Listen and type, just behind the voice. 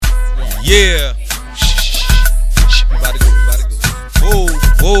Yeah. Shh. We about to go.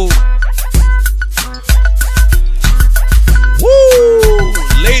 Whoa. Woo!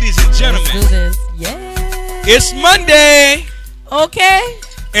 Ladies and gentlemen. Let's do this. Yeah. It's Monday. Okay.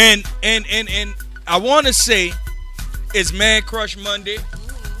 And I want to say it's Man Crush Monday.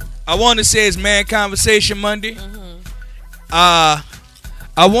 I want to say it's Man Conversation Monday. I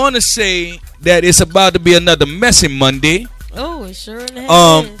want to say that it's about to be another messy Monday. Oh, it sure in the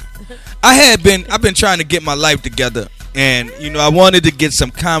hell is. I've been trying to get my life together, and I wanted to get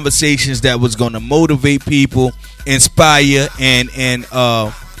some conversations that was going to motivate people, inspire, and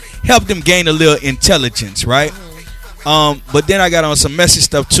help them gain a little intelligence, right? But then I got on some messy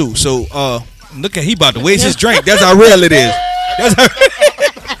stuff too. So look at he about to waste his drink. That's how real it is. That's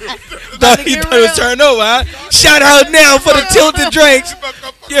how he thought it was turned over. Huh? Shout out now for the tilted drinks.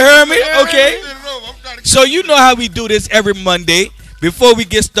 You heard me? Okay. So you know how we do this every Monday. Before we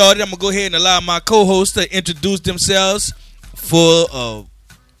get started, I'm going to go ahead and allow my co-hosts to introduce themselves, full of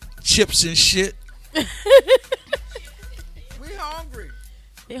chips and shit. We hungry.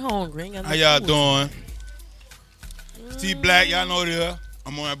 They hungry. How y'all doing? Steve Black, y'all know this.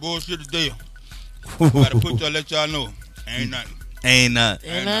 I'm on that bullshit today. Gotta put y'all, let y'all know. Ain't nothing. Ain't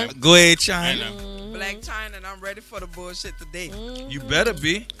nothing. Go ahead, China. Black China, and I'm ready for the bullshit today. You better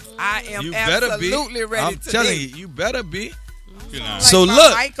be. I am You better absolutely be. ready I'm today. telling you better be. Like So my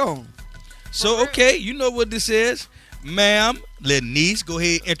look. mic on. So, okay, you know what this is. Ma'am, little niece, go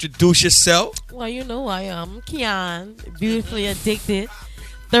ahead and introduce yourself. Well, you know I am Keon, beautifully addicted,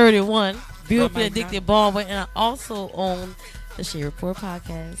 31, beautifully addicted barber, and I also own the Shea Report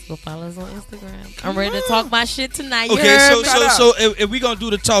podcast. Go follow us on Instagram. I'm ready to talk my shit tonight. You Okay, heard me? so if we gonna do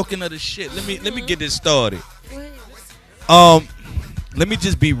the talking of the shit, let me get this started. Let me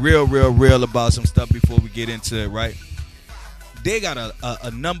just be real about some stuff before we get into it, right? They got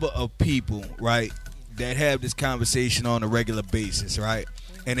a number of people, right, that have this conversation on a regular basis, right?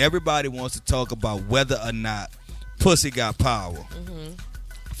 And everybody wants to talk about whether or not pussy got power.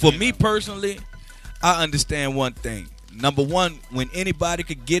 For me personally, I understand one thing. Number one, when anybody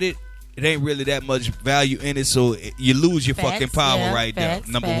could get it, it ain't really that much value in it, so you lose your fucking power right there.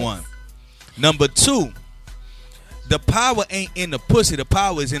 Number one. Number two, the power ain't in the pussy. The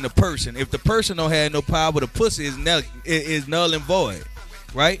power is in the person. If the person don't have no power, the pussy is null and void,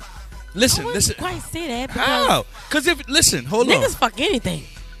 right? Listen. Quite say that. How? Because hold on. Niggas fuck anything.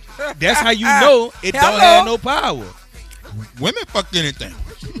 That's how you know it don't have no power. Women fuck anything.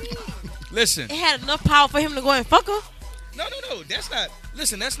 Listen. It had enough power for him to go and fuck her. No. That's not.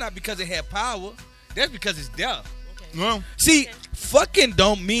 Listen, that's not because it had power. That's because it's deaf. No. See, fucking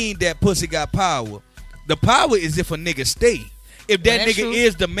don't mean that pussy got power. The power is if a nigga stay. If that nigga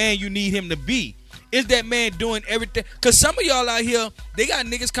is the man you need him to be. Is that man doing everything? Because some of y'all out here, they got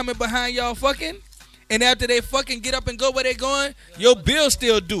niggas coming behind y'all fucking. And after they fucking get up and go where they going, your bill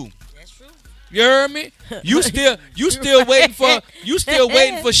still due. That's true. You heard me? You still waiting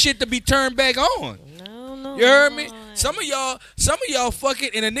for shit to be turned back on. No. You heard me? Some of y'all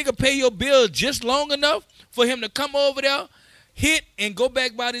fucking and a nigga pay your bill just long enough for him to come over there, hit, and go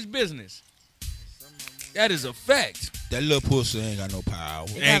back about his business. That is a fact. That little pussy ain't got no power.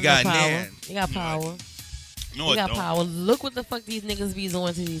 Ain't got power. none. He got power. No, He it got don't. power. Look what the fuck these niggas be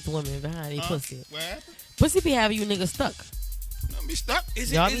doing to these women behind their pussy. What happened? Pussy be having you niggas stuck. Don't be stuck.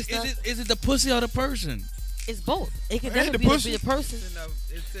 Is Y'all be it stuck? the pussy or the person? It's both. It can Ain't definitely the be pussy? the person.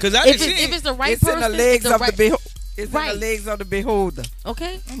 Because I If done seen it's the right It's person, in the legs it's of the right. the beholder. It's in Right. the legs of the beholder.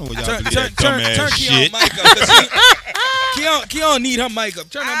 Okay. I don't know what y'all turn believe that dumbass Keon shit. mic up. 'Cause Keon need her mic up.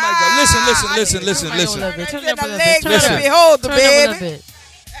 Turn her mic up. Listen. Turn it up a little bit. It's Turn in it up a the little legs bit. of Listen. the beholder, Turn it up a little baby. bit.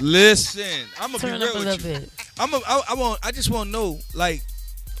 Listen. I'm gonna Turn be up a real little with you. bit. I just want to know, like,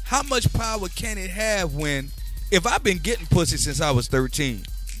 how much power can it have when, if I've been getting pussy since I was 13,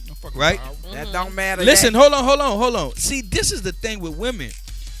 right? That don't matter. Listen, hold on. See, this is the thing with women.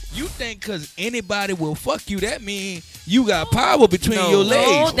 You think because anybody will fuck you, that mean you got power between your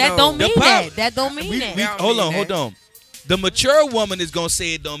legs. No, that don't The mean power- that. That don't mean that. Hold on. The mature woman is gonna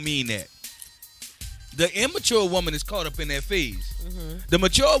say it don't mean that. The immature woman is caught up in that phase. The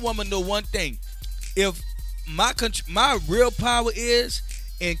mature woman know one thing: if my real power is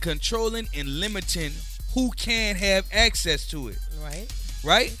in controlling and limiting who can have access to it.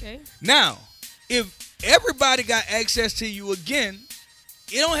 Right? Okay. Now, if everybody got access to you again,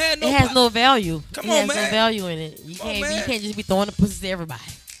 it don't have no. It has no value. Come it on, has man. no value in it. You can't just be throwing the pussy to everybody.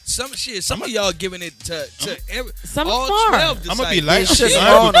 Some of y'all giving it to every Some all smart. 12 I'm gonna be like disciples.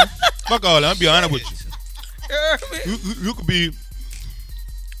 shit. Fuck all that. I'm gonna be honest with you. You heard me? You could be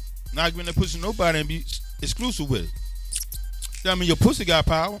not giving that pussy to nobody and be exclusive with it. That mean your pussy got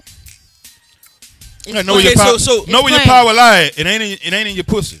power. Yeah, know your Okay, power. so know where your explain. power lies. It ain't in your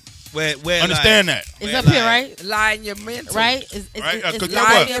pussy. Where Understand like, that. It's Where up here, like- right? Lie in your mental. Right? It's Right? 'Cause it's guess definitely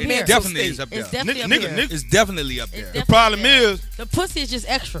what? up It here. definitely is up there. It's definitely up Nigga, here. nigga, It's definitely up there. It's the definitely problem up there. is, The pussy is just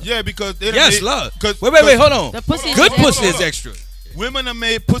extra. yeah, because they done Yes, made- love. 'cause- Wait, hold on. The pussy is Good just pussy extra. is extra. Women have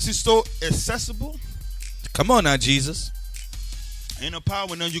made pussy so accessible. Come on now, Jesus. Ain't no power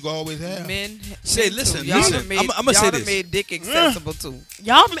when none you can always have. Men. Say, men listen, too. Y'all listen. done made, I'ma say y'all done this. made dick accessible too.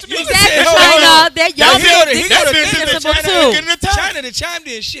 Y'all, mean? exactly, Say, China. hold on. That y'all He go to- he make go to dick China, accessible China, too. getting the time. China the chimed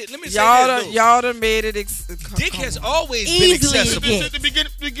in shit. Let me say Y'all this, done, though. y'all done made it. Dick has always Easily been accessible. again. Since the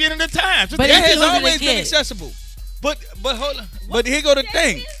beginning of time. But That it's has easy to always been get. accessible. But hold on. But here go the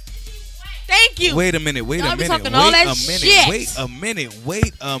thing. Thank you. Wait a minute. Wait Y'all a be minute. talking all Wait that a minute. shit. Wait a minute.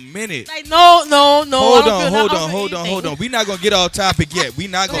 Wait a minute. Like, no. Hold I on, don't hold feel on, nothing. hold on. We not gonna get off topic yet. We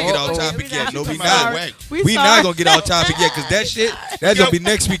not gonna get off topic yet. No, we not. We not gonna get off topic yet because that shit that's gonna be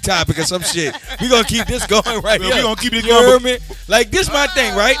next week topic or some shit. We gonna keep this going right Well, here. we gonna keep it You going, heard me? Like this my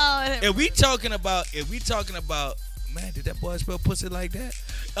thing, right? Oh, If we talking about, man, did that boy spell pussy like that?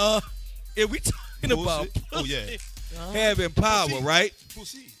 If we talking about Oh yeah. having power, right?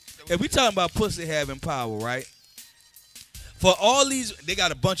 Pussy. If we talking about pussy having power, right? For all these, they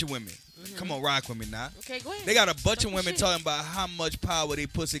got a bunch of women. Come on, rock with me now. okay, go ahead. They got a bunch Talk of your women shit. talking about how much power they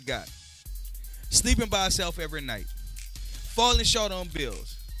pussy got. Sleeping by herself every night. Falling short on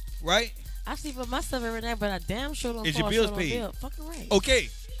bills. Right? I sleep with myself every night, but I damn sure don't Is your fall bills short on paid? bill. Fucking right. Okay.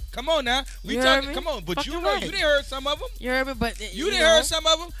 Come on now. We You talking. heard me? Come on. But Fucking you know, right. you didn't heard some of them. You heard me? But You didn't heard some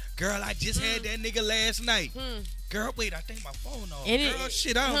of them. Girl, I just had that nigga last night. Hmm. Girl, wait, I think my phone off. And it- Girl,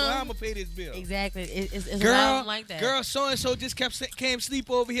 shit, I don't know huh? how I'm gonna pay this bill. Exactly. It's a Girl, lot like that. girl, so and so just came sleep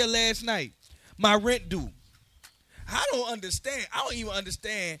over here last night. My rent due. I don't understand. I don't even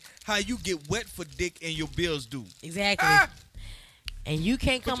understand how you get wet for dick and your bills due. Exactly. Ah! And you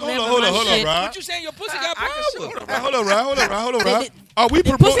can't come Hold live on, with hold my on, hold on, shit. Rob. What you saying? Your pussy got I can show power. Hold on, hold on. The- Are we The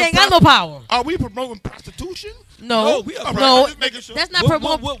pussy promoting? ain't got no power. Are we promoting prostitution? No, No, we are All right, no, I'm just making sure. that's not What-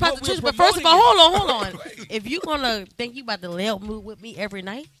 promoting what prostitution. we're But first of all, promoting hold on. Right. If you gonna think you about to lay up with me every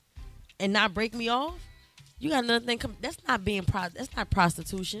night and not break me off, you got another thing. That's not being that's not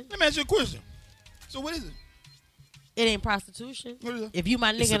prostitution. Let me ask you a question. So what is it? It ain't prostitution. What is it? If you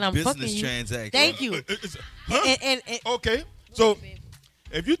my It's nigga and a I'm business fucking you, transaction. thank you. Huh? And Okay. So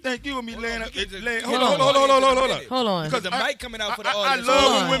if you think you gonna be laying up, laying, hold Hold on. on. hold on. Because the I- mic coming out for the I audience. love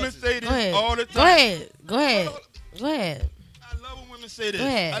Hold when on. women say this Go ahead. all the time. Go ahead. Go ahead. Go ahead. I love when women say this. Go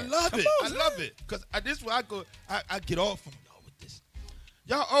ahead. I love it. on, I love it. Because this is where I go. I get off from y'all with this.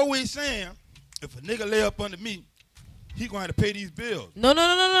 Y'all always saying if a nigga lay up under me, he gonna have to pay these bills. No.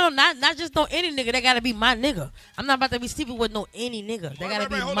 Not just no any nigga. That gotta be my nigga. I'm not about to be sleeping with no any nigga. That gotta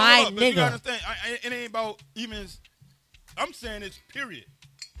be Hold on, my hold on. But you gotta nigga. understand, it ain't about even. I'm saying it's period.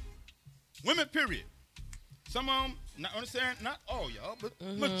 Women, period. Some of them, not understand, not all y'all, but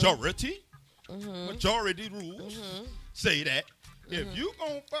majority rules say that if you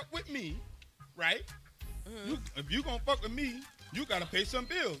gonna fuck with me, right? If you gonna fuck with me, you gotta pay some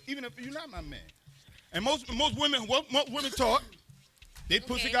bills, even if you're not my man. And most women talk, they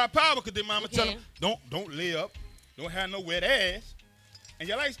pussy Okay. got power because their mama tell Okay. them, don't lay up, don't have no wet ass, and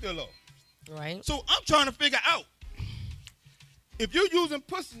your light still low. Right. So I'm trying to figure out if you're using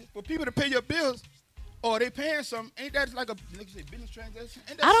pussy for people to pay your bills, or they paying something. Ain't that like a like you say, business transaction?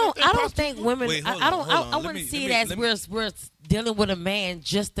 Ain't that I something don't prostitute? think women. Wait, hold I on, don't. hold on. I Let wouldn't me- see let it me- as we're dealing with a man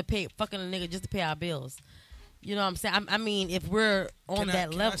just to pay fucking a nigga just to pay our bills. You know what I'm saying? I mean, if we're on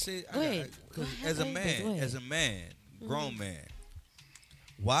that level, go ahead. Because Go as a ahead. man, grown man,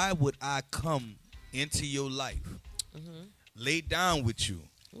 why would I come into your life, lay down with you,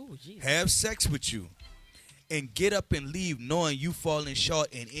 Ooh, jeez. have sex with you, and get up and leave knowing you falling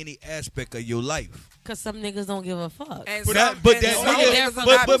short in any aspect of your life? Cause some niggas don't give a fuck. And But some- But and that some nigga, niggas are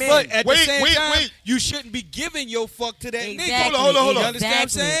but, not but, men. at Wait, the same wait, time, wait. you shouldn't be giving your fuck to that Exactly. nigga. Hold on. You understand what I'm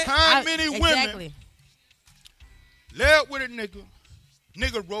saying? How many women- Exactly. Lay up with a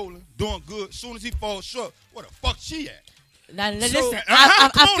nigga rolling, doing good. Soon as he falls short, where the fuck she at? Now, So- listen, come I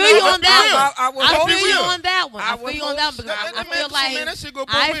on feel you now, on that I one. was I hoping- feel you real. on that one. I I was feel you on that one because That- I that feel man, like that shit go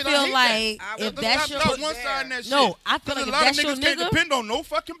both I ways. feel hate like that. if that's your not one side in that No, shit. I feel 'Cause like a if lot that's of your niggas can't nigga. depend on no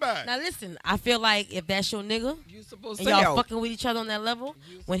fucking bag. Now listen, I feel like if that's your nigga You supposed and to y'all help. fucking with each other on that level,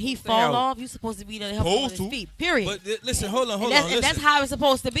 when he supposed to fall help. off, you supposed to be there to help him on Supposed his to. feet. Period. But listen, hold on, and that's how it's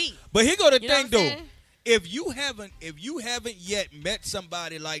supposed to be. But here go the You know thing what I'm though. saying? If you haven't yet met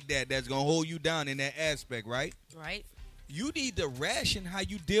somebody like that that's gonna hold you down in that aspect, right? Right? you need to ration how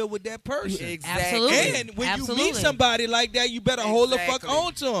you deal with that person. Exactly. Absolutely. And when you Absolutely. meet somebody like that, you better hold the fuck Exactly.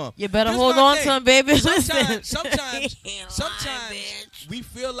 on to them. You better hold on to him, baby. Sometimes Lying, bitch. we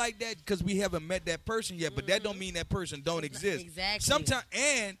feel like that because we haven't met that person yet, but that don't mean that person don't exist.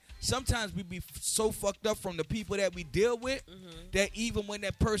 Exactly. Sometimes we be so fucked up from the people that we deal with that even when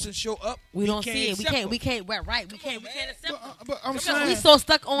that person show up, we don't can't see it. accept them. We can't. Right. We can't accept it. But I'm Because saying we so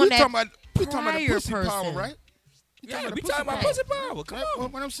stuck on we that talking about the prior pussy power, person. right? Yeah, we the talking about pussy power. power. Come Right?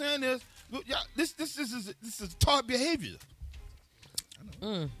 on. What I'm saying is, this is taught behavior.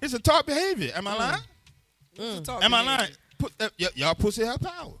 It's a taught behavior. Am I lying? Am I lying? Y'all pussy have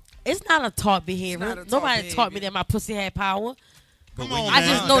power. It's not a taught behavior. not a taught Nobody taught me behavior. that my pussy had power. But Come when on, you I man.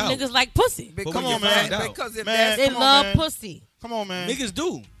 just find know out- niggas like pussy. Because Come on, if man. that- Because if Man. that's They Come on, love man. pussy. Come on, man. Niggas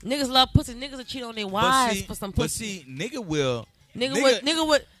do. Niggas love pussy. Niggas will cheat on their wives for some But pussy. see, nigga will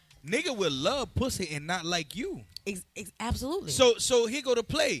Nigga would love pussy and not like you. absolutely. So here go to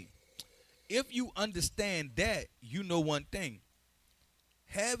play. If you understand that, you know one thing.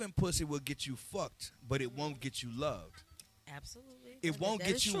 Having pussy will get you fucked, but it won't get you loved. absolutely. It won't That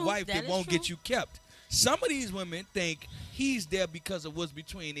get is you true. wifed. That It is won't true. get you kept. Some of these women think he's there because of what's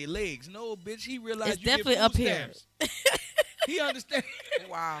between their legs. No, bitch, he realized It's you get definitely food up here. stamps. He understands.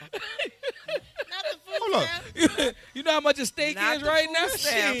 wow. Not the food Hold up. stamps. You know how much a steak Not is the right food now?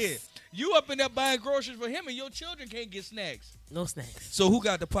 stamps. Shit. You up in there buying groceries for him and your children can't get snacks. No snacks. So who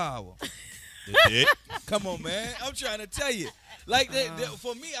got the power? They did. Come on, man. I'm trying to tell you. Like,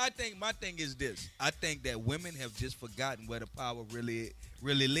 for me, I think my thing is this. I think that women have just forgotten where the power really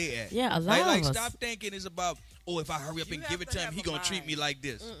lay at. Yeah, a lot like, of us. stop thinking it's about, if I hurry up You and have give it to to him, have he a going to treat mind. me like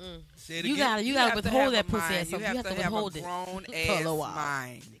this. Say it You again. gotta You have to withhold have that a pussy mind. ass. So you have to withhold have it a grown for a ass little while.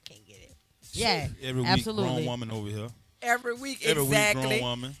 mind. They can't get it. Yeah, Every week, absolutely. grown woman over here. Every week, Every week, exactly. grown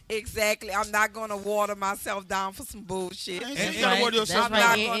woman. Exactly. I'm not gonna water myself down for some bullshit. I ain't And- saying you gotta water That's yourself I'm right.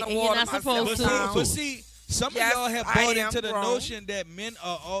 not down. gonna And you're water not supposed myself to. down. But see, some Yes, of y'all have I bought am into the grown. notion that men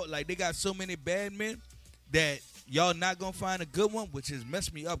are all like they got so many bad men that y'all not gonna find a good one, which has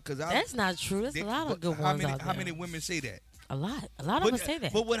messed me up because That's not true. There's a lot of good ones out there. How many women say that? A lot. A lot of us say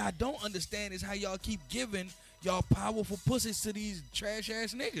that. But what I don't understand is how y'all keep giving y'all powerful pussies to these trash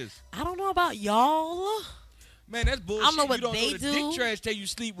ass niggas. I don't know about y'all. Man, that's bullshit. I don't know what you don't they know the do. dick trash till you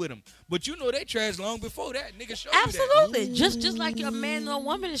sleep with them. But you know they trash long before that. Nigga show Absolutely. you Just like a man or a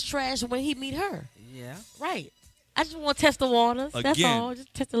woman is trash when he meet her. Yeah. Right. I just want to test the waters. That's Again. all.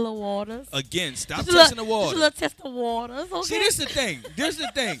 Just test the little waters. that. Again, stop Just a testing little- the water. Just a little test the waters. Okay. See, this the thing. This the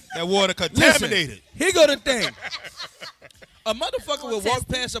thing. That water contaminated. Listen, here go the thing. A motherfucker will Test walk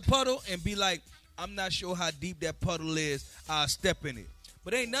past a puddle and be like, I'm not sure how deep that puddle is. I'll step in it.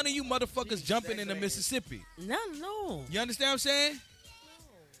 But ain't none of you motherfuckers jumping in the Mississippi. No. You understand what I'm saying?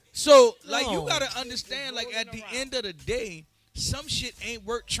 So, like, you No. got to understand, like, at the end of the day, some shit ain't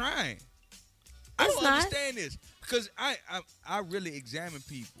worth trying. I It's don't not. understand this because I really examine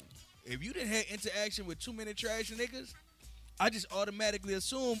people. If you didn't have interaction with too many trash niggas, I just automatically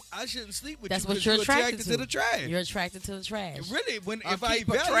assume I shouldn't sleep with That's you what 'cause you're you're attracted to the trash. You're attracted to the trash. Really, I'll if I keep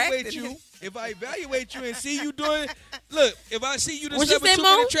evaluate attracting you, it. if I evaluate you and see you doing, look, if I see you What just you with say, too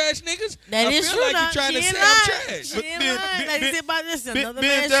many Mo? trash niggas, That I is feel true. like now. you're trying She to ain't say I'm lying. trash. She But ain't being- lying. being- Like being- you said about this, another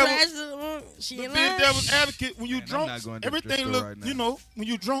being man's devil- trash. She But ain't being lying. devil's advocate, when you Man, I'm drunk, not going to the everything store look, right now. you know, when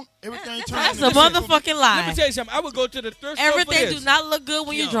you drunk, everything turns. That's a into- motherfucking Let me lie. tell you something. I would go to the thrift store for Everything this. do not look good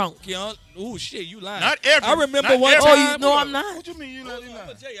when you're drunk. Keon, ooh, shit, you lying. Not every- I remember not one every- time. Oh, you know I'm not. What you mean you not? I'm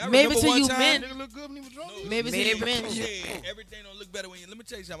gonna tell you, I Maybe remember to one you time. men. Nigga look good when he was drunk. Maybe to you Maybe. men. Shit, everything don't look better when you. Let me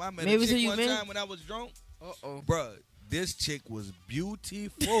tell you something. I met Maybe a to chick you one men. time when I was drunk. Uh-oh. Bruh, this chick was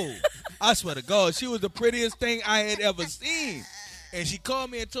beautiful. I swear to God, she was the prettiest thing I had ever seen. And she called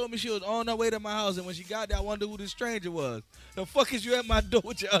me and told me she was on her way to my house. And when she got there, I wondered who this stranger was. The fuck is you at my door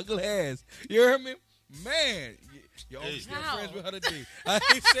with your ugly ass? You heard me? Man, you're only still How? friends with her today. I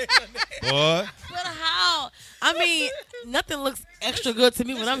ain't saying her name. Boy, But how? I mean, nothing looks extra good to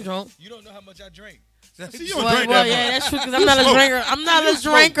me when I'm drunk. You don't know how much I drink. see, you don't Well, drink well, that yeah, much. that's true because I'm not a smoke. drinker. I'm not You a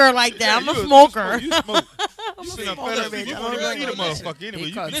smoke. drinker like that. Yeah, I'm a you smoker. You smoke. I'm You a sit up smoker, better. bitch. You I gonna don't eat a drink. motherfucker anyway. You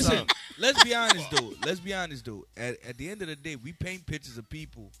Because- can Listen, talk. let's be honest, though. Let's be honest, though. At the end of the day, we paint pictures of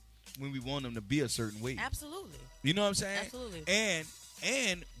people when we want them to be a certain way. Absolutely. You know what I'm saying? Absolutely.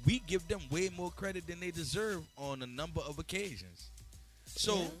 And we give them way more credit than they deserve on a number of occasions.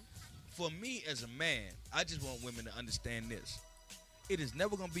 So, for me as a man, I just want women to understand this. It is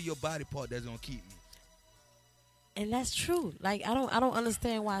never going to be your body part that's going to keep me. And that's true. Like I don't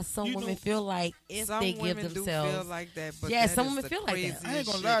understand why some You women know, feel like if Some they give women themselves do feel like that, but Yeah, that some is women the feel like that. craziest I ain't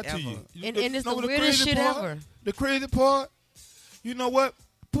gonna shit lie to ever. you. And it's know the what weirdest crazy shit part? ever. The crazy part, you know what?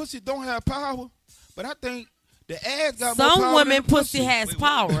 Pussy don't have power, but I think The ass got more power Some than women the pussy has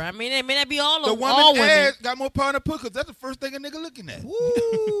power. I mean, it may not be all The of all woman's women. ass got more power than the pussy because that's the first thing a nigga looking at.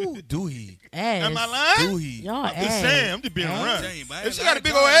 Woo, do he? Ass. Am I lying? Do he? Y'all I'm just ass. saying. I'm just being Ass. around. Tell you, man, If she I got a ain't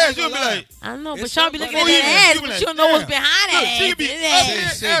big gonna old lie, ass, I you'll ain't be gonna like, I know, It's but y'all be something looking about at that it. ass, but you don't know what's behind look, that she ass. be That ugly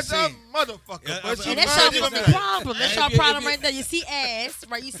ass. as see. a motherfucker. Yeah, but she And that's might y'all just be fucking like, problem. That's If y'all you- problem if you- right there. You see ass,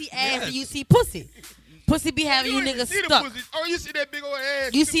 right? You see ass Yes. and you see pussy. Pussy be having you ain't even niggas see the stuck. pussy. Oh, you see that big old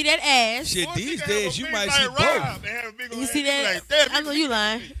ass? You see that ass. Shit, Boy, these nigga have days a you face might like see Rob both. and have a big old You ass. see You be that? like, damn, I know you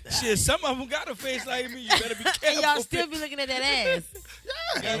lying. Shit, some of them got a face like me. You better be careful. And y'all still be looking at that ass.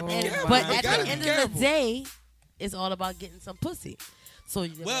 Yeah, And- my but God. at Gotta the be end careful. of the day, it's all about getting some pussy. So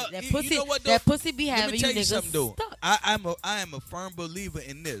Well, that you pussy, know what, though? that pussy be Let having me you tell you niggas something, though. stuck. I am a firm believer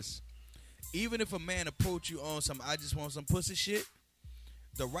in this. Even if a man approach you on some, I just want some pussy shit,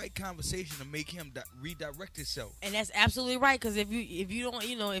 the right conversation to make him redirect himself. And that's absolutely right. Because if you don't,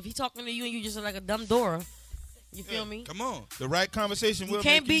 if he talking to you and you just like a dumb Dora, you feel me? Come on. The right conversation will You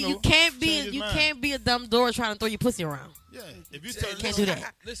can't make be you can't be a dumb Dora trying to throw your pussy around. Yeah, if you Say, tell Can't do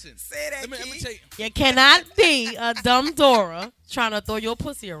that. Listen, Say that, let me Keith. tell you. You cannot be a dumb Dora trying to throw your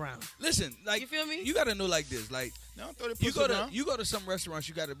pussy around. Listen, like You feel me? You gotta know like this, like don't throw the you pussy go to around. you go to some restaurants,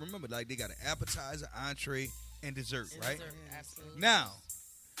 you gotta remember like they got an appetizer, entree, and dessert, right? Absolutely. Now,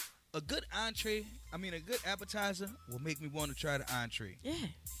 a good appetizer will make me want to try the entree. Yeah,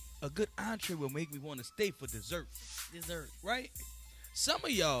 A good entree will make me want to stay for dessert, dessert. right? Some of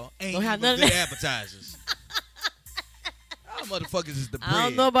y'all ain't Don't have even none of good that. appetizers. Y'all motherfuckers is the bread. I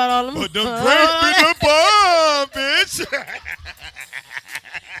don't know about all them. But the bread be the bomb, bitch.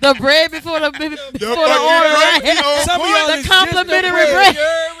 The bread before the order, fucking right? bread be on Some of y'all The is just complimentary bread. bread. You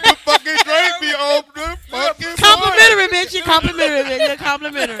heard me? The fucking drink be on the fucking Complimentary, bitch. You're complimentary, bitch. You're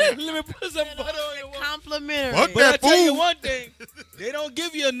complimentary. Let me put some butter on your water. Complimentary. Fuck But I that tell you food. one thing, they don't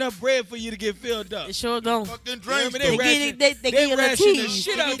give you enough bread for you to get filled up. It sure don't. fucking You hear drinks. me? They though. ration- give you a little ration the tease.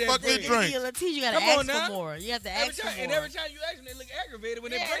 shit They out give that fucking bread. They drink. give you a little tease. You gotta Come ask on now. for more. You have to ask for more. And every time you ask them, they look aggravated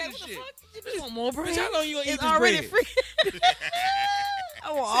when they Yeah, bring like, the what shit. the fuck? You want more bread? Bitch, how long you gonna eat It's this already bread? free.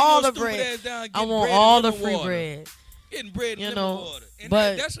 I want Sitting all your the stupid bread. ass down, I getting want bread all and the lemon free water. bread. Getting bread and You lemon know, water. And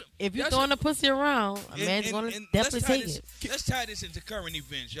but that's, if you're that's throwing the pussy around, a and- man's and- gonna and definitely let's tie take this- it. Let's tie this into current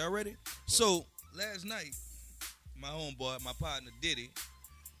events. Y'all ready? So last night, my homeboy, my partner Diddy,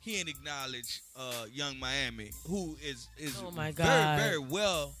 he ain't acknowledged Young Miami, who is Oh my very God. very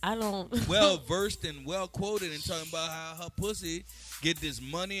well I don't. versed and well quoted and talking about how her pussy get this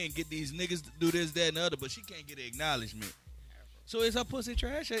money and get these niggas to do this, that, and the other, but she can't get an acknowledgement. So is her pussy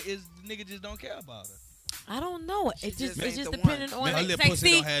trash or is the nigga just don't care about her? I don't know. She It's just just ain't the depending one. on. Man, her Like, little pussy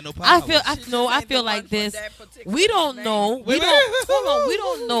see, don't have no power. I She feel ain't like the one this. for that particular We don't man. know. We Wait, don't. wait. Hold on. We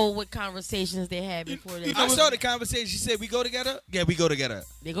don't know what conversations they had before they. I saw the conversation. She said, "We go together." Yeah, we go together.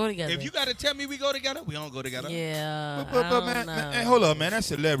 They go together. If you gotta tell me we go together, we don't go together. Yeah. But I man, don't know. man, hold up, man. That's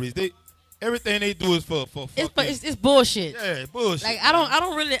celebrities. Everything they do is for fucking. It's bullshit. Yeah, bullshit. Like I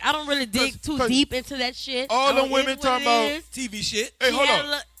don't really dig too 'cause deep into that shit. all I don't- them women it is talking what it about- is. TV shit. Hey, She hold had up. a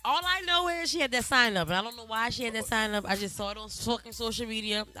look- all I know is she had that sign up, and I don't know why she had that sign up. I just saw it on fucking social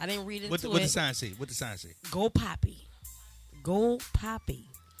media. I didn't read into What the it. sign say? What the sign say? Go Poppy, go Poppy,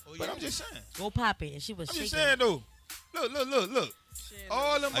 Oh, But I'm just saying. go Poppy, and she was I'm shaking. just saying though. Look.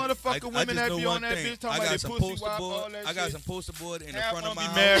 All the motherfucking women just that know be one on that thing. bitch I talking got about some their pussy poster wop, all board. that I got shit. some poster board in the Half front of gonna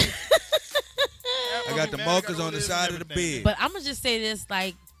my be house. married. I got the markers on the side of the bed. But I'm gonna just say this: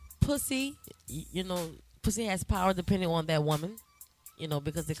 like, pussy, pussy has power depending on that woman.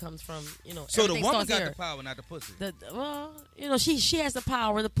 Because it comes from So the everything woman starts got here. the power, not the pussy. She has the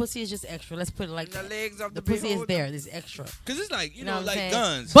power. The pussy is just extra. Let's put it like The that. legs of The the pussy is beholder. there. It's extra. Cause it's like You know what I'm like saying?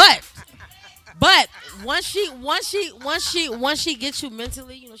 guns. But once she gets you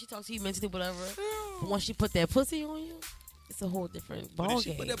mentally, she talks to you mentally, whatever. But once she put that pussy on you, it's a whole different But ball if she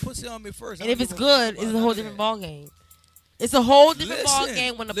game. put that pussy on me first, I And if don't it's give a fuck good, about it's a none whole of different that. ball game. It's a whole different ball Listen,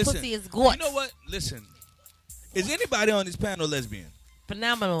 game when the listen. pussy is good. You know what? Listen. Is anybody on this panel lesbian?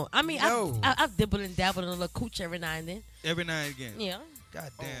 Phenomenal. I mean, No. I've dibbled and dabbled in a little cooch every now and then. Every now and again. Yeah.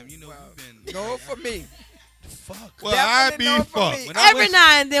 God damn, you've been No for me. fuck. Well, I Definitely be no for fucked. me. When I Every went-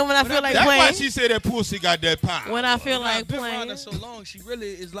 now and then when I when feel I- like That's why playing. she said that pussy got that power. When I feel like I've been around playing. her so long, she really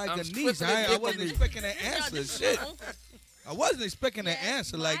is like I'm a niece. stripping I it wasn't differently. expecting an answer. Shit. I wasn't expecting an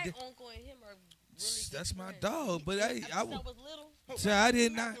answer like that. That's my dog, but I so I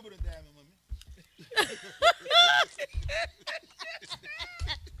did not.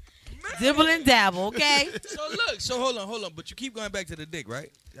 Dibble and dabble, okay? So look, so hold on, but you keep going back to the dick, right?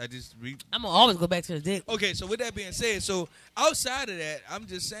 I just I'm gonna always go back to the dick. Okay, so with that being said, so outside of that, I'm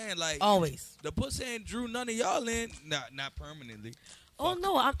just saying like Always. the pussy ain't drew none of y'all in, not permanently. Oh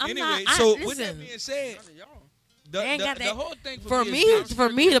no, I'm Anyway, not. so Listen, with that being said, They ain't got the that. whole thing For is me, this. for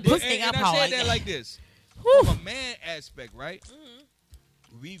me, the pussy ain't and got I power. said like that that. like this. Whew. From a man aspect, right?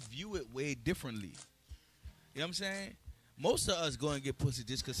 We view it way differently. You know what I'm saying? Most of us go and get pussy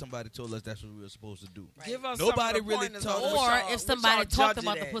just because somebody told us that's what we were supposed to do. Give us Nobody some of the really pointers told on us. what Or y'all- if what somebody y'all talked judge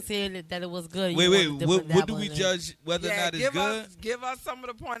about it the at. pussy and that it was good. Wait, you wait. want to dibble What do dabble we in it. judge whether or not it's give good? give us some of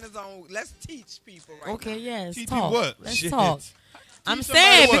the pointers on. Let's teach people right Okay, now. yes. Teach Talk. me what? Let's Shit. talk. I'm somebody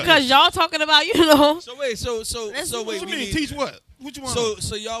saying what? because y'all talking about, you know. So wait, so Let's- wait. What you we mean? need- Teach what? What you want?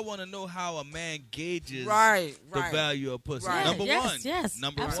 So y'all want to know how a man gauges Right, the right. value of pussy? Right. Number yes, one, yes,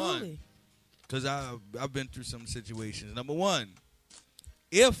 number absolutely. one, because I've been through some situations. Number one,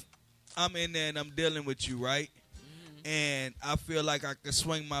 if I'm in there and I'm dealing with you, right, and I feel like I can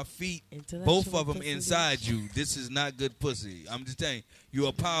swing my feet, both Intellectual of them pussy, inside you, this is not good pussy. I'm just telling you, you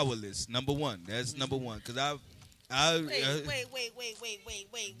are powerless. Number one, that's number one. Because Wait.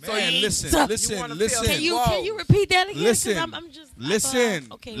 man, listen, You wanna listen, feel listen. Can you Whoa. repeat that again? 'Cause Listen. I'm just Listen.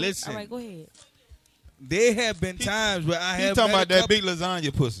 Okay, Listen. All right, go ahead. There have been times where I He have talking met about a that big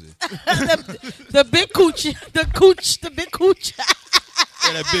lasagna pussy. The big cooch, the big cooch,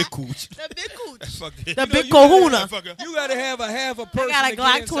 Yeah, that big cooch. the big cooch, Fuck it. the big you gotta kahuna. have- You gotta have a half a person. got a to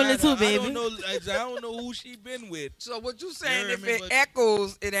Glock get inside 22, her. baby. I don't know who she been with. So what you saying? You If heard me, it but-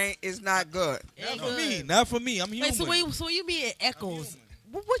 echoes, it's not good. Not for me. Not for me. I'm human. Wait, so when you mean it echoes?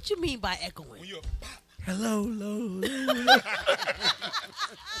 What you mean by echoing? When you Hello, hello. you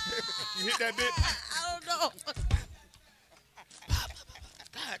hit that bit. I don't know.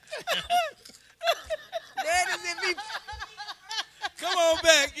 Ladies, if he Come on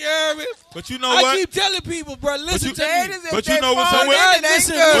back, you heard me? But you know I what? keep telling people, bro. Listen you- to me. ladies, if But they you know what fall someone- in, it ain't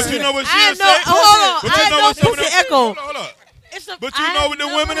Listen, good. But you know what she I would know. say? Hold on. But you I know know what some of pussy them- echo. Hold up. It's a, But you know what the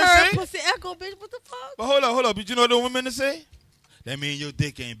never women heard say? pussy echo, bitch. What the fuck? But hold up. But you know what the women to say? That mean your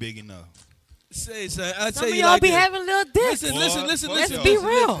dick ain't big enough. Say, son. I Some tell of you y'all like be this. having little dicks. Listen, Boy, listen, listen, fuck listen. y'all. Let's be listen,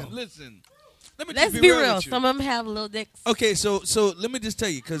 real. Listen. Let me Let's just be real real. with you. Some of them have little dicks. Okay, so let me just tell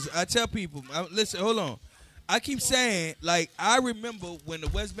you, because I tell people, listen, hold on. I keep saying, like, I remember when the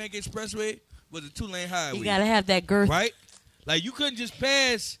West Bank Expressway was a 2-lane highway. You gotta have that girth. right? Like you couldn't just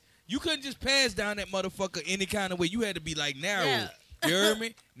pass down that motherfucker any kind of way. You had to be like narrow. Yeah. You heard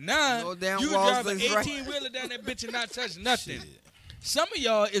me? Nah, No damn you walls drive an is right. 18-wheeler down that bitch and not touch nothing. Some of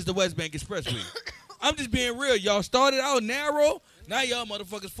y'all is the West Bank Expressway. I'm just being real. Y'all started out narrow. Now y'all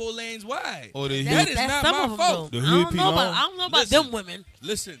motherfuckers 4 lanes wide. Or the That hood, is That's not some my of them, fault. though. The I hood don't know about. long. I don't know about Listen. them women.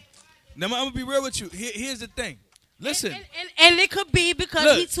 Listen. Now I'm gonna be real with you. Here's the thing. Listen. And it could be because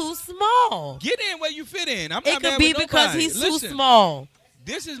Look. he's too small. Get in where you fit in. I'm It not could mad be with because nobody. he's Listen, too small.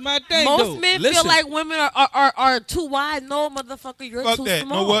 This is my thing. Most though. men Listen. feel like women are too wide. No, motherfucker, you're Fuck too that.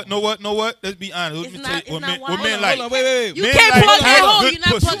 small. Know what? Let's be honest. Let It's me not- tell it's you what not men, wide. what men Hold like. Hold on, wait. You Men can't like plug tight, that hole. good You're not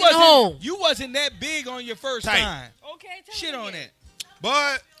pussy. plugging the hole. You wasn't that big on your first Tight. time. Okay, Shit on that.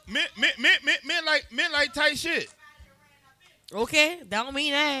 But men like tight shit. Okay, that don't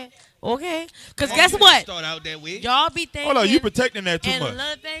mean that. Okay, because Oh, guess you what? didn't Start out that way. Y'all be thinking. Hold on, you protecting that too And much.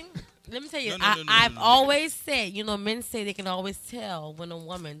 another thing, let me tell you, No, I've no. always said, men say they can always tell when a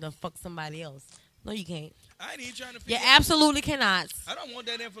woman done fuck somebody else. No, you can't. I ain't even trying to You figure out. absolutely cannot. I don't want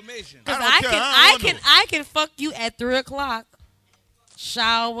that information. Because I don't care. I can fuck you at 3:00,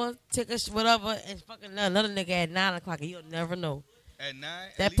 shower, take a whatever, and fucking another nigga at 9:00, and you'll never know. At 9,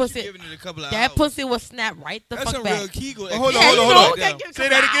 That at least pussy- you giving it a couple of That hours. pussy will snap right the That's fuck some back. real Kegel. But hold on, Yeah, hold on, you hold know, on. that gives Say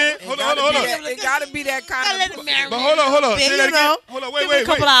that some again. hours. Hold on. It gotta be that kind Gotta let of. it marinate. But hold on. Then, Say that you know, again. Hold on. give it a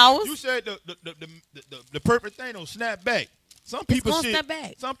couple Wait. hours. You said the perfect thing don't snap back. Some people gonna shit. snap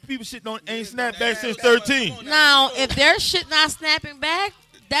back. Some people shit ain't snapped back since Come on 13. Now, if their shit not snapping back,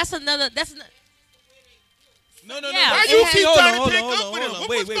 that's another. No. Yeah, Why it you has- keep Hold trying on, to pick hold up on, with hold him? on.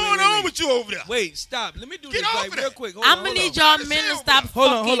 What's Wait, going wait. on with you over there? Wait, stop. Let me do Get this off like of real that. quick. Hold I'm on, gonna hold need on. y'all Sit men to over stop there. Hold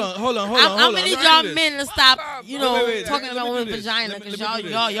on, fucking. hold on. I'm gonna need Let me y'all do this. men to stop, wait. talking Let about me do women's this. vagina Let me because do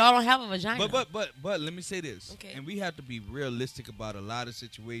this. y'all don't have a vagina. But let me say this. Okay. And we have to be realistic about a lot of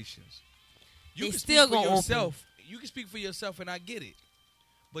situations. You They can still speak for gonna yourself. You can speak for yourself, and I get it.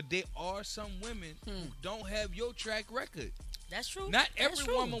 But there are some women who don't have your track record. That's true. Not That's every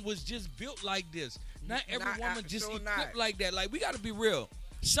true. woman was just built like this. Not every Not- woman just sure equipped not. like that. Like we got to be real.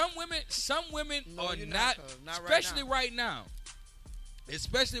 Some women No, are you're not, cuz. Not especially right now.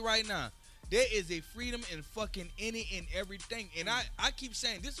 Especially right now. There is a freedom in fucking any and everything. And I keep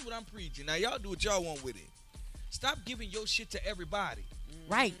saying, this is what I'm preaching. Now y'all do what y'all want with it. Stop giving your shit to everybody.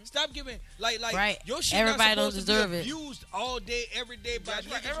 Right. Stop giving like Right. your shit Everybody not don't supposed deserve to it. be abused all day, every day by That's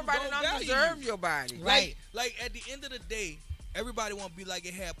right. niggas who Everybody don't don't value deserve you. your body. Right. Like at the end of the day, everybody want to be like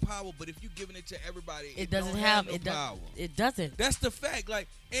it had power, but if you giving it to everybody, It doesn't don't have no it. power. It doesn't. That's the fact. Like,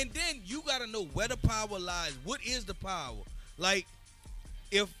 and then you gotta know where the power lies. What is the power? Like,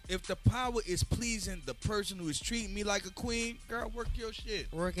 if the power is pleasing the person who is treating me like a queen, girl, work your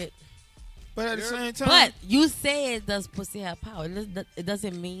shit. Work it. But at the same time, But you said does pussy have power? It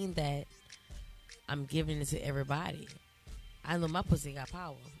doesn't mean that I'm giving it to everybody. I know my pussy got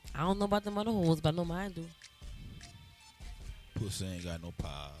power. I don't know about the other hoes, but I know mine do. pussy ain't got no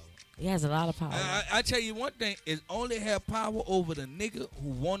power. It has a lot of power. I tell you one thing: it only have power over the nigga who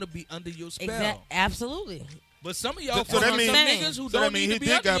want to be under your spell. Absolutely. But some of y'all So that fuck mean- some niggas who So that don't mean need his to be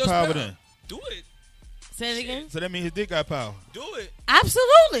dick under got your power spell. then. Do it. Say it again. So that means his dick got power. Do it.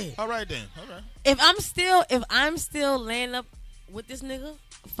 Absolutely. All right then. All right. If I'm still laying up with this nigga,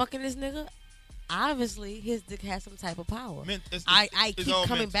 fucking this nigga, obviously his dick has some type of power. I it's keep all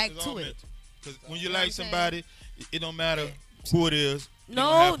coming mental. back It's to all it. mental. Because when you You know what like I'm saying? somebody, it don't matter who it is. They gonna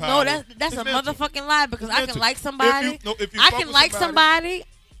No, have power. that's It's a mental. motherfucking lie because It's I can mental. like somebody. If you I fuck can with like somebody- somebody.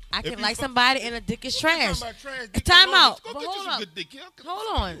 I if can you like fuck- somebody and a dick is We're talking trash. about trash dick Time alone. out. Go But get you hold some up. good dick, yo. Come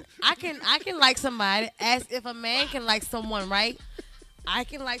Hold on. I can like somebody as if a man can like someone, right? I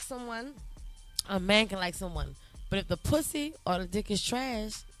can like someone. A man can like someone. But if the pussy or the dick is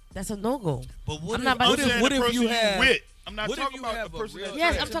trash, that's a no-go. But what I'm if, not about what to- if, saying what the if person you have? with. I'm not What if talking you about have the a person real that's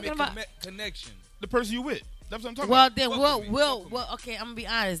Yes, trash. I'm talking intimate about- connection? The person you with. That's what I'm talking Well, about. then Fuck we'll with me. we'll Fuck with well okay. I'm gonna be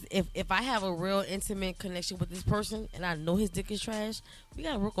honest. If I have a real intimate connection with this person and I know his dick is trash, we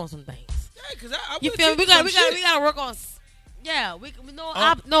gotta work on some things. Yeah, because I You would feel me? teach We some shit. gotta work on. Yeah, we know.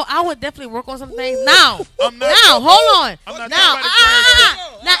 Um, I would definitely work on some things now. I'm not- Now, hold on. I'm not Now, talking about the trash dick. now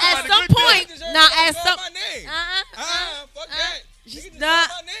I'm talking at about some the good point, dick. now at some, my name. Fuck uh, that. she's Nigga just not-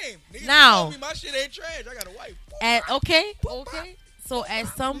 know my name. Nigga now. just told me my shit ain't trash. I got a wife. okay. So at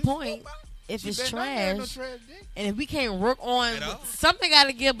some point, if it's Better not have no trash, trash dick. and if we can't work on At all? something,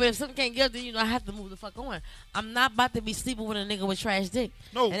 gotta give. But if something can't give, then I have to move the fuck on. I'm not about to be sleeping with a nigga with trash dick.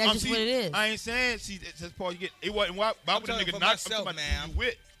 No, And that's just what it is. I ain't saying. See, that's Paul. You get it. Wasn't why would a talking nigga for not? myself, I'm talking man. about you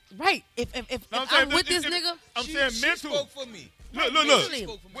with. Right. If No, I'm with this if- nigga, I'm She- saying she mental. spoke for me. Look. mentally,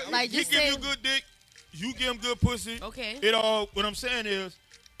 spoke for me. like He just give you saying. good dick. You give him good pussy. Okay. It all. What I'm saying is,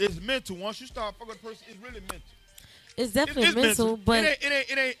 it's mental. Once you start fucking with a person, it's really mental. It's definitely It's mental, but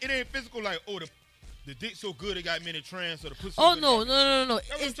it ain't physical. Like, oh, the dick so good it got me in a trance, or the pussy. oh so good no, it got me- no. what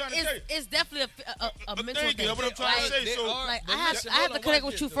I'm It's trying to say. it's definitely a mental Thank you. thing. That's what I'm trying to Like, say. They So, are- like But I have listen, to hold on, connect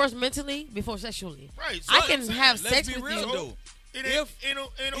watch with you this, first mentally before sexually. right. So I that's can what I'm have Let's sex be with real, you. though. It If- ain't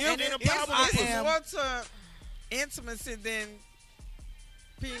no If power. I with pussy. am more to intimacy than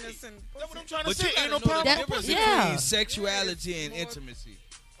penis and That's what I'm pussy. trying to But say. you gotta Ain't no know power. the That- with difference pussy. yeah. between sexuality and intimacy,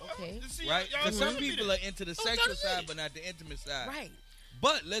 Okay. See, right? y'all Because some telling me people that. are into the I'm trying sexual to say. side, but not the intimate side. Right.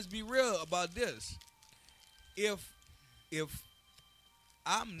 But let's be real about this. If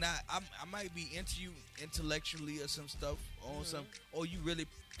I'm not, I might be into you intellectually or some stuff on some, or you really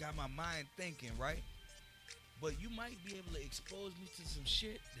got my mind thinking, right? But you might be able to expose me to some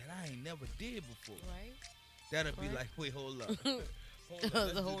shit that I ain't never did before. Right. That'll be Right. like, wait, hold up. Hold That's up,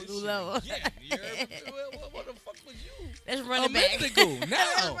 let's a do whole this new shit level. again. You heard me? What the fuck was you? Let's run A it back. minute ago.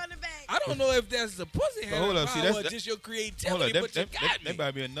 Now, Run it back. I don't know if that's the pussy But hold having up, see, power that's- or that- just your Hold creativity, on, but you got me. that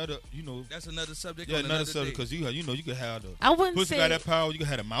might be another. That's another subject. Yeah, on another day. subject because you can have the I wouldn't pussy say. got that power. You can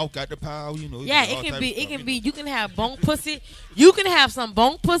have the mouth got the power. Yeah, it can be. It can be. You can have bone pussy. You can have some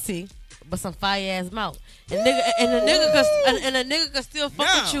bone pussy, but some fire ass mouth. And a nigga can still fuck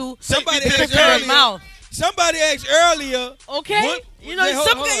Now, with you somebody because asked of her earlier. mouth. Somebody asked earlier. Okay, What- you know, wait, hold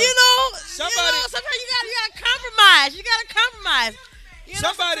on. Somebody- sometimes you gotta compromise. You gotta compromise. You know,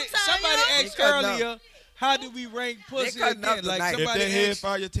 Somebody sometimes, you know? asked They cutting earlier, how do we rank pussy cutting up again? Like tonight. If somebody that head asked,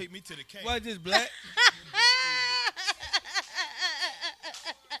 fire take me to the king. what is black?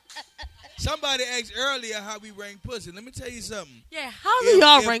 Somebody asked earlier how we rank pussy. Let me tell you something. Yeah, how do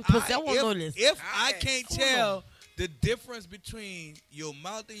y'all rank pussy? I want to if- know this. If I Okay, can't hold tell the difference between your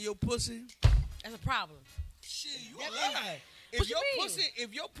mouth and your pussy, That's a problem. shit, you That lie. What If you your mean? pussy,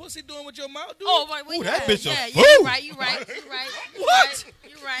 if your pussy doing what your mouth do, Oh, right. Ooh, that bitch a yeah, fool. yeah, you right. You right. What?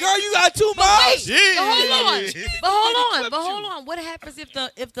 You right. girl, you got two But mouths. wait, but hold on. Yeah. But hold on. Clipped But hold you. on. What happens if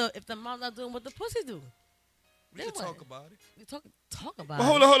the mouth not doing what the pussy do? We Then can what? talk about it. We talk about But it.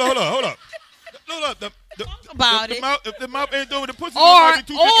 hold on. No, about the it. mouth, if the mouth ain't doing with the pussy, Or it might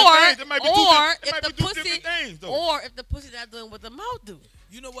be two different things. It might be if the two pussy different things, though. or if the pussy not doing what the mouth do.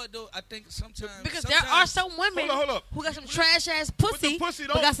 You know what though? I think sometimes Because there are some women Hold up. who got some trash ass But pussy, the pussy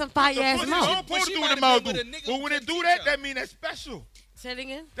but got some fire the ass pussy mouth. don't supposed to she do might what the have mouth been do. with a nigga But who when it couldn't do teach that, her. that mean that's special. Say it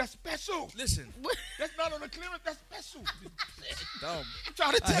again. That's special. Listen, That's not on the clearance. That's special. dumb. I'm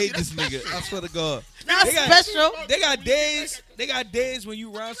trying to I tell hate you. this That's nigga. special. I swear to God. Not They got- special. They got days. They got days when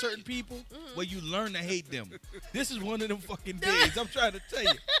you around certain people where you learn to hate them. This is one of them fucking days. I'm trying to tell you.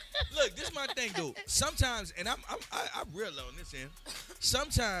 Look, this is my thing though. Sometimes, and I'm real on this end.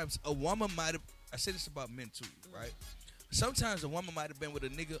 Sometimes a woman might have. I say this about men too, right? Sometimes a woman might have been with a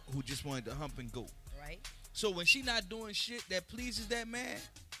nigga who just wanted to hump and go. Right. So when she not doing shit that pleases that man,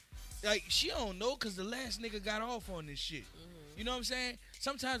 like she don't know because the last nigga got off on this shit. You know what I'm saying?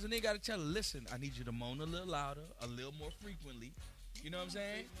 Sometimes a nigga gotta tell her, listen, I need you to moan a little louder, a little more frequently. You know what I'm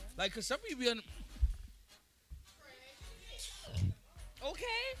saying? Like, cause some people be Okay.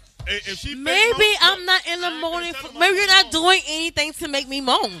 If she Maybe fake moan, I'm not in the I ain't gonna morning. tell her Maybe my you're not moan. doing anything to make me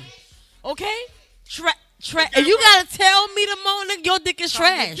moan. Okay? If you gotta tell me to moan, nigga, your dick is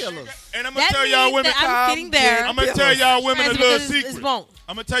trash. And I'm gonna That tell y'all means women. that I'm getting there. I'm gonna tell y'all women a Trash little because it's secret. bone.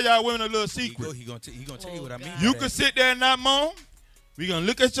 I'm gonna tell y'all women a little he secret. gonna tell you what I mean. God. You by can that. sit there and not moan. We gonna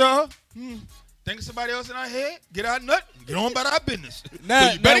look at y'all. Think of somebody else in our head. Get our nut. Get on about our business. Nah,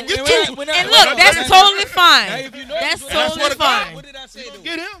 So you better nah, get when to I- it. when I- And when I- look, that's when I- totally Now, fine. if you know That's this, what I- totally to God. fine. What did I say? You though?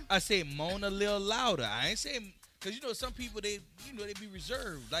 get him. I say moan a little louder. I ain't saying because you know some people they be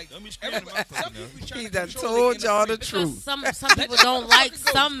reserved. Like Don't be screaming everybody, in my some fucking people be trying He to done control told their y'all the inner Because truth. some people don't like,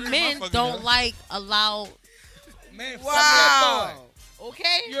 some Scream my men fucking don't mouth. like allow. man. fuck Wow. that boy.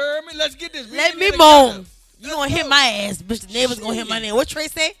 Okay? You heard me? Let's get this. We Let in me it moan. together. You gonna hit my ass, bitch. The neighbor's gonna hit my Shit. name. What Trey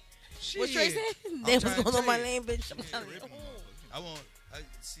say? What Trey Shit. say? I'm Neighbor's trying to gonna know tell my you. name, bitch. I'm telling you. I want. I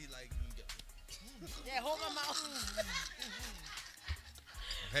see like. Yeah, hold my mouth.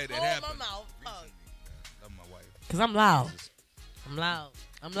 Hey, that Hold happened. my mouth. recently. Love my wife. Cause I'm loud. I'm loud.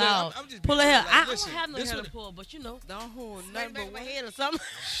 I'm Look, loud. I'm just Pull being her hair. real, like, I listen, don't have no this hair to what- pull, but you know, Don't hold smack nothing back but my what? head or something.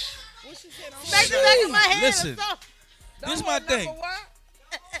 What she said? Don't Smack hold the back of my nothing. head Listen. or something. Don't This hold my nothing thing. but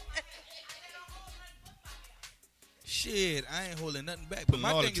what? Shit, I ain't holding nothing back. Pulling But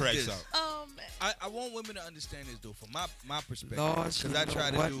my all the thing tracks is this. out. I want women to understand this though, from my perspective. Lord, she Because I try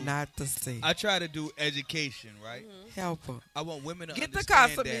know to what do. not to say. I try to do education, right? Help her. I want women to Get the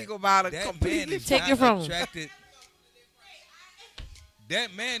understand Casamigo bottle that man completely. is Take not your phone. attracted.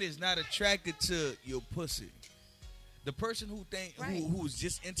 That man is not attracted to your pussy. The person who Right. who's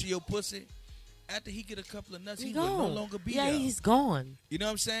just into your pussy, after he get a couple of nuts, He he will no gone. longer be Yeah, there. he's gone. You know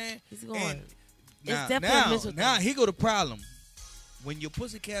what I'm saying? He's gone. And It's now, definitely a now, mental now thing. here go the problem. When your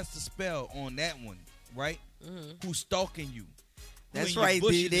pussy casts a spell on that one, right? Who's stalking you? who That's in your right,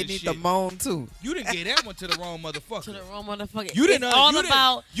 bushes D. They and need shit. to moan too. You didn't get that one to the wrong motherfucker. To the wrong motherfucker. You didn't. It's all you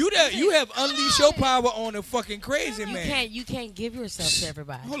about. Didn't, you have unleashed your power on a fucking crazy man. You can't give yourself to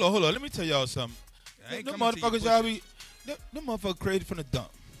everybody. Hold on. Let me tell y'all something. I ain't Them coming to your motherfuckers, y'all pussy. be. Them motherfuckers crazy from the dump.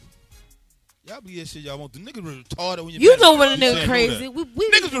 Y'all be that shit y'all want. The niggas were retarded when you. You know when a You nigga saying crazy. know We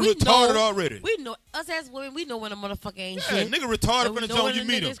Niggas are we retarded know, already. We know us as women. We know when a motherfucker ain't Yeah, shit. nigga retarded And from we the know time when you a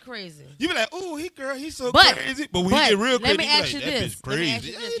meet him. nigga's crazy. You be like, oh, he's so But- crazy. But when But he get real let crazy, me you ask be you like, that this. bitch Let me crazy. ask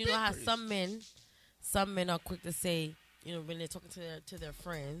you Yeah, this. he You know been how crazy. some men are quick to say, you know, when they're talking to their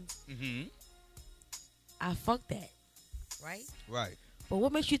friends, Mhm. I fuck that, right? Right. But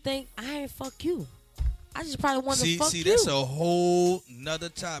what makes you think I ain't fuck you? I just probably want to fuck See, you. that's a whole nother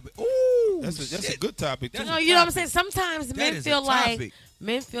topic. Ooh, That's a shit. good topic, too. That's No, a you know what I'm topic. saying? Sometimes That men is feel a like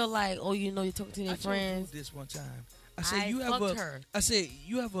topic. oh, you know, you're talking to I your told friends. you this one time. I said I you fucked ever. her. I said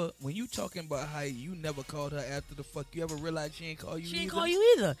you ever. When you talking about how you never called her after the fuck, you ever realize she ain't call you? She didn't either? call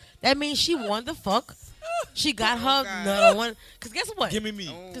you either. That means she wanted to fuck. She got her God. nut on one. Cause guess what? Give me me.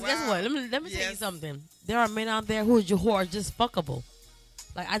 Oh, Cause guess wow. what? Let me tell you Yes. something. There are men out there who are just fuckable.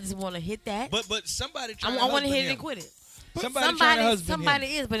 Like I just want to hit that. But somebody I trying want to husband hit it him. and quit it. Somebody trying to husband somebody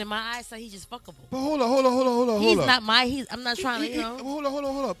him. is, but in my eyes, so he's just fuckable. But hold on. He's not my. I'm not trying to. You know. Hold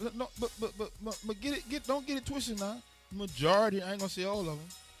on. No, but don't get it twisted now. Majority, I ain't gonna say all of them.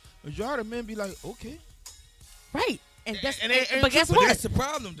 Majority of men be like, okay. Right. And that's. And they- and but guess But what? that's the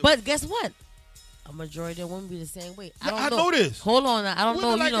problem, though. But guess what? A majority of women be the same way. Yeah, I I don't know this. Hold on, now. I don't Women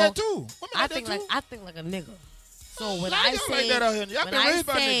know. like You know. that too. Women I like think that like too. a nigga. So when Y'all I like say that out here. Y'all when been I raised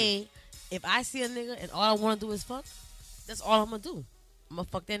by say if I see a nigga and all I want to do is fuck, that's all I'm gonna do. I'm gonna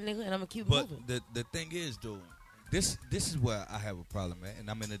fuck that nigga and I'm gonna keep But moving. the thing is, though, this is where I have a problem at, and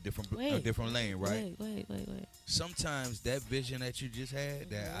I'm in a different lane, right? Wait. Sometimes that vision that you just had,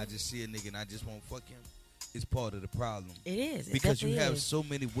 that I just see a nigga and I just won't fuck him, is part of the problem. It is. It Because you definitely have is. so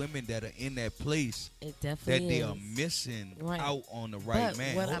many women that are in that place It that definitely they is. are missing Right. out on the right but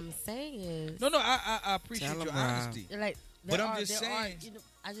man. what I'm saying is, No, I appreciate Tell your 'em, Rob. honesty. like, But there I'm are- just there are, saying- you know,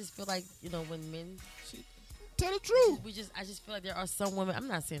 I just feel like when men, tell the truth. I just feel like there are some women. I'm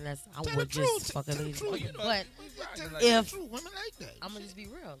not saying that's I Tell would the truth. just fuck a Tell the lady, truth. You know, but tell if- the truth. Women like that. I'm gonna just be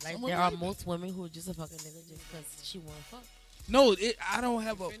real. Like Someone there are like most women who are just a fucking nigga just because she want to fuck. No, I don't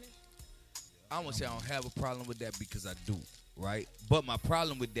have a. I won't say I don't have a problem with that because I do, right? But my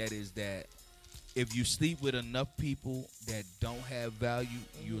problem with that is that if you sleep with enough people that don't have value,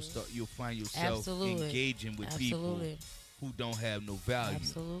 you'll find yourself Absolutely. engaging with Absolutely. people who don't have no value,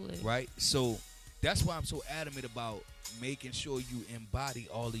 Absolutely. right? So that's why I'm so adamant about making sure you embody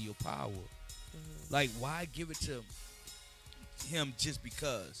all of your power. Like, why give it to him just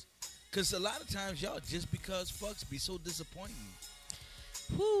because? Because a lot of times, y'all, just because fucks be so disappointing.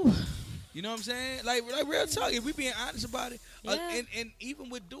 Whew. You know what I'm saying? Like real talk. If we being honest about it, Yeah. and even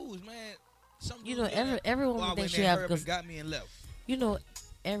with dudes, man, some You dudes, know, man, every woman when thinks they she have hurt good. and got me and left. You know,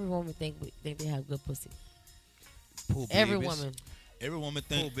 every woman think they have good pussy. Poor Every babies. woman. Every woman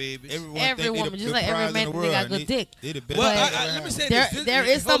Poor think. babies. Everyone Every think they woman, the- just the like every prize in man the think they world, got and good dick. They the best. Well, thing let ever me happened. say There, this. there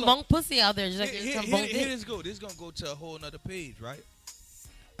is hold some on. bunk pussy out there, just like there's Here some bunk this dick. go. This gonna go to a whole nother page, right?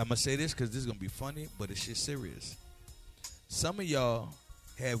 I'm gonna say this because this is gonna be funny, but it's shit serious. Some of y'all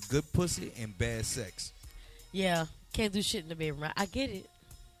have good pussy and bad sex. Yeah, can't do shit in the bedroom. Right? I get it.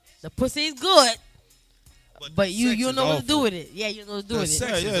 The pussy is good, but you sex don't is know what to do awful. with it. Yeah, you know what to do The with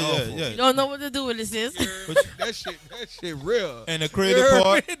sex it. Yeah, is yeah, awful. yeah. You don't know what to do with it, sis. But that shit real. and the You crazy heard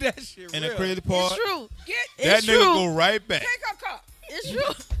part, me? That shit and real. the crazy part, It's true. that It's nigga true. go right back. Take a cup. It's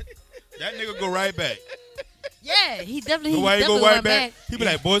true. That nigga go right back. Yeah, he definitely. But He why he definitely go right went back? He be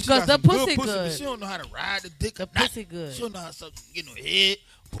like, boy, she 'Cause got the some good pussy pussy, but good. she don't know how to ride the dick. The or not. pussy good. She don't know how to get no head.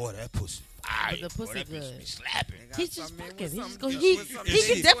 Boy, that pussy fire. But the pussy boy, that bitch good. be slapping. He's just fucking. He's just go. with He some he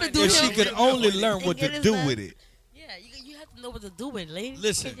can shit. definitely do If she him. could only learn what get to his do left. with it. Yeah, you have to know what to do with it, lady.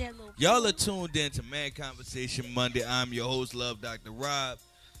 Listen, Can't have no- y'all are tuned in to Man Conversation Monday. I'm your host, Love Dr. Rob.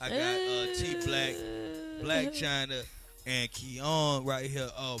 I got T Black, Black China, and Keon right here.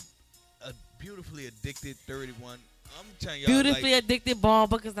 A beautifully addicted 31. I'm telling y'all, Beautifully like, addicted ball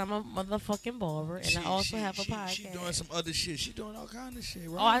because I'm a motherfucking barber and I also have a podcast. She doing some other shit. She doing all kind of shit,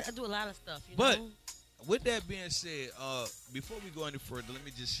 Oh, right? I do a lot of stuff. You But- know? With that being said, before we go any further, let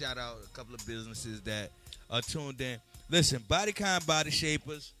me just shout out a couple of businesses that are tuned in. Listen, Bodycon Body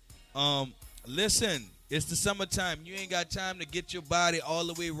Shapers. Listen, it's the summertime. You ain't got time to get your body all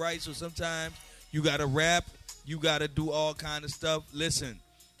the way right, so sometimes you gotta rap, you gotta do all kind of stuff. Listen,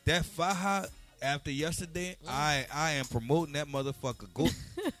 that faja after yesterday, I am promoting that motherfucker. Go,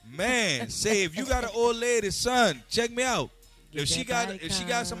 man. Say if you got an old lady, son, check me out. Get If she that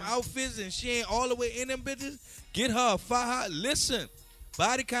got some Bodycon. outfits and she ain't all the way in them bitches, get her a faja. Listen,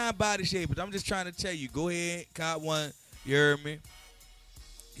 Bodycon Body Shapers. I'm just trying to tell you, go ahead, cop one. You heard me?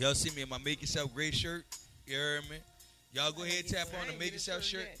 Y'all see me in my Make Yourself Great shirt. You heard me? Y'all go ahead, tap on the Make Yourself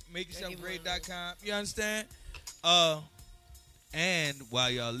shirt, MakeYourselfGreat.com. You understand? And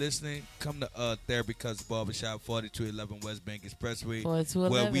while y'all listening, come to Therapy Cuts Barbershop, 4211 West Bank Expressway, 4211.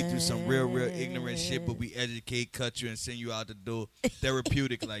 where we do some real ignorant shit, but we educate, cut you, and send you out the door.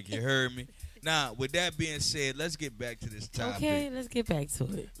 Therapeutic, like you heard me. Now, with that being said, let's get back to this topic. Okay, let's get back to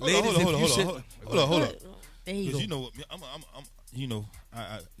it. Ladies, if you sit- Hold on. There you Because go. you know what, you know,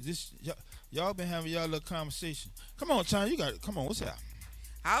 this y'all been having y'all little conversation. Come on, China, come on, what's that?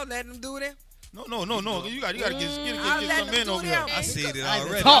 I'll let them do that. No. You got to get I'll let some them in do over them. here. I see it I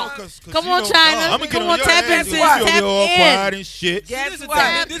already. talk. Come on, China. I'm gonna get Come on on, your tap ass. in, You sis. over here Tap all in. quiet and shit. Guess Listen, what?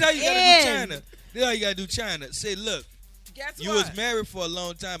 China, this is how you gotta in. do China. This is how you gotta do China. Say, look, Guess you what? was married for a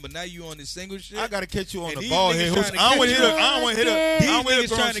long time, but now you on this single shit. I gotta catch you on And the these ball niggas here. trying to I don't want to catch hit you. her. I don't want to hit her. These I don't want niggas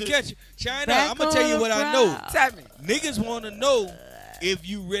to trying to catch you. China, Back I'm gonna tell you on what the I know. ground. Tell me. Niggas want to know if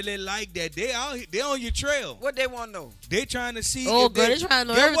you really like that. They out here, they on your trail. What they want to know? They trying to see. Oh, if girl, they trying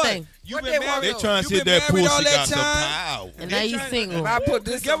to know Get what? everything. You What been they want married. They trying to see you if been that pussy married all that got some time. power. And They now you trying- single. If I put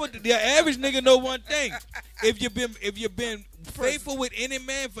this Get on, what the average nigga know one thing. If you've been faithful with any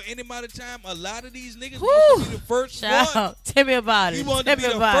man for any amount of time, a lot of these niggas want to be the first Shout one. out. Tell me about it. He want Tell to me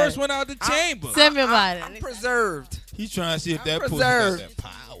be the about first it. one out the chamber. Tell me about I'm it. preserved. He's trying to see if I'm that pussy preserved. got that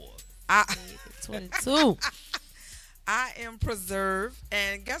power. I 22. I am preserved,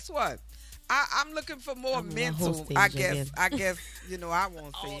 and guess what? I'm looking for more I'm on mental. hostage I again. guess you know I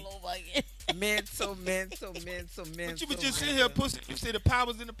won't say All over again. mental. But you was just sitting here, pussy. You say the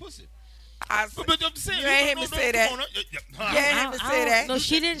power's in the pussy. I, But I'm saying, You ain't hear me say that. come on, You ain't hear me say that. No,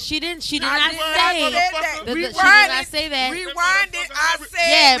 she didn't. She did I not did say. not say that. She did Rewind not it. say that. Rewind it. I said.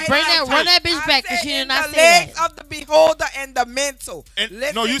 Yeah, in bring the- that. Run that bitch I back because said she did in not the say legs that. of the beholder and the mental. And,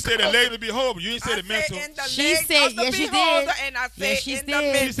 Listen no, you said the closely. leg to be whole, but you didn't say I the mental. said in the She legs said- of the yes, she did. beholder, and I said Yes, she in the did.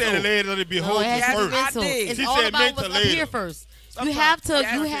 mental. She said the leg to be No, whole it has to be first. I mental. did. It's She all said about mental what's up later. here first. You have to.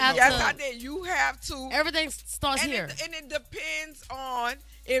 Yes, You have yes, to. I did. You have to. Everything starts and here. it depends on.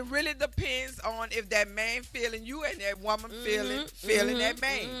 It really depends on if that man feeling you and that woman feeling that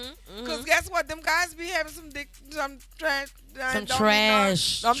man. Because guess what? Them guys be having some trash. Some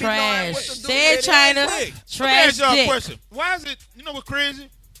trash. Don't be knowing what Trash. to do Say it, with China. Let me Trash ask y'all a dick. question. Why is it? You know what's crazy?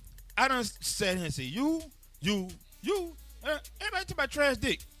 I done sat here and say you. Everybody talk about trash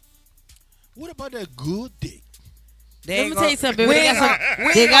dick. What about that good dick? Let me tell you something, baby. we They ain't got gonna- some.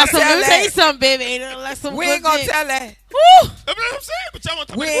 we They ain't got gonna some. Let tell me tell you that. something, baby. Ain't nothing like some. We good ain't gonna dick. tell that. Woo! That's what I'm saying. But y'all want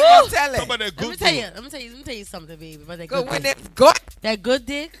to talk We about ain't that. gonna tell Talk it. about that Let good me tell you. good. Let me tell you something, baby. About that Good good when dick. it's good. That good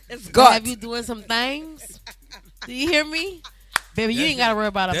dick. It's Will good. have you doing some things. Do you hear me, baby? You That's ain't gotta worry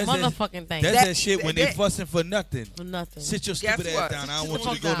about a that's that- motherfucking thing. That's that shit when they that- fussing for nothing. For nothing. Sit your Guess stupid ass what? down. I don't Sit want the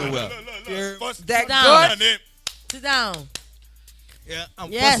you to go fuck down. nowhere. Look. Fuss- That Down. good. Sit down. Yeah,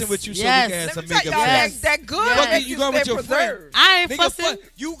 I'm Yes, fussing with you so yes. we can have Let some me tell makeup y'all Yes. sex. that good Yes. makes You you going stay with your friend. preserved. I ain't Nigga, fussing. fuck,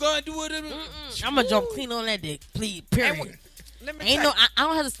 you gonna do it? I'm gonna jump clean on that dick, please. Period. And let me Ain't tell no. I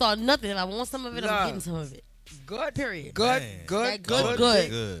don't have to start nothing. If I want some of it, I'm Love. getting some of it. good, Period. good, Man. good, That good, good.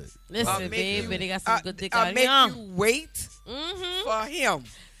 good. dick. Listen, make baby, you- they got some good dick I out make here. you wait Mm-hmm. for him.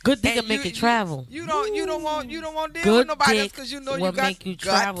 Good dick And will make you- it travel. You don't want to deal with Good nobody else dick because you know will you got make you guts.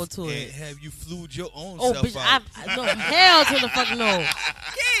 travel to And it. have you flued your own Oh, self bitch, out? no, hell to the fuck no.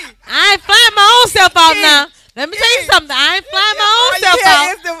 Key, I ain't flying my own self out Yeah. now. Let me tell you Yeah. something. I ain't flying my all own you self hear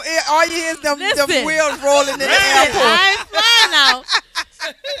out. is all you hear is them Listen. wheels rolling in the Listen, airport. I ain't flying out.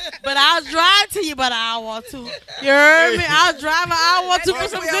 But I'll drive to you about an hour or two. You heard me? I'll drive an hour or two for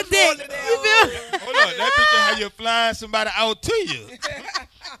some good dick. You feel? Hold on. That picture how you flying somebody out to you.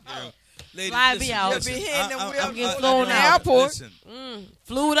 Ladies, Fly me listen, out. listen, You'll be hitting them I- wheels I'm getting I- flown I- out. Airport. Listen,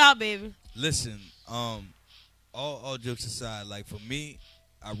 Flew it out, baby. listen. All jokes aside, like for me,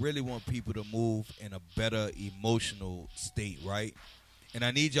 I really want people to move in a better emotional state, right? And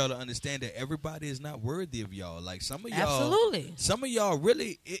I need y'all to understand that everybody is not worthy of y'all. Like some of y'all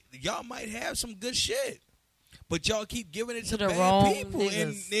really, y'all might have some good shit, but y'all keep giving it to the bad wrong people.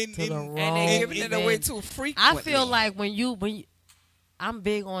 niggas. To the And wrong they giving it away niggas. too frequently. I feel like when you, I'm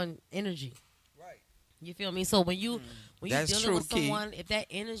big on energy. Right. You feel me? So when you're That's dealing true, with Key. someone, if that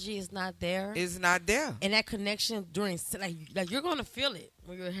energy is not there, it's not there. and that connection during like you're gonna feel it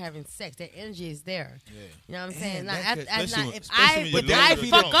when you're having sex. That energy is there. Yeah. You know what I'm Man, saying? Now, that could- if especially I when if you're But I that could be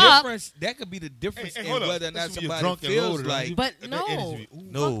fuck the up, difference. That could be the difference Hey, in hold up. whether or not Especially when you're somebody drunk and feels loaded, like. but that no. energy. Ooh.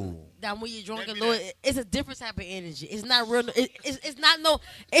 No. That when you're drunk That and be low, that. it's a different type of energy. It's not real. It's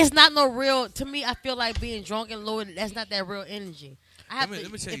not no real. To me, I feel like being drunk and low. That's not that real energy. I have Let me- to.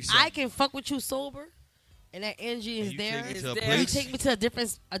 let me tell you if something. I can fuck with you sober, and that energy And is you there, take me It's to a there. you place. take me to a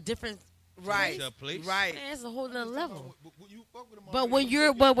different. Right. To a place. Right. Man, it's a whole nother level. You fuck with them But already.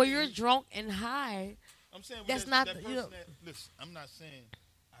 when you're drunk and high, I'm saying that's that, not that the- person you know- that, listen, I'm not saying,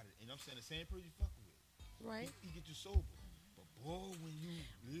 I'm saying the same person you fuck with. right? He get you sober. But boy, when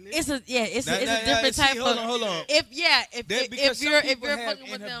you lit, It's a Nah, different see, type hold of. on, hold on. If Some you're people have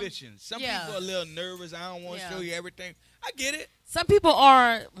fucking with them, inhibitions. Some yeah. people are a little nervous. I don't want to Yeah. show you everything. I get it. some people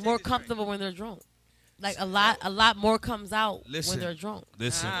are more comfortable when they're drunk. Like a lot more comes out Listen. when they're drunk.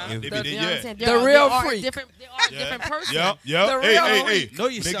 Listen, Uh-huh. if- They You know what I'm yeah. saying? The They are real a freak. different person. Yeah. The Hey, real hey, freak. hey. Know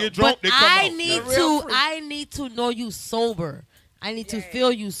When they yourself. get drunk, But they come I out. need The real freak. I need to know you sober. I need to Yeah.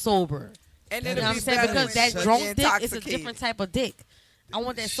 feel you sober. And You it'll know what be I'm saying? better Because when that you're drunk dick is a intoxicated. different type of dick. I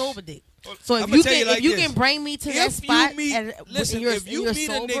want that sober dick. So if I'ma you tell you can like if you this. can bring me to If that you spot meet- and listen, when you're, if you you're meet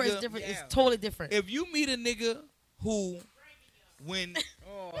a sober, nigga- it's different. Yeah. It's totally different. if you meet a nigga who, when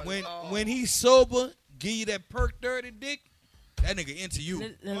Oh, when Lord. when he's sober, give you that perk dirty dick, that nigga into you.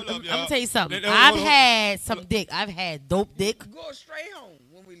 I'm Hold up, gonna y'all. tell you something. Hold I've on. had some dick. I've had dope dick. Go straight home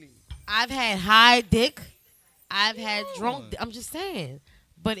when we leave. I've had high dick. I've had drunk. I'm just saying.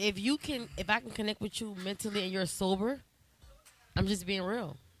 But if I can connect with you mentally and you're sober, I'm just being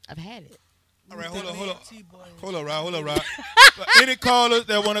real. I've had it. All right, hold on, Rob. Any callers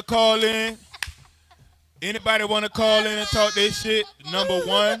that want to call in? Anybody want to call in and talk their shit? Number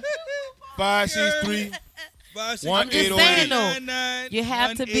 1-563. I'm just 1808. saying though, you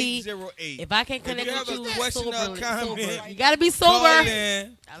have to be. If I can If connect you have with a you question or sober, comment, you gotta be call sober.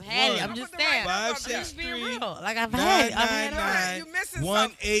 in. I've had it. I'm just saying. I'm just being real. Like I've had it. I've had it. You missing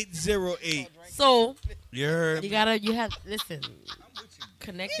 1808. So You heard? you have listen.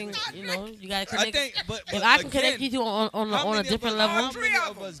 Connecting, you gotta I connect. think, but If I can again, connect you on how a many different of us, level, How Three many of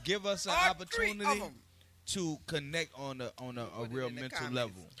of them. us give us an All three of opportunity them. to connect on a real in the mental comments.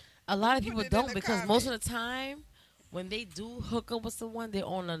 level? a lot of Put people it in don't the because most of the time when they do hook up with someone, they're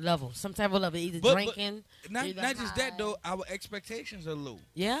on a level, some type of level, either But- drinking. Not either just that high. though. Our expectations are low.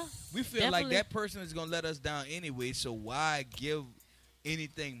 Yeah, We feel like Definitely. that person is gonna let us down anyway. So why give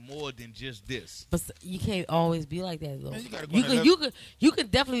anything more than just this? but you can't always be like that though. Man, you gotta go You on could, that you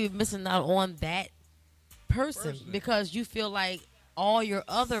could definitely be missing out on that person because you feel like all your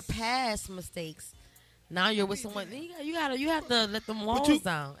other past mistakes. Now you're with someone. You have to let them walls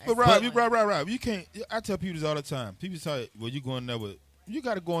down. But Rob, you can't. I tell people this all the time. People say, "Well, you going there with? You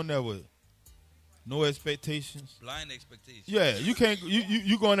got to go in there with no expectations." Blind expectations. Yeah, you can't.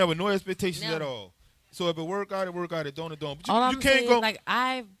 You going there with no expectations No. at all. So if it work out, it work out. It don't, it don't. But you, all you I'm can't saying go. is,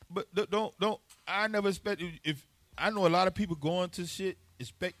 like But don't. I never expect. If I know a lot of people going to shit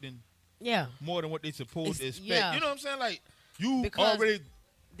expecting yeah. more than what they supposed to It's- expect. yeah. You know what I'm saying? Like you Because already.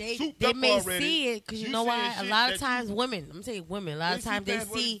 They souped up may already. see it because you You know saying why? A shit lot that of times, women. I'm saying women. A lot of see times they past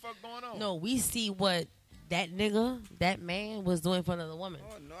what the see. fuck going on. No, we see what that nigga, that man, was doing for another woman.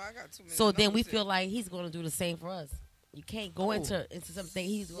 Oh no, I got too many. So then we numbers feel here. like he's going to do the same for us. You can't go Oh. into something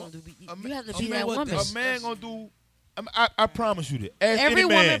he's going to do. A You have to a be man that what woman. A man gonna do. I promise you that. Ask Every any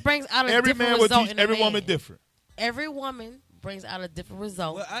man. woman brings out a Every different man will result teach in a every man. woman different. Every woman brings out a different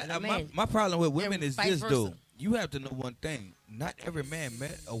result. Well, in a man. my problem with women And is vice this versa. though. You have to know one thing. Not every man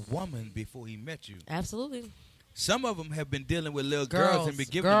met a woman before he met you. Absolutely. Some of them have been dealing with little girls and been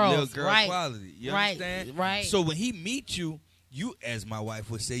giving Girls, little girl right. quality. You Right, understand? right. So when he meets you, you, as my wife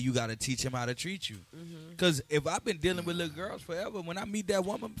would say, you got to teach him how to treat you. Mm-hmm. Because if I've been dealing with little girls forever, when I meet that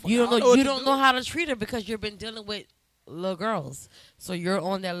woman, You I don't know. what You to don't do. know how to treat her because you've been dealing with little girls. So you're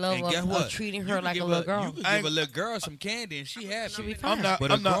on that And level guess of what? treating You her can like a give little girl. You can give a little girl some candy and she happy. She'll be fine.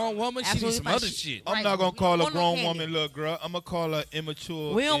 But a grown woman, she needs Absolutely some fine. other She- shit. I'm Right. not gonna We call don't a want no grown candy. woman little girl. I'm gonna call her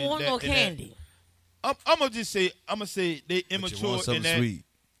immature. We don't in want that- no in that- candy. I'm gonna just say. I'm gonna say they But you immature want in something that sweet.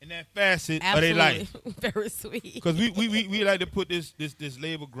 in that facet of Absolutely. their life. Very sweet. Because we like to put this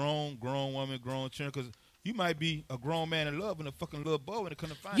label grown woman, grown children. Because you might be a grown man in love and a fucking little boy when it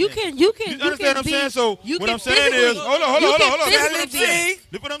comes to finance. You can understand what I'm saying? So you what can I'm saying is, physically- hold on. you can Let me physically finish. be-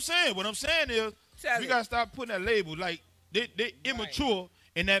 Look what I'm saying. What I'm saying is, Tell we it. gotta stop putting that label like they immature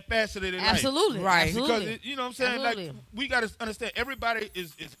in that facet of their life. Absolutely. Right. Absolutely. Because you know what I'm saying? Like Absolutely. we gotta understand everybody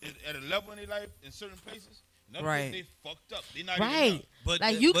is at a level in their life in certain places. None Right. of them, they fucked up. They not even Right. young. But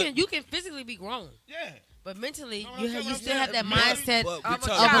Like you can physically be grown, Yeah. but mentally Know what you I'm saying? you What I'm still have that saying? mindset But we I'm a of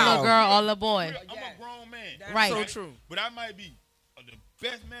talking a little child. girl or a little boy. I'm Yeah. a grown man. That's Right. so true. But I might be the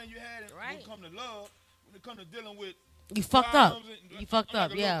best man you had when Right. it come to love, when it come to dealing with You fucked up. problems and- You fucked I'm like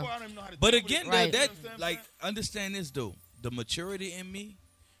up. a little Yeah. boy, I don't even know how to But deal with again, it. Right. that You understand what I'm like saying? understand this though. The maturity in me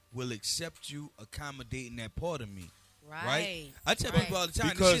will accept you accommodating that part of me. Right? I tell Right. people all the time,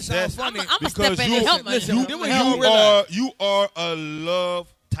 Because this shit sounds that's- funny. I'm a Because step in you- and help listen, myself. you- Help you myself. realize- you are a love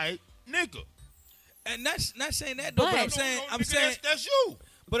type nigga. and that's not saying that though, but, But- I'm saying No, I'm nigga, saying that's you.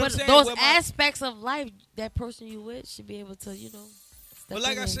 but I'm But saying those where my- aspects of life, that person you with should be able to, step But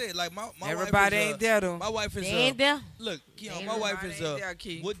like in I there. said, like my Everybody wife is, ain't there though. My wife is They ain't there. look, Keon, Ain't my wife everybody is ain't there,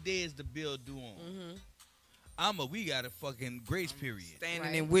 Key. what day is the bill due on? we got a fucking grace period. Standing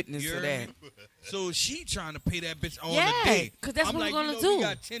Right. in witness You to heard that. me? So she trying to pay that bitch on Yeah, the day. 'cause that's I'm what like, we're gonna you know, do. We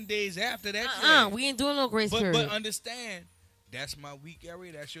got 10 days after that. shit. We ain't doing no grace But period. understand, that's my weak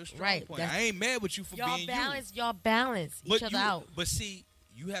area. That's your strong Right, point. that's- I ain't mad with you for y'all being balance you. each other out. But see,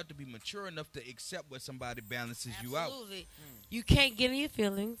 you have to be mature enough to accept what somebody balances you out. Absolutely. You can't get in your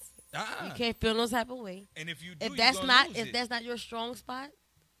feelings. Uh-uh. You can't feel no type of way. And if you do, If you that's gonna not lose if it. that's not your strong spot,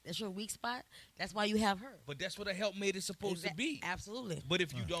 that's your weak spot. That's why you have her. But that's what a helpmate is supposed to be. Absolutely. But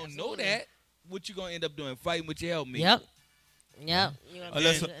if you don't know Absolutely. that, what you gonna end up doing? Fighting with your helpmate. Yep. Yep. You gonna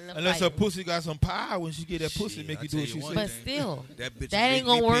Unless end up unless her fighting. pussy got some power when she get that pussy, Shit, make I you tell do what you she one say. But thing. still, That bitch That ain't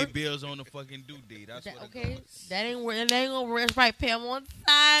make me gonna pay work. bills on the fucking due date. That's what it okay. goes. That ain't work. That ain't gonna work. That's right. Pay them on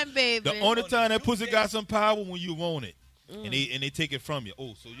time, baby. The only time that pussy due got date. some power when you want it, and they take it from you.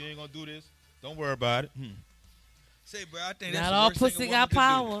 Oh, so you ain't gonna do this? Don't worry about it. Say, bro, I think that's Not the all worst thing a pussy woman got could do.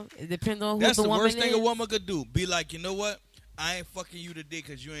 power. It depends on who That's the the woman worst thing is. a woman could do. Be like, you know what? I ain't fucking you today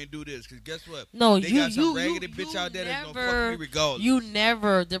because you ain't do this. Because guess what? No, they you got some you raggedy you, bitch you out there that's gonna never, fuck me regardless. You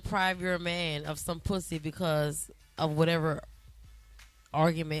never deprive your man of some pussy because of whatever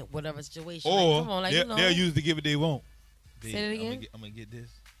argument, whatever situation. Or like, come on, like, they'll use to give it they want. Say it again? I'm gonna get this.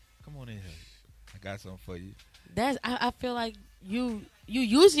 Come on in here. I got something for you. that's I feel like you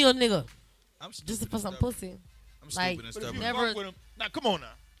using your nigga I'm stupid just and for some stubborn. pussy. I'm like, stupid and But if stubborn. you Never- fuck with him, now come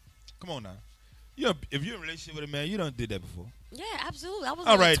on now. You know, if you're in a relationship with a man, you done did that before. Yeah, absolutely. I was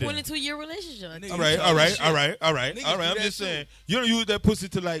All in right, a then. 22-year relationship. Nigga, All you right, talking all right, shit. all right, all right, Niggas all right. do I'm that just too. saying, you don't use that pussy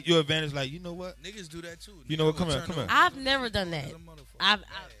to like your advantage. Like, you know what? Niggas do that too. You know what? Niggas Come will here, come turn here. on I've never done that. as a motherfucker.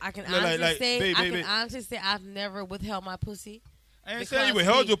 I can Like- honestly like, say babe, I babe, can babe. honestly say I've never withheld my pussy. I ain't saying you Because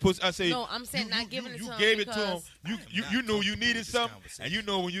withheld he- your pussy. I say No, I'm saying not giving it to you him gave it to him. because- You knew you needed this something, conversation. and you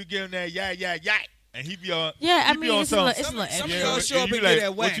know when you give him that yeah, and he be on. Yeah, I he be mean, on it's a little something. extra. Some of Yeah, y'all but show up you and like, get that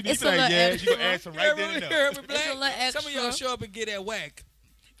what whack. you need It's to a like, little yeah, you extra. gonna ask him Yeah, right then and there. Hear me, Black? a little Some of y'all extra. show up and get that whack.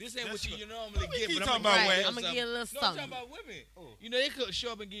 This ain't what you normally we get. keep But talking I'm about gonna whack. give you I'm gonna get a little No, I'm talking something. about women. You know, they could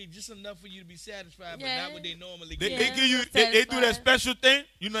show up and give you just enough for you to be satisfied, but Yeah. not what they normally They, get. they Yeah, give you. I'm They do that satisfied. special thing.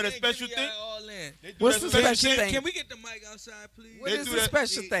 You know that They special give thing. y'all all in. They do What's that the special special thing. thing? Can we get the mic outside, please? What They is do the that-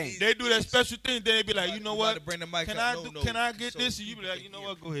 special thing? They do that special thing. Then they be like, you know We about what? to bring the mic Can up. I No, do? no, Can I get so this? And you be people like, you can know hear.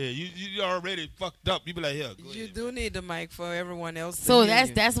 what? Go ahead. You already fucked up. You be like, here, go You ahead. do need the mic for everyone else. to So hear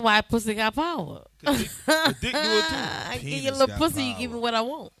you. that's why pussy got power. The dick do it too. I give you a Penis little got pussy, you power. give me what I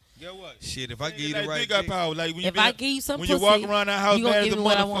want. Get what? Shit, if I Nigga, give you that the right dick got dick, power. Like when you If be I like- give you some when pussy, you walk around that house you gonna bad as give a me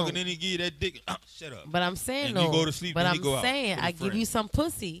what I motherfucker, want. then he give you that dick. Shut up. But I'm saying And though, he go to sleep but when he I'm go out saying with a I give friend. you some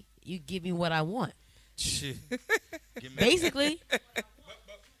pussy, you give me what I want. shit. Give me- Basically.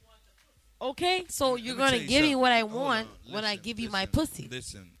 Okay, so you're Let me gonna tell you give me what I something. Hold want on. when I Listen, give you my listen,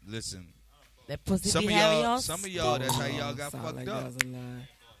 pussy. Listen. That pussy Some be of having y'all, y'all. some of y'all, that's how y'all got Sound fucked like up. that was a lie.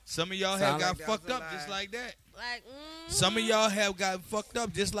 Some of y'all Sound have like got that fucked was a up just lie. like that. Like, Some of y'all have got fucked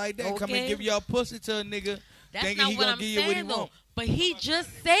up just like that. Come and Okay. give y'all pussy to a nigga that's thinking not he what gonna I'm give you what he saying though. want. But he just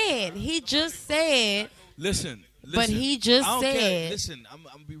said. Listen. But he just I don't care. said. Listen, I'm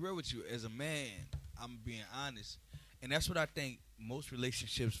gonna be real with you. As a man, I'm being honest, and that's what I think most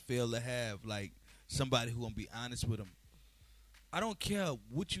relationships fail to have. Like somebody who gonna be honest with them. I don't care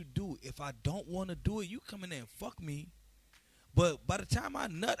what you do. If I don't want to do it, you come in there and fuck me. But by the time I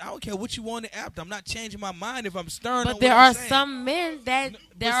nut, I don't care what you want to after. I'm not changing my mind if I'm stern. But on there what I'm are saying. some men that But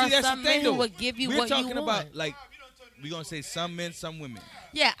there see, are that's the some thing, men who though. will give you We're what talking you want. about like we gonna say some men, some women.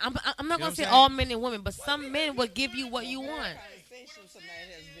 Yeah, I'm not You know gonna what I'm say saying? all men and women, but some men will give you what you want. Conversation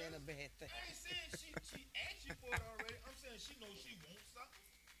tonight has been a bad thing.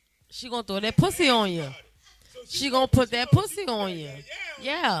 She gonna throw that pussy on you. She gonna put that pussy on you.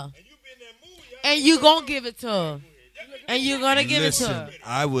 Yeah. And you gonna give it to her. And you're gonna give it to Listen, her.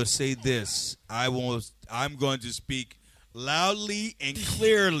 I will say this. I'm going to speak loudly and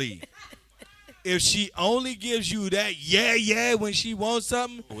clearly. If she only gives you that yeah when she wants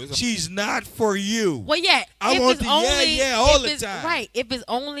something, she's not for you. Well, yeah. I if want it's the yeah all if the it's- time. Right. If it's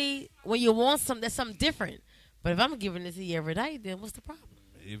only when you want something, that's something different. But if I'm giving it to you every night, then what's the problem?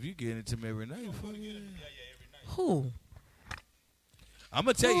 If you get it to me every night, fuck yeah. Who? I'm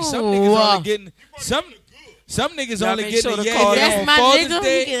gonna tell you, some Ooh, niggas only getting some niggas Y'all only make getting sure a to yeah call yeah That's on my Father's nigga. He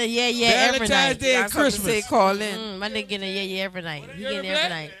Day, get a yeah every Valentine's night. Day, and Got something to say, Christmas. call in. My nigga getting a yeah every night. He getting it every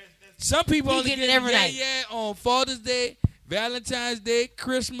night. Some people He only getting it get every yeah night. yeah on Father's Day, Valentine's Day,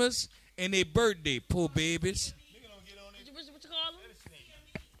 Christmas, and their birthday. Poor babies. What you call him?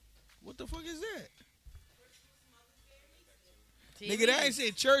 What the fuck is that? Nigga, that ain't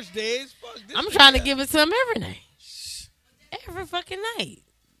say church days. Fuck this. I'm shit trying to out. give it to him every night. Every fucking night.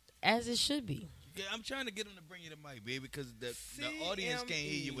 As it should be. Yeah, I'm trying to get him to bring you the mic, baby, because the audience can't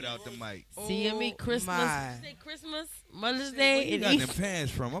hear you without the mic. CME Christmas. my. Say Christmas, Mother's Where Day, you and got them Easter.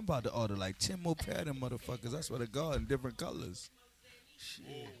 pants from? I'm about to order like 10 more pair of them motherfuckers. I swear to God, in different colors. Shit.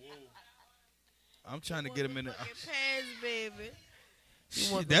 I'm trying to get them in the... Pants, baby.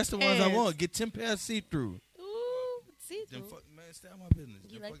 Shit, that's the ones I want. Get 10 pairs see-through. Ooh, see Them through. fuck, man, stay out my business.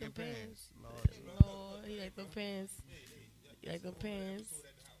 You Them like them fucking pants? Lord. Lord, he like them pants. You like them pants.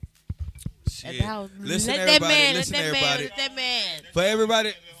 At Shit. the house. Listen, let everybody. that man, Listen, let that everybody. man, let that man. For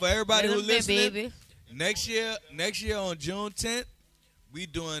everybody Let who him be, listening, baby. next year on June 10th, we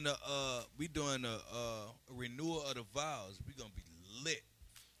doing a renewal of the vows. We gonna be lit.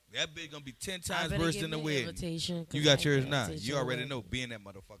 That bitch gonna be 10 I times better worse give than the me an wedding. invitation, 'cause You I got ain't yours got now. invitation You already already. know being that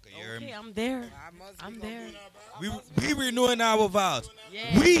motherfucker. You hear Okay, me? I'm there. I must be I'm gonna there. We renewing our vows.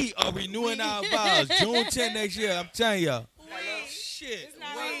 Yeah. We are renewing our vows. June 10th next year. I'm telling y'all. Shit.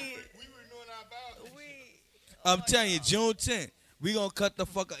 I'm telling you, June 10th. We gonna cut the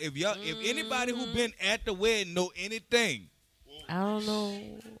fuck up. If anybody who been at the wedding know anything, I don't know.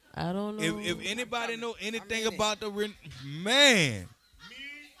 if anybody know anything about the man,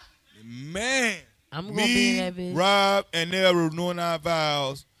 I'm gonna be in that Me, bitch. Rob, and they're renewing our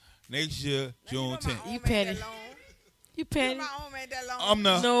vows next year, June 10th. You petty. You petty. My own ain't that long. I'm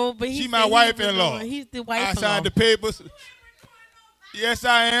the. No, but he She said my he wife-in-law. was doing- He's the I wife-in-law. signed the papers. Yes,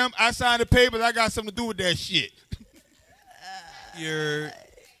 I am. I signed the papers. I got something to do with that shit.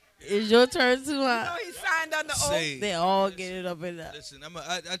 It's your turn to No, he signed on the oath. Say, They all get it up in there. listen,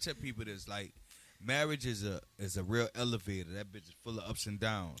 I tell people this, like, marriage is a real elevator. That bitch is full of ups and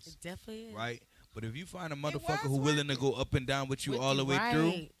downs, It definitely is. right? But if you find a was motherfucker who willing to go up and down with you With all the way right,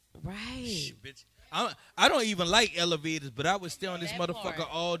 through, Right. shit, bitch. I don't even like elevators, but I would stay on this That motherfucker part.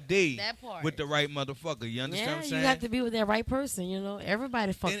 all day That part. with the right motherfucker. You understand Yeah, what I'm you saying? have to be with that right person, you know.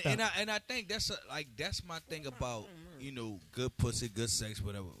 Everybody fucked and up. I think that's that's my thing about good pussy, good sex,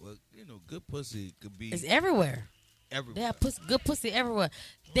 whatever. Well, good pussy could be It's everywhere. everywhere. They have good pussy everywhere.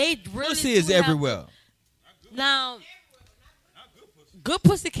 They really Pussy is do have- everywhere. Now, good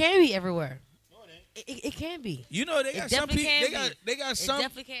pussy can be everywhere. It can be. You know they It got some definitely people. can be. They got It some.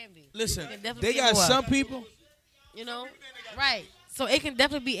 definitely can be. Listen, It can definitely they be got everywhere. some people. You know, right? So it can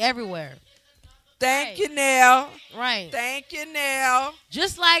definitely be everywhere, Thank Right. you, Nell. right? Thank you, Nell.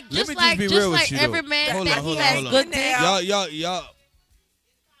 Just like, Let me just like, be just real like with you, every though. man Hold on, thinks hold he on, has hold on. good Now- dick.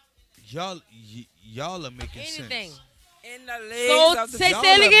 Y'all are making Anything. sense. In the legs So of the say Y'all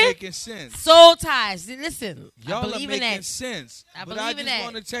it are again. making sense. Soul ties. Listen, I Y'all are believe in making that. sense. I But believe I in just that.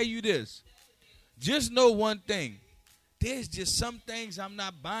 want to tell you this. Just know one thing. There's just some things I'm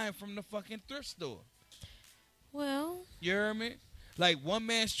not buying from the fucking thrift store. Well, You hear me? Like one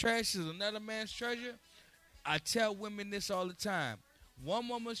man's trash is another man's treasure. I tell women this all the time. One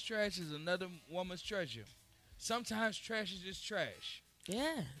woman's trash is another woman's treasure. Sometimes trash is just trash.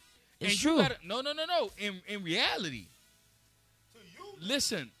 yeah, it's And true. you gotta, no. In reality, To you,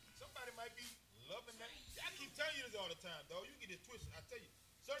 listen. somebody might be loving that. I keep telling you this all the time, though. You get it twisted. I tell you,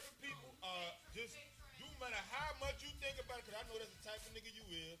 certain people just, no matter how much you think about it, because I know that's the type of nigga you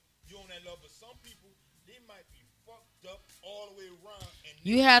is, you on that love, but some people, they might be fucked up all the way around. And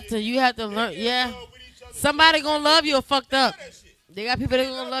You have to they learn. in Yeah, love with each other. somebody Just gonna like love you or fucked up. that shit. They got people that They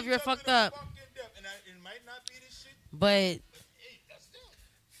gonna love you or each other fucked to up. fucking death. And it might not be this shit, But hey, that's them.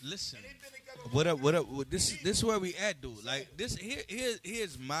 Listen. And they been together What up? What up? This is where we at, dude. Like this.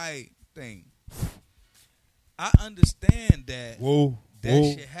 Here's my thing. I understand that Whoa. that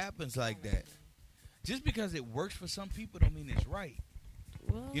shit happens like that. Just because it works for some people don't mean it's right.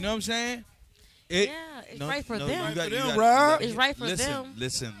 well, You know what I'm saying? yeah, it's right for them. You got, Right for you them, got, Rob. It's right for listen, them.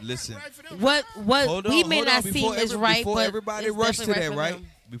 Listen. Right for them. What Hold on, we may hold not on. seem Before is right, before but everybody it's rush to definitely that, for right? them.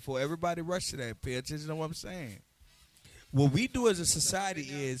 Before everybody rush to that, pay attention to what I'm saying. What we do as a society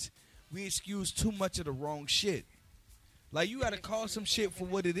is we excuse too much of the wrong shit. Like you got to call some shit for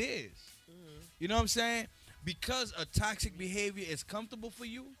what it is. You know what I'm saying? Because a toxic behavior is comfortable for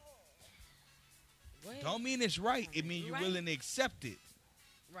you, Wait, don't mean it's right. It means you're Right. willing to accept it.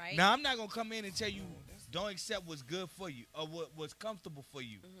 right? Now I'm not gonna come in and tell you don't accept what's good for you or what's comfortable for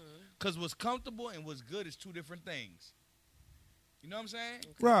you, because what's comfortable and what's good is two different things. You know what I'm saying?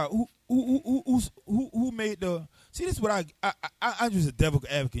 Rob, who made the? See, this is what I'm just a devil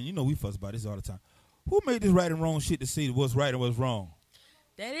advocate. You know, we fuss about this all the time. Who made this right and wrong shit to see what's right and what's wrong?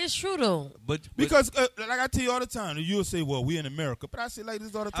 That is true though. But Because, like I tell you all the time, you'll say, "Well, we in America," but I say like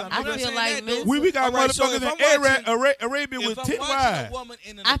this all the time. I I'm not feel saying like that, men- though. we got All right, so motherfuckers if in I'm watching- Arabia if with I'm 10 watching wives. a woman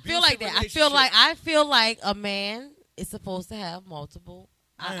in an I feel like abusive that. I relationship- feel like a man is supposed to have multiple.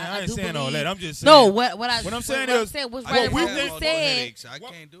 I ain't do saying all believe- that. I'm just saying. No, what what I'm saying what is, saying was I right. can't we and have wrong. think- all Who those said? headaches. I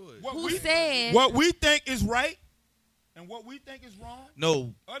can't do it. Who said? what we think is right and what we think is wrong.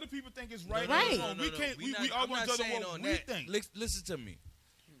 No, Other people think is right. Right. And wrong. We can't. We all I'm want not to saying what on we that. think. Listen to me.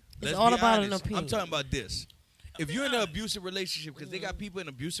 It's Let's all be about an honest. opinion. I'm talking about this. If you're in an abusive relationship, because they got people in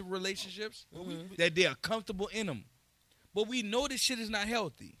abusive relationships that they are comfortable in them, but we know this shit is not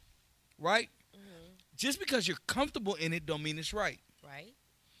healthy, right? Just because you're comfortable in it, don't mean it's right. Right.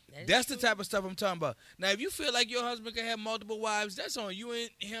 That is That's the true. type of stuff I'm talking about. Now, if you feel like your husband can have multiple wives, that's on you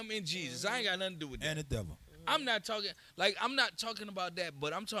and him and Jesus. I ain't got nothing to do with that. And the devil. I'm not talking about that,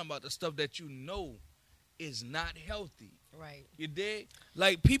 but I'm talking about the stuff that you know is not healthy. Right. You dig?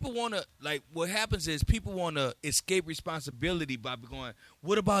 Like people want to, like what happens is people want to escape responsibility by going,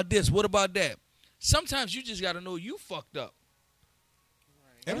 what about this? What about that? Sometimes you just got to know you fucked up.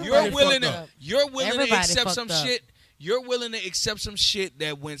 Everybody You're willing fucked to up. you're willing to Everybody accept fucked some up. shit. You're willing to accept some shit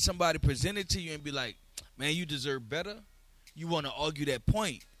that when somebody presented to you and be like, man, you deserve better. You want to argue that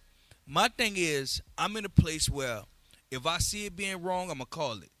point. My thing is, I'm in a place where if I see it being wrong, I'm gonna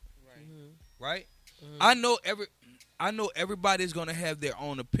call it. Right? I know everybody's gonna have their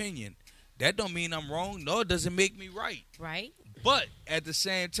own opinion. That don't mean I'm wrong. No, it doesn't make me right. Right. But at the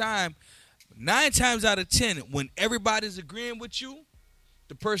same time, 9 times out of 10, when everybody's agreeing with you,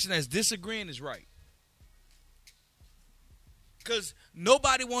 the person that's disagreeing is right. Because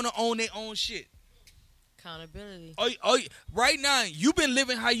nobody want to own their own shit. Accountability. Right now, you've been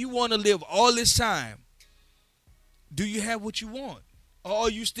living how you want to live all this time. Do you have what you want? or are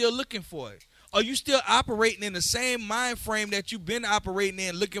you still looking for it? Are you still operating in the same mind frame that you've been operating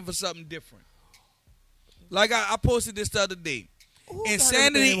in, looking for something different? Like I posted this the other day.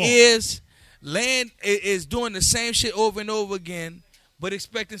 Insanity is doing the same shit over and over again, but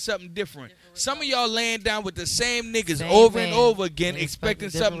expecting something different. Some of y'all laying down with the same niggas over and over again, expecting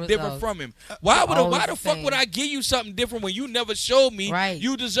something different from him. Why the fuck would I give you something different when you never showed me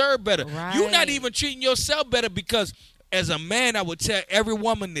you deserve better? You're not even treating yourself better, because as a man, I would tell every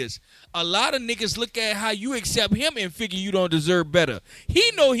woman this. A lot of niggas look at how you accept him and figure you don't deserve better. He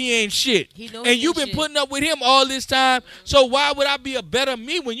know he ain't shit. And you've been putting up with him all this time. So why would I be a better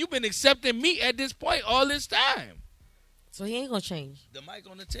me when you've been accepting me at this point all this time? So he ain't going to change. The mic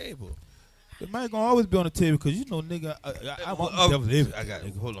on the table. The mic gonna always be on the table, because you know, nigga, I want the devil's advocate. I got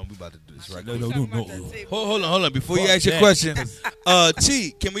it. Hold on, we about to do this right now. No. Hold on. Before you ask your question,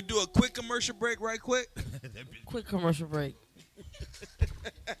 T, can we do a quick commercial break right quick? Quick commercial break.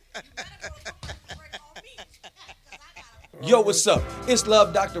 Yo, what's up? It's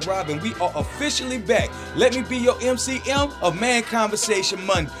Love Dr. Robin. We are officially back. Let me be your MCM of Man Conversation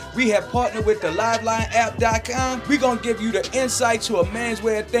Monday. We have partnered with the LiveLineApp.com. We're going to give you the insight to a man's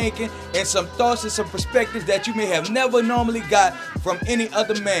way of thinking and some thoughts and some perspectives that you may have never normally got from any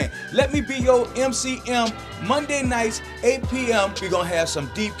other man. Let me be your MCM. Monday nights, 8 p.m., we're going to have some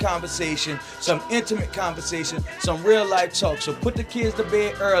deep conversation, some intimate conversation, some real life talk. So put the kids to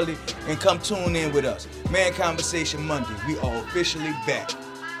bed early and come tune in with us. Man Conversation Monday. We are officially back.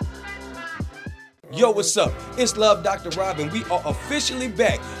 Yo, what's up? It's Love Dr. Robin. We are officially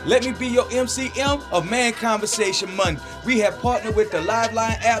back. Let me be your MCM of Man Conversation Monday. We have partnered with the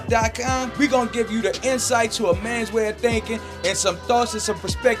LiveLineApp.com. We're going to give you the insight to a man's way of thinking and some thoughts and some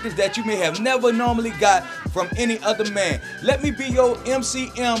perspectives that you may have never normally got from any other man. Let me be your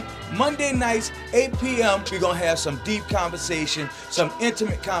MCM. Monday nights, 8 p.m., we're going to have some deep conversation, some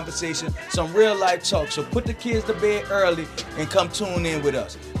intimate conversation, some real life talk. So put the kids to bed early and come tune in with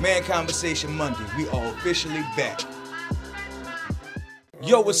us. Man Conversation Monday. We are officially back.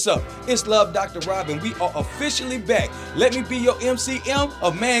 Yo, what's up? It's Love Dr. Robin. We are officially back. Let me be your MCM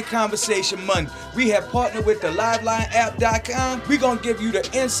of Man Conversation Monday. We have partnered with the LiveLineApp.com. We're going to give you the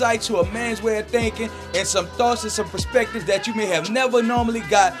insight to a man's way of thinking and some thoughts and some perspectives that you may have never normally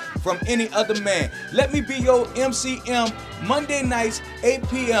got from any other man. Let me be your MCM. Monday nights, 8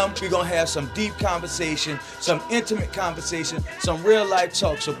 p.m., we're going to have some deep conversation, some intimate conversation, some real life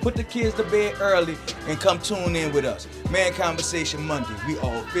talk. So put the kids to bed early and come tune in with us. Man Conversation Monday. We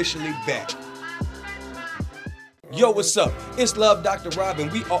are officially back. Yo, what's up? It's Love Dr.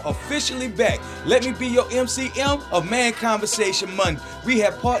 Robin. We are officially back. Let me be your MCM of Man Conversation Monday. We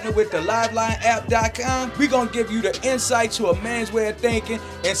have partnered with the LiveLineApp.com. We're going to give you the insight to a man's way of thinking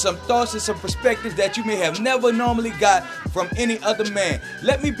and some thoughts and some perspectives that you may have never normally got from any other man.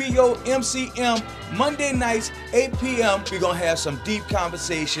 Let me be your MCM. Monday nights, 8 p.m., we're going to have some deep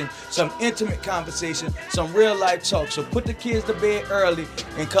conversation, some intimate conversation, some real life talk. So put the kids to bed early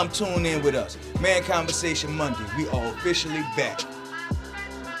and come tune in with us. Man Conversation Monday. We are officially back.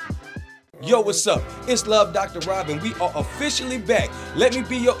 Yo, what's up? It's Love Dr. Robin. We are officially back. Let me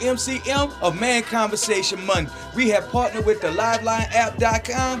be your MCM of Man Conversation Monday. We have partnered with the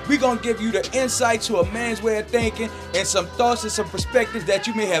LiveLineApp.com. We're going to give you the insight to a man's way of thinking and some thoughts and some perspectives that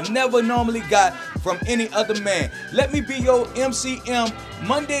you may have never normally got from any other man. Let me be your MCM.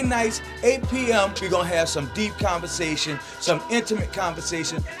 Monday nights, 8 p.m., we're going to have some deep conversation, some intimate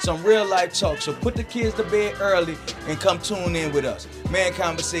conversation, some real life talk. So put the kids to bed early and come tune in with us. Man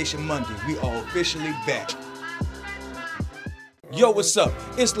Conversation Monday. We are officially back. Yo, what's up?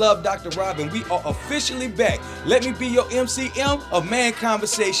 It's Love Dr. Robin. We are officially back. Let me be your MCM of Man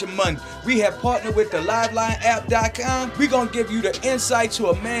Conversation Monday. We have partnered with the LiveLineApp.com. We're going to give you the insight to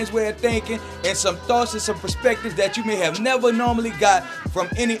a man's way of thinking and some thoughts and some perspectives that you may have never normally got from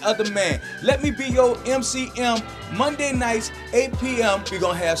any other man. Let me be your MCM. Monday nights, 8 p.m., we're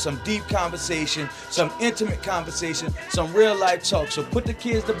going to have some deep conversation, some intimate conversation, some real life talk. So put the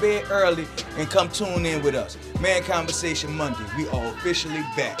kids to bed early and come tune in with us. Man Conversation Monday. We are officially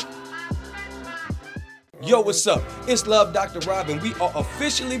back. Yo, what's up? It's Love Dr. Robin. We are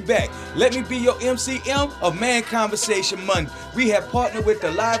officially back. Let me be your MCM of Man Conversation Monday. We have partnered with the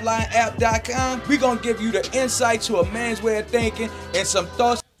LiveLineApp.com. We're going to give you the insight to a man's way of thinking and some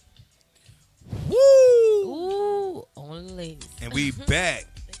thoughts. Woo! Ooh, only the ladies. And we back.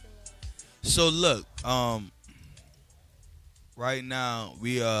 So look, right now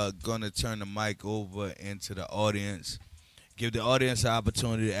we are gonna turn the mic over into the audience. Give the audience an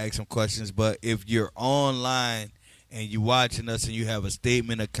opportunity to ask some questions. But if you're online and you're watching us and you have a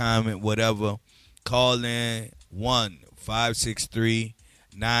statement, a comment, whatever, call in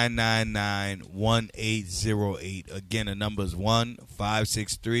 1-563-999-1808. Again, the number is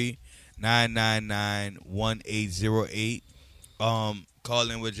 1-563-999-1808.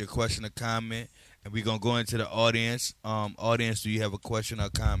 Call in with your question or comment, and we're gonna go into the audience. Audience, do you have a question or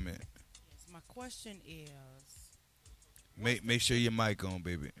comment? Yes, my question is, Make sure your mic on,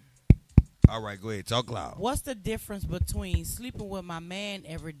 baby. All right, go ahead. Talk loud. what's the difference between sleeping with my man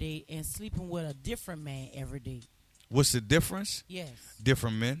every day and sleeping with a different man every day? What's the difference? Yes.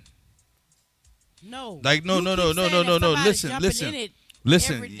 Different men. No. Like no. You keep saying that somebody Listen. jumping in it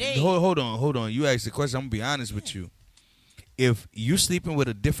Listen. every day. Hold on. You asked the question. I'm gonna be honest with you. If you sleeping with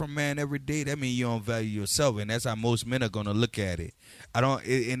a different man every day, that means you don't value yourself, and that's how most men are gonna look at it.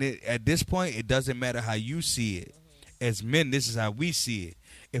 At this point, it doesn't matter how you see it. As men, this is how we see it.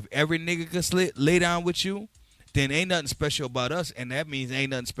 If every nigga could lay down with you, then ain't nothing special about us, and that means ain't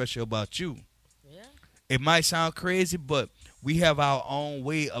nothing special about you. Yeah. It might sound crazy, but we have our own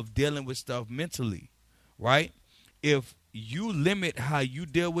way of dealing with stuff mentally, right? If you limit how you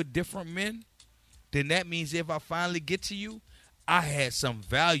deal with different men, then that means if I finally get to you, I had some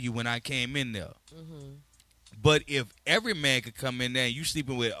value when I came in there. Mm-hmm. But if every man could come in there and you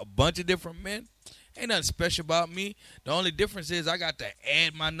sleeping with a bunch of different men, ain't nothing special about me. The only difference is I got to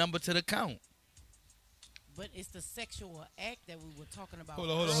add my number to the count. But it's the sexual act that we were talking about. Hold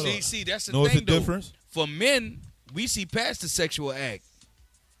on. See, that's the Know what's thing, the though. difference? For men, we see past the sexual act.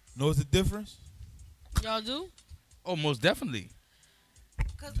 Know what's the difference? Y'all do? Oh, most definitely.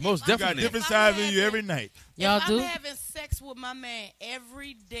 'Cause Most if You I'm- got definitely. different if I'm sides of you having- every night. Y'all if do? I'm having sex with my man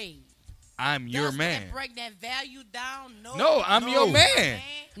every day. I'm your does man. That bring that value down? No, I'm your man.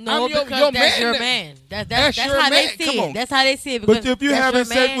 No, I'm your because that's man. your man. That's That's your how they man. see Come it. on. That's how they see it. But Because if you're that's having your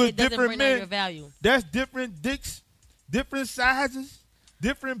sex man, with it doesn't different bring down men- your value. That's different dicks, different sizes,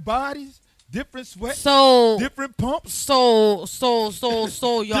 different bodies, different sweat, So different pumps. y'all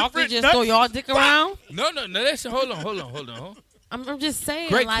can Different just throw nuts. y'all dick around? No. Listen, hold on. I'm just saying.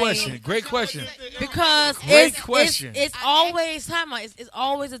 Great like, question. Great question. Because Great question. It's always it's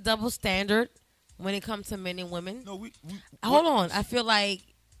always a double standard when it comes to men and women. No, we Hold on. I feel like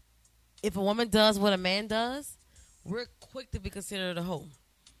if a woman does what a man does, we're quick to be considered a hoe.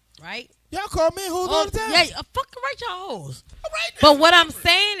 Right? Y'all call me hoes all the time. Yeah, fucking right, y'all hoes. But what I'm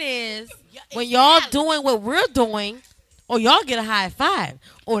saying is, when y'all doing what we're doing, or y'all get a high five.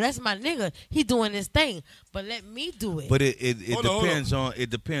 Oh, that's my nigga. He doing this thing. But let me do it. But it Hold on,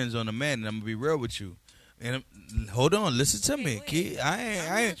 depends on the man, and I'm gonna be real with you. And hold on, listen to me, kid.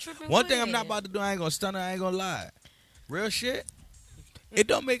 I ain't. tripping One with thing I'm not it. about to do, I ain't gonna stun her. I ain't gonna lie. Real shit. It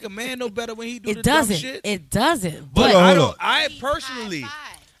don't make a man no better when he do the it dumb doesn't. shit. It doesn't. But But Hold on, I hold don't. I personally.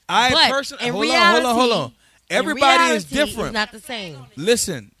 But in Hold reality, on. Everybody is reality, different. It's not the same.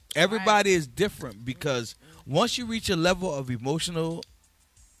 Listen, everybody is different because once you reach a level of emotional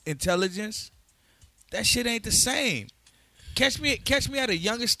intelligence, that shit ain't the same. Catch me at a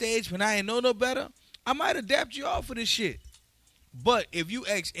younger stage when I ain't know no better, I might adapt you off of this shit. But if you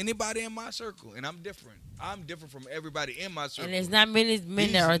ask anybody in my circle, and I'm different from everybody in my circle. And there's not many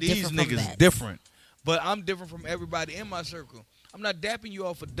men that are These different niggas from that. different. But I'm different from everybody in my circle. I'm not dapping you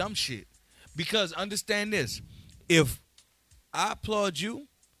off for dumb shit. Because understand this. If I applaud you,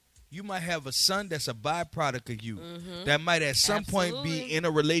 you might have a son that's a byproduct of you. That might at some point be Absolutely. in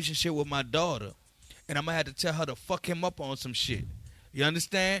a relationship with my daughter. And I'm going to have to tell her to fuck him up on some shit. You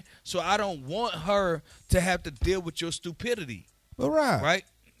understand? So I don't want her to have to deal with your stupidity. But right. Right?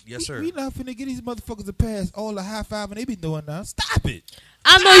 Yes, sir. We not finna get these motherfuckers to pass all the high five and they be doing now. Stop it.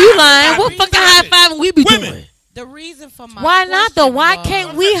 I know you lying. What fucking high five we be Women. doing? The reason for my Why not though? question Why was-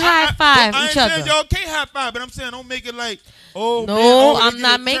 can't we high five I each ain't saying other? y'all can't high five, but I'm saying don't make it like, oh, No, man, oh, I'm they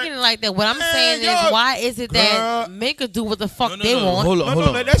not get a making track. it like that. What I'm Man, saying is, y'all- why is it that Girl. men could do what the fuck No, no, they no. want? Hold on, hold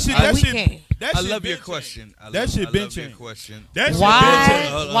on. That shit, And that we shit, can't. that I shit love been your changed. question. I That love- shit I been love your changed. question. That shit been Why? changed.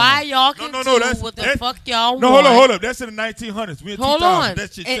 Hold on. Why y'all No, can no, no, do that's- what the that- fuck y'all No, want? hold on. That's in the 1900s. We in Hold 2000. on.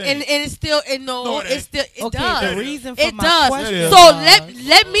 That shit And changed. it's still it No, no, it it's ain't. still it Okay, does. the reason for It my does. question So was-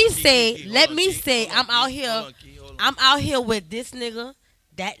 let me say, Key, let hold me on, Key, say, hold on, I'm Key, out hold here. on, Key, hold on. I'm out here with this nigga,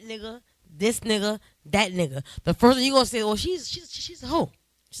 that nigga, this nigga, that nigga. The first thing you gonna say, well, she's a hoe.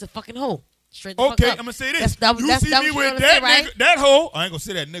 She's a fucking hoe. Straight the Okay, fuck I'm up. gonna say this. That's You what see me you're with gonna that say, right? nigga, that hoe. I ain't gonna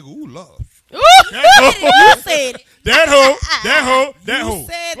say that nigga. Ooh, love. Ooh, That hoe. you said it. That hoe. That hoe. That You hoe.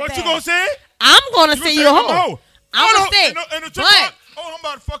 said What you that. gonna say? I'm gonna You say gonna you a I'm hoe. I'm Hold gonna on. say, And the trip but part, I'm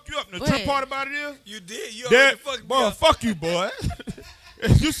about to fuck you up. And the Go trip ahead. part about it is, You did. You that, already fucked me boy, up. fuck you, boy.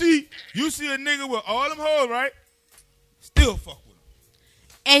 you see a nigga with all them hoes, right? Still fuck with him.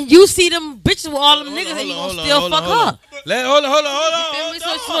 and you see them bitches with all them niggas, and you gonna still fuck her. Hold on. You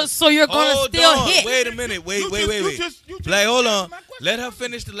feel me? So you're gonna still hit. Wait a minute. Wait. Like, hold on. Let her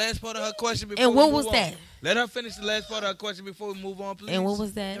finish the last part of her question before And what we was move that? on. Let her finish the last part of her question before we move on, please. And what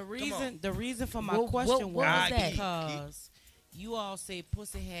was that? The reason for my What question was was that? because you all say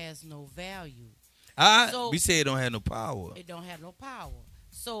pussy has no value. We say it don't have no power. It don't have no power.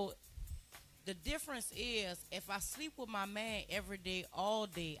 So the difference is, if I sleep with my man every day, all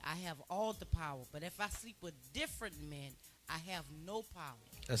day, I have all the power. But if I sleep with different men, I have no power.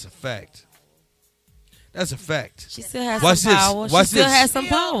 That's a fact. That's a fact. She still has Watch some this. power. Watch She still this. has some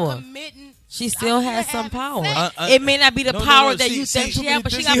Still power. committing- She still I'm has still some power. having It may not be the power that you think she has,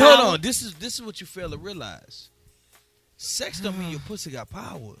 but she got power. Hold on. This is what you fail to realize. Sex don't mean your pussy got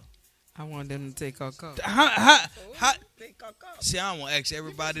power. I want them to take her cup. How, see, I don't want to ask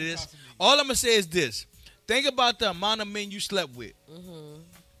everybody this. All I'm going to say is this. Think about the amount of men you slept with.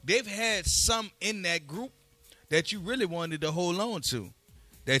 They've had some in that group that you really wanted to hold on to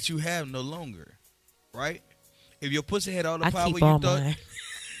that you have no longer. Right? If your pussy had all the I power keep you all thought. mine.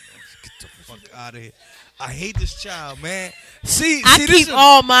 Get the fuck out of here. I hate this child, man. See, I this keep is,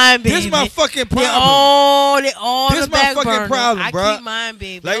 all mine, baby. this is my fucking They problem. all This the my back fucking burner. problem, I bruh. keep mine,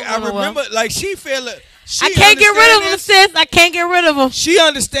 baby. Like, Don't I go nowhere. remember, like, she feel it. I can't get rid of them, this. sis. I can't get rid of them. She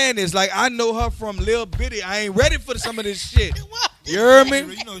understand this. Like, I know her from Lil Bitty. I ain't ready for some of this shit. You heard me?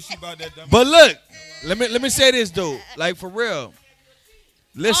 You know she about that dumb. But look, let me say this though. Like, for real.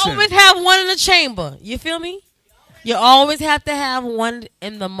 Listen. Always have one in the chamber. You feel me? You always have to have one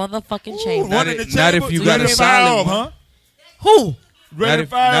in the motherfucking chamber. Not One in the not chamber, if you so got a ready to fire solid off, one. huh? Who? Ready to if-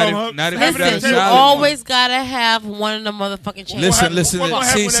 fire not off, if- huh? not if Have you it got a at the Listen, you table. solid one. always gotta have one in the motherfucking chamber. Listen, What's gonna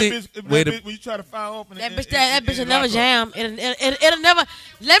happen see, when see, that bitch, wait a- when you try to fire off and That and- bitch, that and- bitch will and never lock up? jam. It'll never.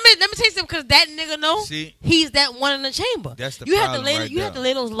 Let me tell you something, because that nigga know See? he's that one in the chamber. That's the you have to problem lay. right You have to there.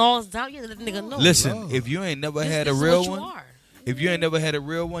 lay those laws down. You have to let the nigga know. Listen, if you ain't never This had a is real what you one, are. if you ain't never had a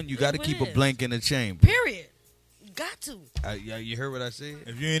real one, you got to what keep it a is. blank in the chamber. Period. You got to. Yeah, you heard what I said?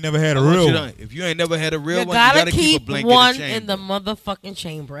 If you ain't never had a I want real you one. to- if you ain't never had a real You one, gotta you got to keep a blank one in in the the chamber. motherfucking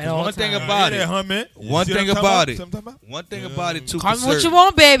chamber at 'Cause all one thing times. about Yeah, it. huh, man? One You see thing what I'm about talking it. See what I'm talking about? One thing about it too. Call for me what you certain.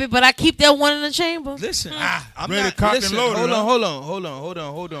 want, baby, but I keep that one in the chamber. Listen, I'm Ready, not. cocked and Listen, loaded, hold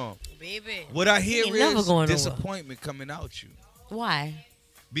huh? on. Baby. What I He hear ain't never is going nowhere. disappointment coming out you. Why?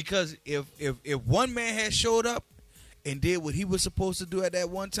 Because if one man had showed up and did what he was supposed to do at that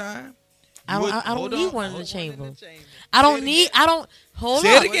one time, I you would- don't hold need on, one in the hold chamber. Say I don't it need. I don't. Hold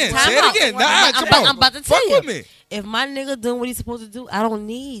Say on. it again. Time Say it out. again. Nah, I'm come about, on. I'm about to Fuck tell you. with me. If my nigga doing what he's supposed to do, I don't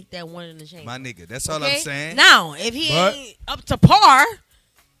need that one in the chamber. My nigga, that's all Okay? I'm saying. Now, if he But- ain't up to par,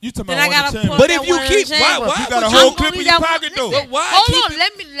 You talking then about I one in gotta the put chamber. But that if you one in keep- the why- chamber. why You got a would whole you- clip in your pocket though. But why Hold keep on,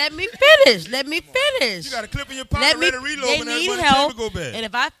 it- let me finish. Let me finish. You got a clip in your pocket, Let me. ready to reload They when need everybody help, chamber go bad. and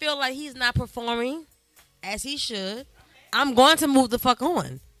if I feel like he's not performing as he should, I'm going to move the fuck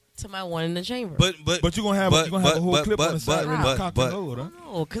on to my one in the chamber. But you gonna have a whole clip on the side ready to but- cock but- and load, huh?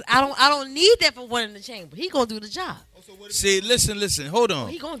 no, because I don't need that for one in the chamber. He gonna do the job. See, listen. Hold on.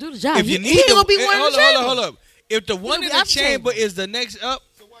 He gonna do the job. If you he need ain't the- gonna be one in the chamber. hold up. If the one gonna in be the out the chamber chamber. is the next up,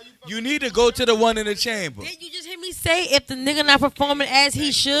 you need to go to the one in the chamber. Did you just hear me say if the nigga not performing as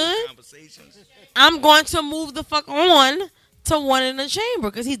he should, I'm going to move the fuck on to one in the chamber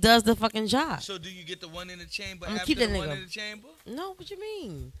because he does the fucking job. So do you get the one in the chamber I'ma after keep the that one nigga. in the chamber? No, what you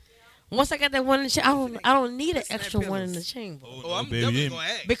mean? Once I got that one in the chamber, I don't need an extra one in the chamber Oh, I'm baby, definitely you gonna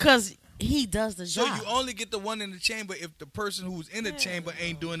ask. because he does the So job. you only get the one in the chamber if the person who's in the chamber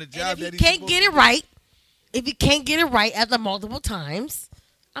ain't doing the job And that if he's he can't get it right, if he can't get it right after multiple times,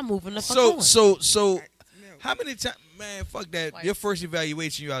 I'm moving the fuck on. So how many times, man? Fuck that. Twice. Your first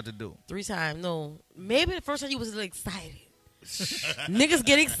evaluation you out to do. 3 times, no. Maybe the first time you was a little excited. Niggas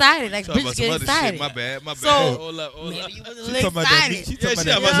get excited, like Talking about bitches some get other excited. shit. My bad. So, Hold up. Maybe you was a She little talking about that. excited. She Yeah, talking she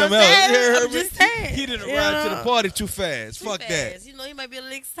about talking about that. something You know what else. I'm You saying? heard I'm me? just saying. He didn't You arrive to know? the party too fast. Too Fuck that. fast. You know, he might be a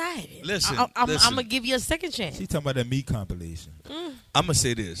little excited. Listen, I'm listen. gonna give you a second chance. She talking about that meat compilation. I'm gonna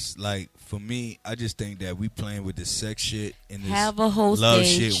say this. Like for me, I just think that we playing with this sex shit and this Have a whole love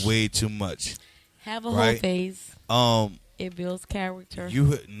stage. shit way too much. Have a whole right? phase. Um, It builds character.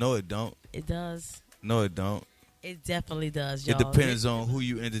 no, it don't. It does. No, it don't. It definitely does, y'all. It depends on who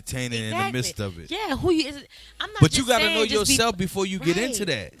you entertaining in the Exactly. midst of it. Yeah, who you is it? I'm not. But just you gotta saying know just be- yourself before you get Right. into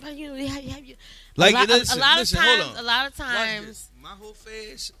that. But you know, you have Like, a lot, listen, a lot listen, of times. hold on. A lot of Watch times, this. My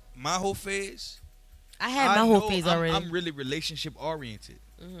whole phase. I had my whole know phase I'm- already. I'm really relationship oriented.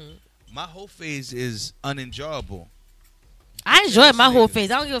 Mhm. My whole phase is unenjoyable. I enjoyed my whole nigga.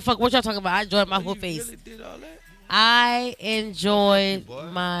 phase. I don't give a fuck what y'all talking about. I enjoyed my Oh, whole you phase. really did all that? I enjoyed Fuck you,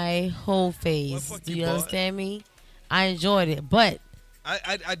 boy. my whole phase. fuck Do you, you boy. understand me? I enjoyed it, but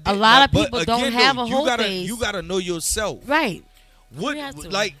I A lot of but people don't again, have though, a whole you face. gotta know yourself. Right. What You have to.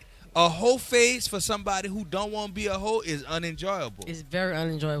 like a whole face for somebody who don't want to be a hoe is unenjoyable. It's very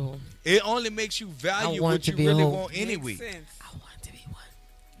unenjoyable. It only makes you value want what to you be a really hoe. want anyway. Makes sense. I want to be one.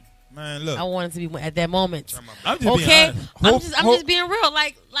 Man, look. I wanted to be one at that moment. I'm just being Okay, honest. I'm just being real.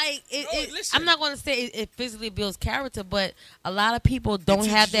 Like listen. I'm not going to say it physically builds character, but a lot of people don't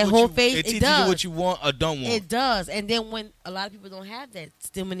It have teaches that you what whole you- face. It It teaches does. you what you want or don't want. It does. And then when a lot of people don't have that,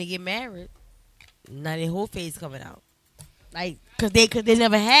 still when they get married, now their whole face coming out. Like, cause they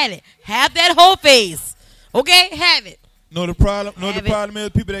never had it. Have that whole face. Okay? Have it. No, the problem. No, the Have it. problem is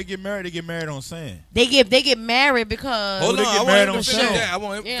people that get married. They get married on saying. They get married because Hold they on, get I married want him on to finish show. that. I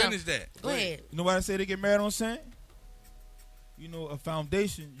want him to Yeah. finish that. Go ahead. You know why I say they get married on saying? You know, a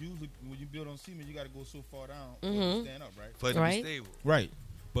foundation usually when you build on cement, you got to go so far down for it to Mhm. stand up, right? For it to Right. be stable. Right.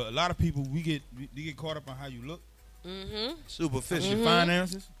 But a lot of people they get caught up on how you look, Mm-hmm. Superficial. your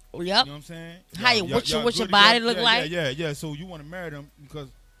finances. Yep. You know what I'm saying? How you- Y'all- what your- y'all what your good body together. look Yeah, like? Yeah. So you want to marry them because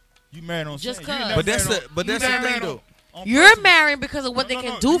you married on Just saying. cause. You never But that's married the on- but you that's the never thing married though. on You're principles. married because of what they No,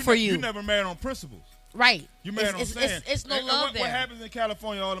 can no, do you for ne- you. You never married on principles. Right. You married on It's saying. no And love what there. happens in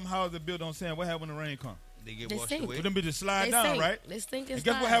California? All them houses that built on sand. What happens when the rain come? They get They washed stink. away. Well, them bitches slide They down, stink. right? They stink And and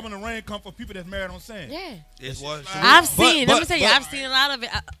guess what slide. happens when the rain come for people that's married on sand? Yeah. It's washed I've away. I've But- seen. Let me but- tell you, but- I've seen a lot of it.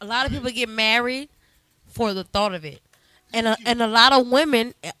 A lot of people get married for the thought of it, and a lot of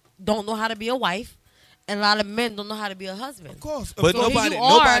women don't know how to be a wife, and a lot of men don't know how to be a husband. Of course. But So here nobody you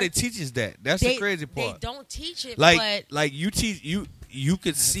are. nobody teaches that. That's the crazy They part. don't teach it, Like but you teach you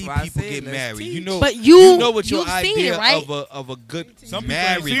could see why I people said get let's married. You teach. know, But you know what your you've seen idea it, right? of a good Some people ain't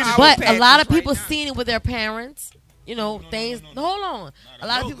marriage. seen it. is. but a package lot of right people now. seen it with their parents. You know, No, things. no. Hold on, a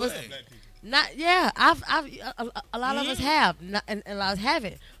lot of people. Black people. Not yeah. A lot of us have, not, and a lot of us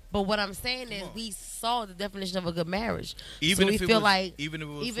haven't. But what I'm saying is, we saw the definition of a good marriage. Even so if we it feel was, like even if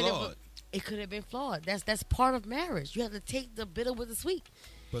it was even flawed. if it could have been flawed. That's part of marriage. You have to take the bitter with the sweet.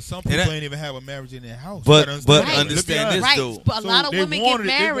 But some And people that- ain't even have a marriage in their house. But- You gotta but understand. understand Let's be this, honest. Right. though. But a lot of they women wanted get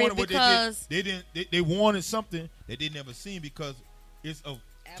it. They married wanted what because they wanted something that they never seen because it's of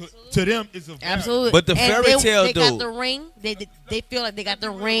Absolutely. to them it's a value. absolutely. But the And fairy tale, they though- got the ring. They feel like they got the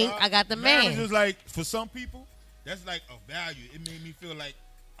ring. I got the Marriage man. is like for some people that's like a value. It made me feel like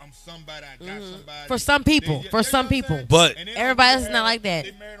I'm somebody. I got somebody. Mm-hmm. For some people. They- For you some know what I'm people. saying? But- And they don't Everybody really else is not have- like that.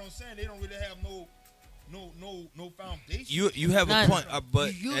 They married on saying they don't really have no foundation. You have a None. point,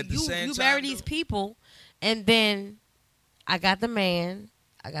 but you at the same you time, marry these though, people, and then I got the man,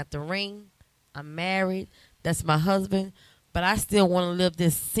 I got the ring, I'm married, that's my husband, but I still want to live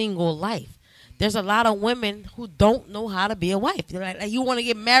this single life. There's a lot of women who don't know how to be a wife. They're like you want to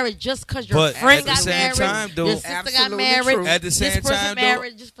get married just because your But friend at the got same married, time, though- your sister got Absolutely married, true. At the same this person time, though-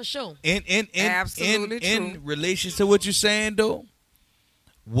 married just for sure. Absolutely in true. relation to what you're saying though,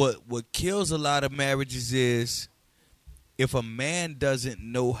 what kills a lot of marriages is if a man doesn't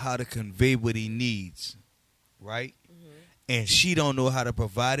know how to convey what he needs, right? And she don't know how to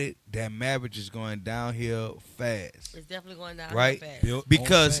provide it, that marriage is going downhill fast. It's definitely going down Right. fast. Built on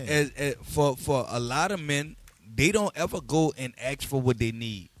Because sand. for a lot of men, they don't ever go and ask for what they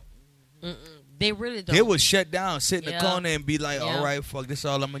need. They really don't. They will shut down, sit in the Yeah. corner, and be like, Yeah. "All right, fuck, this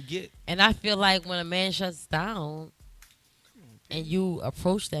all I'm gonna get." And I feel like when a man shuts down and you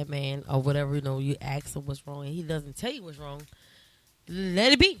approach that man or whatever, you ask him what's wrong and he doesn't tell you what's wrong,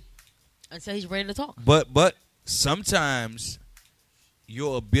 let it be until he's ready to talk. But sometimes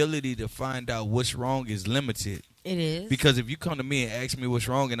your ability to find out what's wrong is limited. It is. Because if you come to me and ask me what's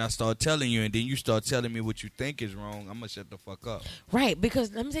wrong and I start telling you and then you start telling me what you think is wrong, I'm going to shut the fuck up. Right,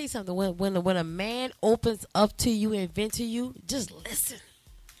 because let me tell you something. When a man opens up to you and vent to you, just listen.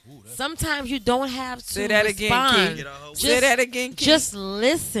 Sometimes you don't have to Say that again, respond. Keith. Just- Say that again, Keith. Just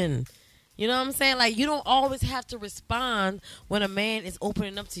listen. You know what I'm saying? Like, you don't always have to respond when a man is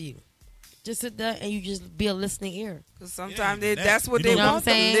opening up to you. Just sit there and you just be a listening ear. Because sometimes Yeah, that's what you they know what I'm want,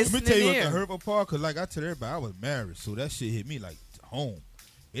 saying? the Let me tell you what the listening ear. hurtful part, because like I tell everybody, I was married, so that shit hit me like home.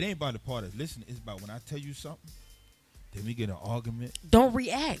 It ain't about the part of listening, it's about when I tell you something, then we get in an argument. Don't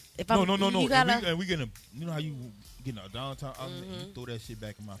react. If No. You gotta, And we get in a, you know how you get in a downtown argument and you throw that shit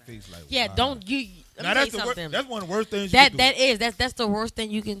back in my face like, yeah. wow. Don't you? Let Now me that's tell you something. that's one of the worst things That you can do. that's the worst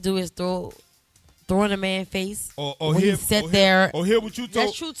thing you can do is throw in a man's face. Or when he hear, sit or hear- there. Or hear what you told.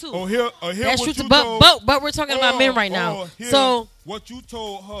 That's true too. Or hear That's what true you too. told. But we're talking about men right now. Or hear So what you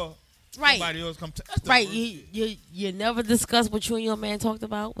told her. right, Somebody else come. That's the right. worst You never discuss what you and your man talked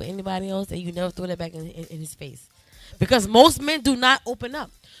about with anybody else, and you never throw that back in his face, because most men do not open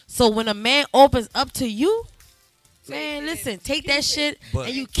up. So when a man opens up to you, man, listen, take that shit But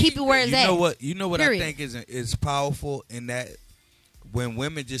and you keep it where it's you at. know what? You know what Period. I think is powerful in that when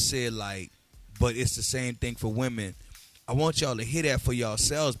women just said like, but it's the same thing for women. I want y'all to hear that for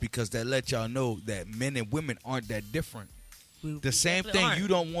yourselves because that let y'all know that men and women aren't that different. The same definitely thing aren't. you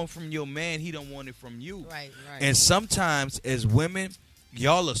don't want from your man, he don't want it from you. Right. And sometimes as women,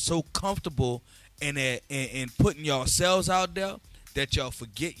 y'all are so comfortable in putting yourselves out there that y'all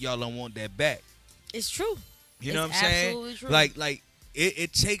forget y'all don't want that back. It's true. You know It's what I'm saying? absolutely true. Like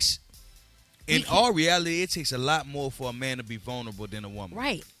it takes, in all reality, it takes a lot more for a man to be vulnerable than a woman.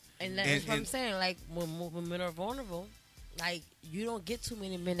 Right. And that's what I'm and- saying. Like, when men are vulnerable, like, you don't get too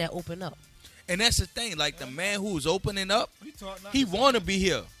many men that open up. And that's the thing. Like the man who's opening up, We talk not he to- want to be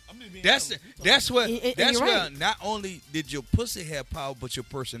here. I'm just being That's honest. We talk- that's where And that's you're where right. not only did your pussy have power, but your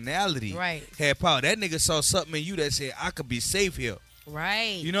personality Right. had power. That nigga saw something in you that said I could be safe here.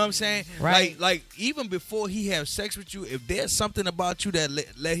 Right. You know what I'm saying? Right. Like even before he have sex with you, if there's something about you that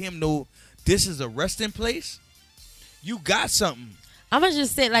let him know this is a resting place, you got something. I'm gonna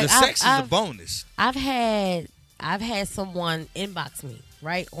just say, like, the sex is a I've bonus. had someone inbox me,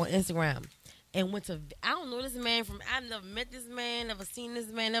 right, on Instagram, and went to, I don't know this man from, I've never met this man, never seen this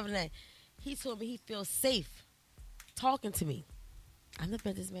man, never that. He told me he feels safe talking to me. I've never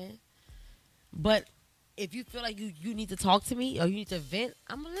met this man, but if you feel like you need to talk to me or you need to vent,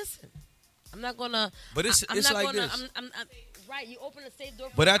 I'm gonna listen. I'm not gonna. But it's I'm it's not like gonna, this. I'm, right, you open a safe door.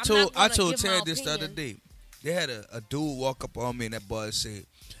 For But me. I I'm told not gonna give my Ted this the other opinion. day. They had a dude walk up on me and that boy said,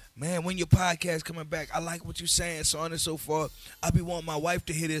 "Man, when your podcast coming back, I like what you saying, so on and so forth. I be wanting my wife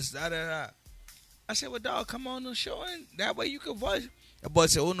to hear this." Da, da, da. I said, "Well, dog, come on the show and that way you can voice." That boy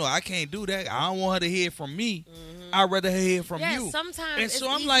said, "Oh no, I can't do that. I don't want her to hear it from me. I'd rather hear it from Yeah, you." sometimes And it's so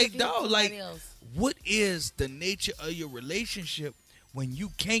I'm easier like, to hear dog, from like, somebody else. what is the nature of your relationship when you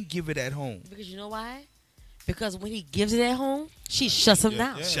can't give it at home? Because you know why? Because when he gives it at home, she shuts him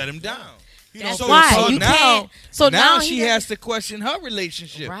down. yeah. Shut him down. That's So- why so you now- can't. So now he she has to question her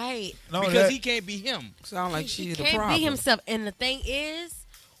relationship, right. No, because that- he can't be him. Sound like He she's the can't problem. be himself. And the thing is,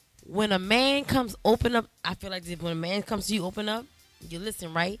 when a man comes open up, I feel like when a man comes to you open up, you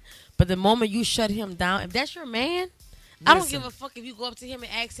listen, right? But the moment you shut him down, if that's your man, I don't Listen. give a fuck if you go up to him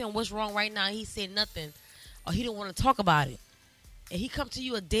and ask him what's wrong right now. And he said nothing, or he don't want to talk about it. And he come to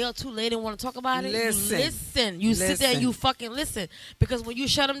you a day or two later and want to talk about it. Listen. You listen. You sit there and Listen. you fucking listen. Because when you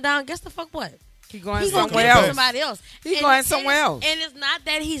shut him down, guess the fuck what? He going He's gonna somewhere get it from else. somebody else. He And- going and somewhere it's- else. And it's not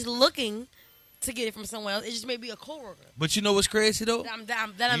that he's looking to get it from somewhere else. It just may be a coworker But you know what's crazy though? that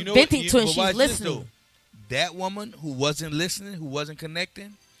I'm You know venting what- to, and but she's watch this, listening. though. That woman who wasn't listening, who wasn't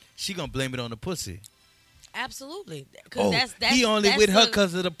connecting, she gonna blame it on the pussy. Absolutely. 'Cause Oh, that's he only that's with her the-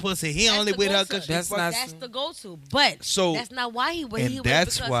 because of the pussy. He that's only the with her go-to. because she That's fucked. not- That's the go-to. But So- that's not why he went. and He went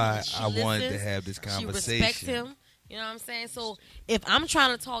that's because why she I wanted to listens, have this She respects conversation. him. You know what I'm saying? So if I'm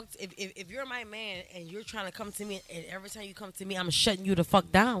trying to talk, if you're my man and you're trying to come to me, and every time you come to me, I'm shutting you the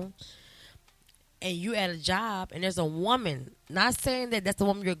fuck down. And you at a job, and there's a woman. Not saying that that's the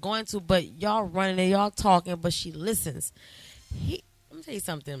woman you're going to, but y'all running and y'all talking, but she listens. Let me tell you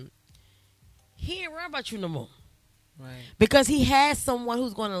something. He ain't worried about you no more. Right. Because he has someone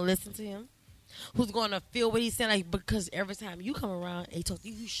who's going to listen to him, who's going to feel what he's saying. Like, because every time you come around and he talks to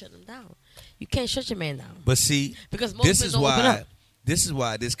you, you shut him down. You can't shut your man down. But see, Because most this men is don't open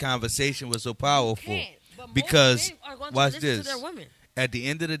why up. this conversation was so powerful. Can't. But most Because men are going to watch listen this. to their women. At the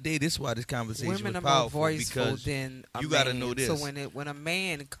end of the day, this is why this conversation Women was are more powerful voiceful because than a you gotta man. know this. So when a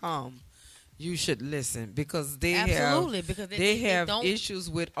man come, you should listen because they Absolutely, have because they they have don't- issues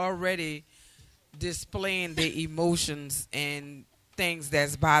with already displaying their emotions and things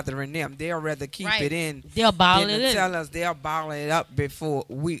that's bothering them. They'll rather keep Right. it in. They'll bottle than it to in. tell us they'll bottle it up before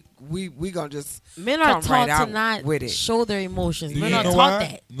we gonna just Men are come taught right to out not with it. show their emotions. Do Men you are know taught why?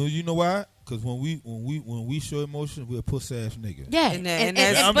 that. No, you know why? Because when we show emotion, we're a pussy ass nigga. Yeah, And that- and, and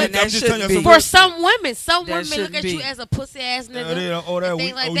that's- but and that I'm just should telling you be. some for some women That look shouldn't at you be. as a pussy ass nigga. They don't- oh, that and weak.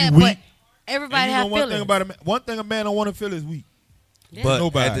 things like Oh, that. you But weak. everybody And you have know one feelings. thing about a man, one thing a man don't want to feel is weak. Yeah. But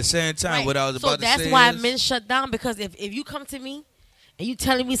Nobody. at the same time, Right. what I was So about to say that's why is, men shut down, because if you come to me and you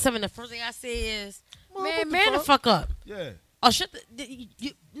telling me something, the first thing I say is, Well, man, what the man, the fuck? fuck up. Yeah. Oh, shut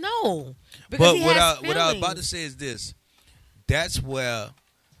no. Because but he what has I was about to feelings. say is this: that's where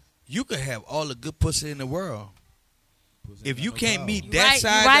you could have all the good pussy in the world. If you can't meet You that right, you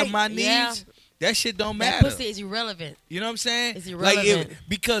side right, of my needs, yeah. that shit don't That matter. pussy is irrelevant. You know what I'm saying? It's Like irrelevant.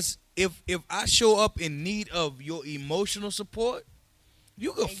 because if I show up in need of your emotional support,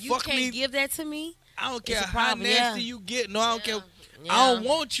 you can And you fuck can't me. give that to me. I don't it's care a how problem, nasty yeah. you get. No, I don't Yeah, care. yeah. I don't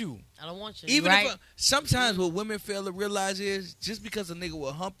want you. I don't want you. Even right. if sometimes what women fail to realize is just because a nigga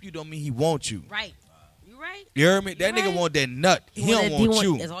will hump you don't mean he wants you. Right. You right. You heard me? That You nigga right. want that nut. He don't That- want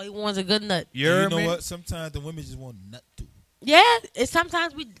you. That's all he wants, a good nut. You You heard know me? what? Sometimes the women just want nut too. Yeah, it's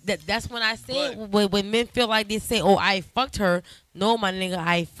sometimes that's when I say when men feel like they say, "Oh, I fucked her." No, my nigga,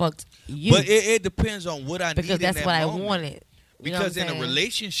 I fucked you. But it depends on what I because need that's in what that I moment. wanted. You know Because what in I'm a saying?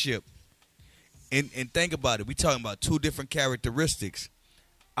 relationship, and think about it, we talking about two different characteristics.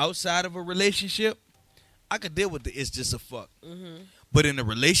 Outside of a relationship, I could deal with it's just a fuck. Mm-hmm. But in a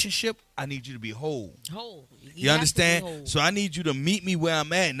relationship, I need you to be whole. Whole. You have to be understand? whole. So I need you to meet me where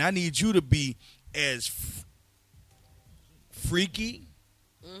I'm at, and I need you to be as freaky,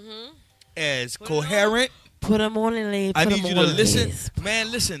 as coherent. Put them on and lay. I put need 'em you on to and listen. lay.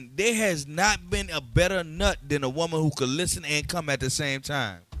 Man, listen, there has not been a better nut than a woman who could listen and come at the same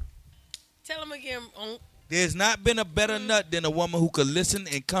time. Tell them again. There's not been a better nut than a woman who could listen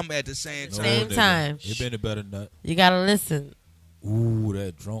and come at the same No. time. Same time. It been a better nut. You gotta listen. Ooh,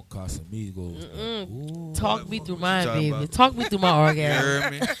 that drunk Casamigos. Ooh. Talk me through you mine, talking baby. about? Talk me through my You orgasm.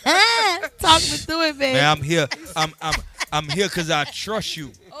 heard me? Talk me through it, baby. Man, I'm here. I'm here because I trust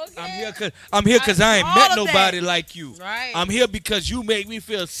you. Okay. I'm here because I ain't All met of nobody that. like you. Right. I'm here because you make me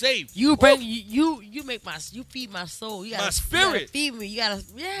feel safe. You bring you make you feed my soul. You gotta, My You spirit. gotta feed me. You gotta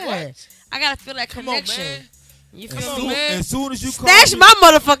What? I gotta feel that Come on, connection. man. You Come feel on, me? man. As soon as you call Snatch me, my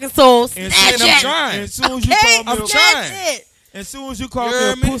motherfucking soul. and Snatch I'm it. trying. As soon as you Okay? call me, I'm trying. That's it. as soon as you call You me a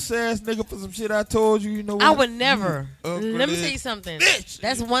heard me? puss ass nigga for some shit I told you, you know what? I would never. ugly Let me tell you something. bitch.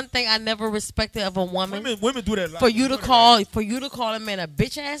 That's one thing I never respected of a woman. Women do that. A lot. For you to know that, call a man a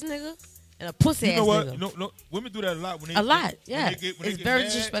bitch ass nigga and a pussy right? You ass know what? nigga. No, women do that a lot. When they, A lot, when yeah. they get- when It's they get very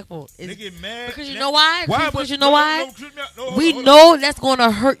mad, disrespectful. They It's- get mad because you That- know why? Why? Because you know why? hold We on. know that's gonna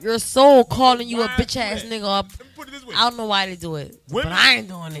hurt your soul calling you a Why bitch do ass that? nigga. Let me put it this way. I don't know why they do it, Women- but I ain't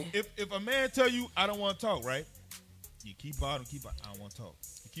doing it. If a man tell you I don't want to talk, right? You keep bottom, I don't want to talk.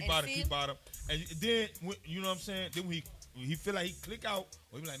 You keep And bottom, see? keep bottom, and then you know what I'm saying. Then when he feel like he click out,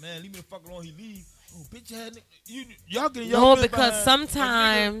 or he be like, man, leave me the fuck alone. He leave. Oh, bitch ass nigga. Y'all getting y'all No, feelings because behind a nigga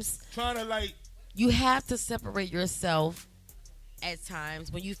sometimes trying to like. you have to separate yourself at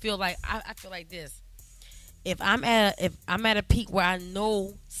times when you feel like I feel like this. If I'm at a peak where I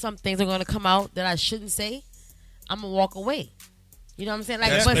know some things are gonna come out that I shouldn't say, I'm gonna walk away. You know what I'm saying? Like,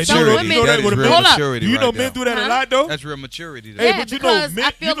 That's but maturity. some women, You know that with a real hold up. maturity You know right men there. do that Huh? a lot though. That's real maturity. Yeah, Though. but you know, because men-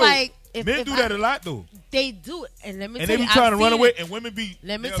 I feel you know, like if men do I- that a lot though, they do it, and let me and tell they you, be trying to I've run seen away, it. and women be.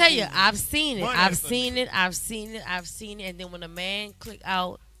 Let me they'll tell go you, I've seen it. run I've after seen it. I've seen it. I've seen it. And then when a man click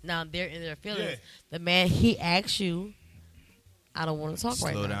out, now they're in their feelings. Yeah. The man, he asks you, I don't want to talk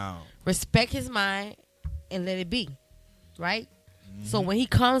right Slow now. down. Respect his mind and let it be. Right? Mm-hmm. So when he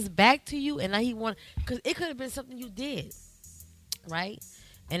comes back to you and now he want, because it could have been something you did. Right?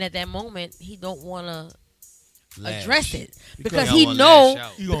 And at that moment, he don't want to address it because don't he wanna know lash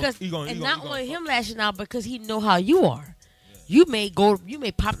out. He gon- because he gon- he and gon- not he gon' only fuck. him lashing out because he know how you are. You may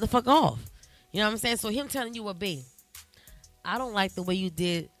pop the fuck off. You know what I'm saying? So him telling you, B, I don't like the way you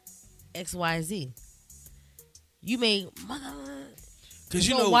did X, Y, Z. You may Because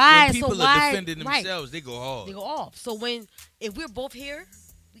you So know why- when people so are why- defending right. themselves, they go hard. they go off. So if we're both here,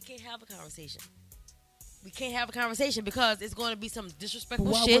 we can't have a conversation. We can't have a conversation because it's going to be some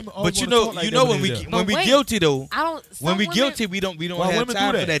disrespectful shit. But you know when we wait. guilty though, I don't. when some we women- guilty, we don't Why have women do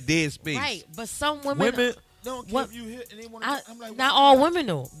time that? for that dead space. right? But some women, women don't care What- if you hit and they want to. I'm like, not all women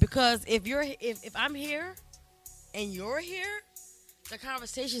know because if I'm here and you're here, the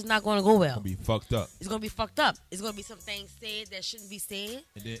conversation is not going to go well. Gonna be fucked up, It's going to be fucked up. It's going to be some things said that shouldn't be said.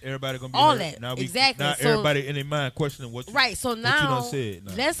 and then everybody gonna be All hurt. that. Now Exactly. Now So- everybody in their mind questioning what. You, Right. So what you now done said.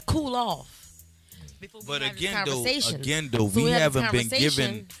 Now. let's cool off. Before we But have this again conversation. though, So we have this haven't been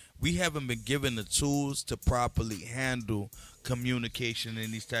conversation. given the tools to properly handle communication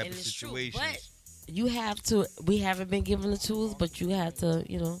in these type And of it's true, situations. but you have to. We haven't been given the tools, but you have to,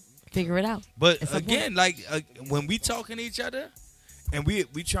 figure it out. But At some again, like when we talking to each other and we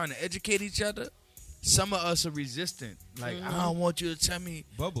trying to educate each other, some of us are resistant. Like Mm-hmm. I don't want you to tell me.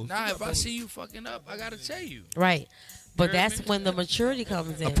 Bubbles. Nah, You got if I bubbles. see you fucking up, I gotta tell you. Right. But You heard that's me? when the maturity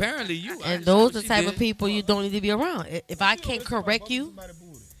comes in. Apparently, you I And saw those what the she type of did. people you don't need to be around. If I can't correct you,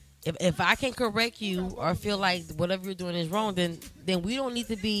 if I can correct you or feel like whatever you're doing is wrong, then we don't need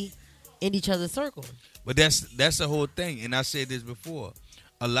to be in each other's circle. But that's the whole thing. And I said this before.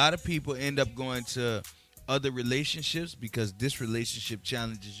 A lot of people end up going to other relationships because this relationship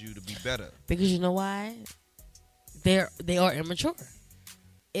challenges you to be better. Because you know why? They are immature.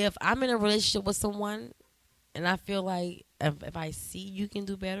 If I'm in a relationship with someone and I feel like if I see you can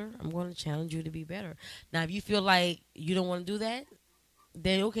do better, I'm going to challenge you to be better. Now, if you feel like you don't want to do that,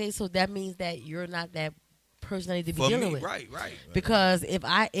 then okay, so that means that you're not that person I need to be For dealing me, with. right. Because if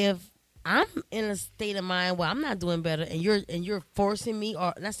I'm in a state of mind where I'm not doing better and you're forcing me,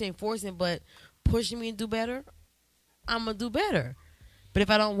 or not saying forcing, but pushing me to do better, I'm gonna do better. But if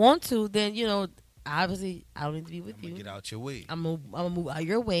I don't want to, then obviously I don't need to be with you. Get out your way. I'm gonna move out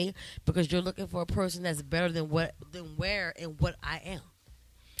your way because you're looking for a person that's better than where and what I am.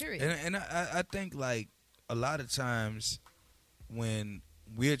 Period. And I think like a lot of times when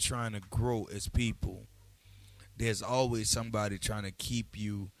we're trying to grow as people, there's always somebody trying to keep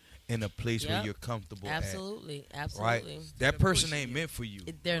you in a place where you're comfortable. Absolutely. Right? That person ain't meant for you.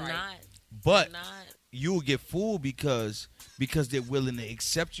 They're Right. not. But They're not. you'll get fooled because they're willing to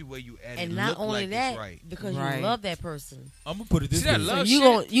accept you where you at And and not look only like that, it's right. because Right. you love that person. I'm gonna put it this See that way. love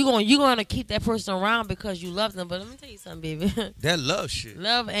So shit? you gonna keep that person around because you love them. But let me tell you something, baby. That love shit.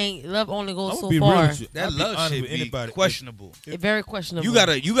 love only I'm goes gonna so be real far. with you. That I'll be love honest shit with be anybody. questionable. It's very questionable.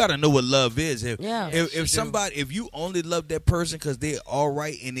 You gotta know what love is. If if you only love that person because they're all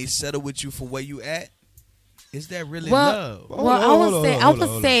right and they settle with you for where you at, is that really love? Well, Hold on, I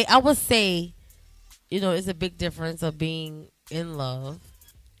would say, it's a big difference of being in love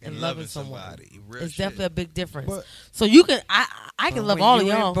and loving someone. somebody. Real It's shit. definitely a big difference. But- So you can, I can love all of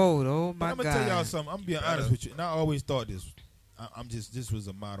y'all. Both, oh But my I'm gonna tell y'all God. something. I'm being honest with you, and I always thought this. This was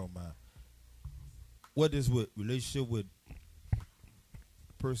a motto of mine. What is with relationship with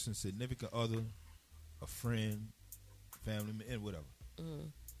person, significant other, a friend, family, and whatever.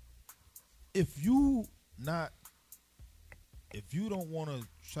 Mhm. If you don't want to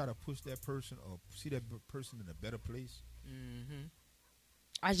try to push that person or see that person in a better place,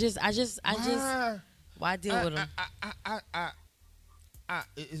 I just, why deal with them?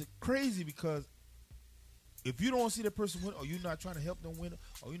 It's crazy because if you don't want to see that person win, or you're not trying to help them win,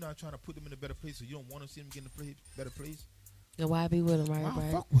 or you're not trying to put them in a better place, or you don't want to see them get in a better place, Then why be with them, why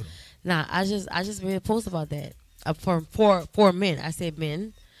right? fuck with them? Nah, I just made a post about that. For men, I said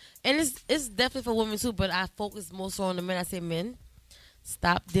men, and it's definitely for women too. But I focus more so on the men. I say men,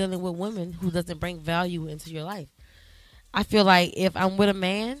 stop dealing with women who doesn't bring value into your life. I feel like if I'm with a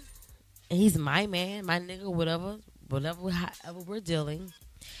man, and he's my man, my nigga, whatever however we're dealing,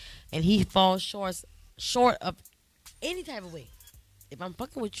 and he falls short of any type of way. If I'm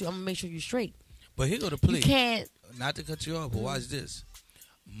fucking with you, I'm gonna make sure you're straight. But here go the plea. You can't. Not to cut you off, but watch this.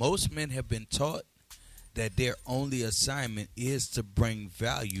 Most men have been taught that their only assignment is to bring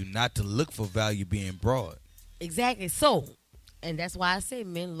value, not to look for value being brought. Exactly. So, and that's why I say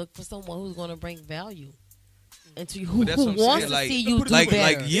men look for someone who's going to bring value into you, who But that's what I'm wants saying, to see you do like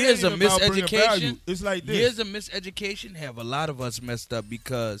better. years It of ain't about bringing miseducation. value. It's like this. Years of miseducation have a lot of us messed up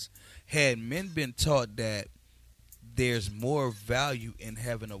because had men been taught that there's more value in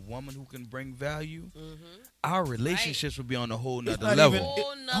having a woman who can bring value, our relationships would be on a whole It's nother not level. even-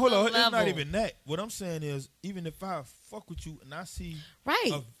 Whole nother hold on, it's not level. even that. What I'm saying is, even if I fuck with you and I see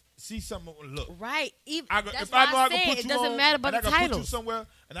Right. see something, look, Right. Even, that's that's if I know why I I can said put it you doesn't on, matter about and the I can put you titles. somewhere,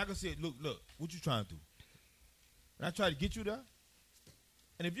 and I can say, look, what you trying to do? And I try to get you there.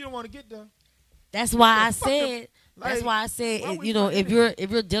 And if you don't want to get there, That's why I fuck them. said. Like, That's why I why said. would You know, you if do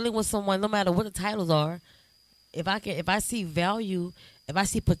you're dealing with someone, no matter what the titles are, if I see value, if I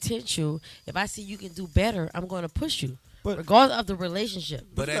see potential, if I see you can do better, I'm going to push you, But- regardless of the relationship.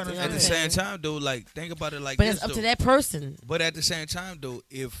 But You at gotta the understand. same time, though, like think about it like But this, it's up though. to that person. But at the same time, though,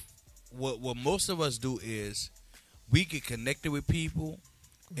 if what most of us do is we get connected with people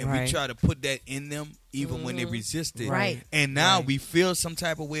and Right. we try to put that in them even when they resist it. Right. And now Right. we feel some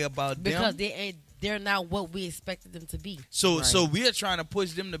type of way about Because them. they're not what we expected them to be. So Right. we are trying to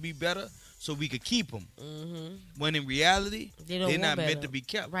push them to be better so we could keep them. Mm-hmm. When in reality, They don't they're want not better. meant to be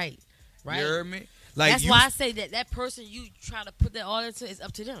kept. Right. Right. You heard me? Like That's you, why I say that person you try to put that all into is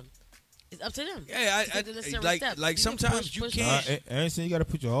up to them. It's up to them. yeah, to take the necessary like steps. like You can sometimes push, you push, can't. push. I ain't saying you got to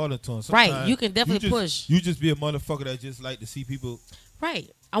put your heart into them. Right, Sometimes you can definitely just- push. You just be a motherfucker that just like to see people. Right.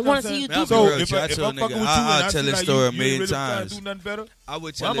 You I know want what to see I'm you saying? do So better. real if, shit. I if tell I'm a fucking nigga, with you I'll and I tell see this like story a you million really trying times. to do nothing better, I would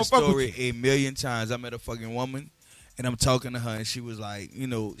Well, tell I'ma this fuck with story you. a million times. I met a fucking woman, and I'm talking to her, and she was like,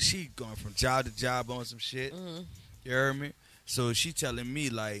 she going from job to job on some shit. Mhm. You heard me? So she telling me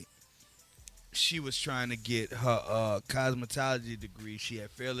like she was trying to get her cosmetology degree. She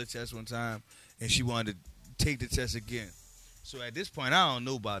had failed the test one time, and she wanted to take the test again. So at this point, I don't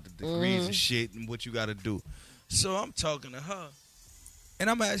know about the degrees and shit and what you got to do. So I'm talking to her, and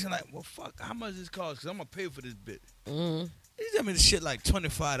I'm asking like, well, fuck, how much this cost? Because I'm going to pay for this bit. Mm-hmm. He tell me the shit like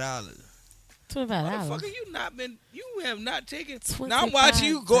 $25. $25. Motherfucker, you have not taken. Now I'm watching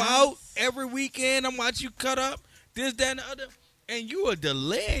you go $25. out every weekend. I'm watching you cut up this, that, and the other. And you are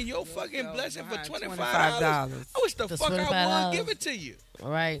delaying your fucking blessing for $25. I wish the The fuck I $25. would give it to you.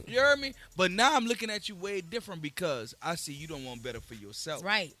 Right. You heard me? But now I'm looking at you way different because I see you don't want better for yourself.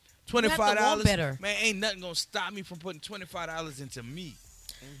 Right. You have to want $25, better. man, ain't nothing gonna stop me from putting $25 into me.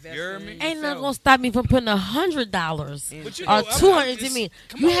 Invest You hear in me? Ain't nothing yourself. gonna stop me from putting $100 In But you or know, I'm $200 just- to me.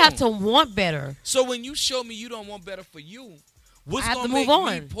 come You have on. to want better. So when you show me you don't want better for you, what's I have gonna to make move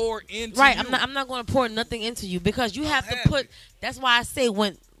me on. pour into Right, you? I'm not going to pour nothing into you because you have to have put. it. That's why I say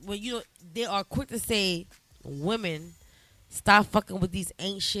when you know they are quick to say women stop fucking with these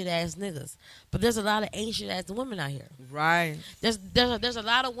ain't shit ass niggas, but there's a lot of ain't shit ass women out here. Right. There's a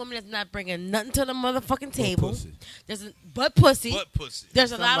lot of women that's not bringing nothing to the motherfucking table. pussy. There's but pussy. Butt pussy.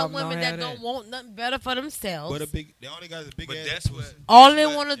 There's a Some lot of of them women don't that have don't that. want nothing better for themselves. But they only got a big But ass that's pussy. what- All they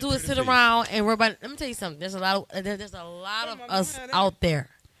what- want to do is pretty sit face. around and worry about. Let me tell you something. There's a lot of Some of them us have that. out there.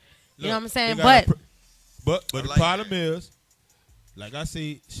 You know Look, what I'm saying? they got But a but I the like problem that. is, like I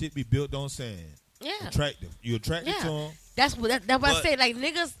say, shit be built on sand. yeah. Attractive. You attracted Yeah. to them. That's what I But- say. Like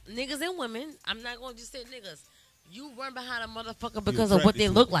niggas and women. I'm not gonna just say niggas. You run behind a motherfucker because of what attracted they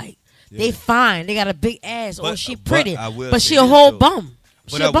to look it. like. Yeah. They fine. They got a big ass, or But- she but pretty, I will but say she a this, whole though. bum.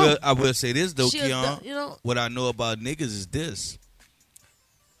 But She a bum. I will say this though, She a Keon. du- you know- What I know about niggas is this: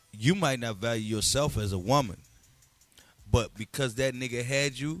 you might not value yourself as a woman, but because that nigga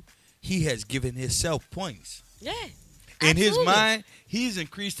had you, he has given himself points. Yeah. In his Absolutely. mind, he's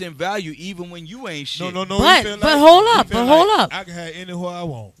increased in value even when you ain't shit. No. But- he feel but hold he up, feel but hold up. I can have any who I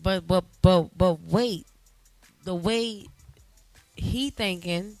want. But wait, the way he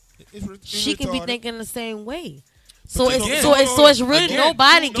thinking, It's she can be retarded. thinking the same way. So you it's know- so hold it's on, so it's really again,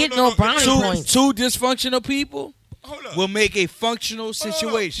 nobody no, getting no, no no, brownie two- points. Two dysfunctional people Hold up. will make a functional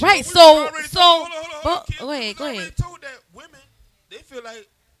situation. Right. We So already so told- hold on, but kid. go ahead, go We already ahead. told that women, they feel like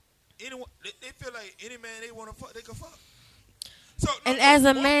anyone, they feel like any man they want to fuck, they can fuck. So, And as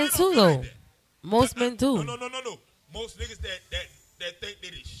a most man men don't too, feel though. like that. Most men do. No. Most niggas that think they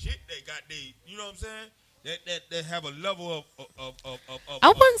the shit, they got they, you know what I'm saying? That have a level of I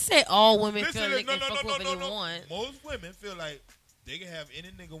wouldn't say all women Listen, feel they no, can fuck whoever they no. want. Most women feel like they can have any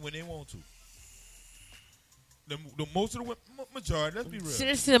nigga when they want to. The most of the women, majority, let's be real. See,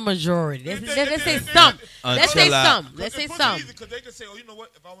 let's say the majority. Let's say Until some. Let's say I- some. Let's say some. Because they can say, oh, you know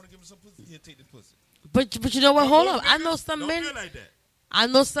what? If I want to give him some pussy, he'll take the pussy. But you know what? Hold Most up. I niggas know some don't men. feel like that. I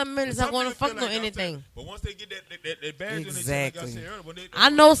know some men is not Some going to niggas feel fuck no like that, I'm anything. saying. But once they get that badge on their chest, Exactly. like I said earlier, when they- I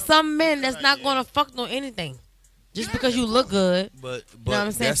know some they men feel that's like, not yeah. going to fuck no anything. Just Yeah, because you of look good. But You know what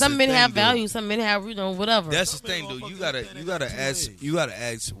I'm saying? that's Some the men thing, have though. value. Some men have, whatever. That's the Some men thing, though. gonna You fuck gotta that you nigga gotta with two ask legs. you gotta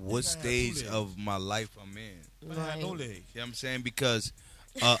ask what gotta have two stage legs. of my life I'm in. But I had no Right. legs. You know what I'm saying? Because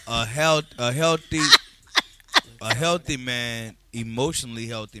a healthy man, emotionally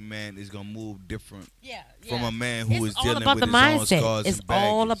healthy man, is gonna move different Yeah, from a man who is It's all dealing about with the his own mindset. scars It's and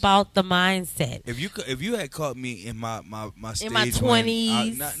all baggage. about the mindset. If you had caught me in my stage In my when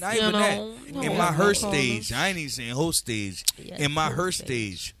 20s, not you even know, that, no, in my no her problem. stage, I ain't even saying whole stage. Yeah, in my whole her stage.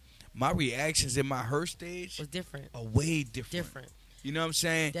 stage, my reactions in my her stage was different. are way different. Different. You know what I'm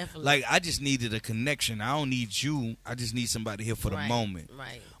saying? Definitely. Like I just needed a connection. I don't need you. I just need somebody here for the Right, moment.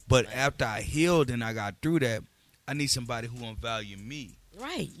 Right. But Right. after I healed and I got through that, I need somebody who won't value me.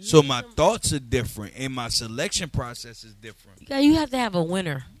 Right. So my thoughts are different and my selection process is different. You have to have a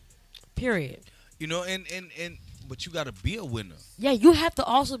winner. Period. You know, and but you got to be a winner. Yeah, you have to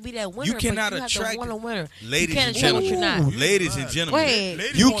also be that winner. You cannot but you have attract- to want a winner. Ladies you can't and attract what gentlemen. you're not. Ladies and Go gentlemen. ahead.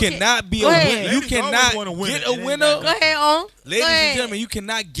 Ladies You want- cannot be Go a ahead. winner. You Ladies always cannot wanna win get it. a It ain't winner. got Go ahead, on. Ladies Go and ahead. gentlemen, you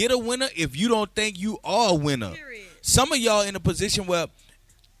cannot get a winner if you don't think you are a winner. Some of y'all in a position where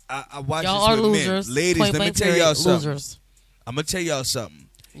I watch Y'all are this with losers. men. Ladies, Point let me blank tell period. y'all something. Losers. I'm gonna tell y'all something.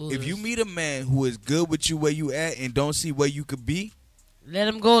 Losers. If you meet a man who is good with you where you at and don't see where you could be, Let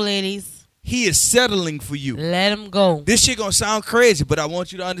him go, ladies. he is settling for you. Let him go. This shit gonna sound crazy, but I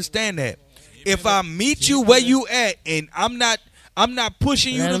want you to understand that. If I meet you where you at and I'm not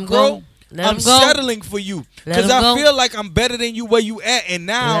pushing you Let to him grow, go. Let I'm him go. settling for you. Let Because him I go. feel like I'm better than you where you at, and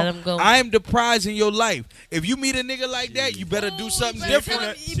Let now him go. I am the prize in your life. If you meet a nigga like that, you better do something better different. tell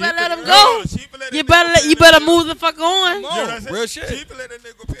him- She You better let feel- him no, go. she feel let You that better nigga you pay better that move the fuck on. Come You on, know what I said? real She shit. feel let that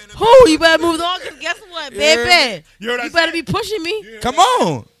nigga pay that Who? You better move the on. 'Cause guess what, Yeah. baby? You heard what I You better said? be pushing me. You heard Come what I said?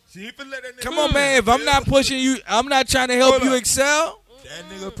 on. She feel let that nigga Come pay on, man. If I'm not pushing you, I'm not trying to help Hold you up. excel. That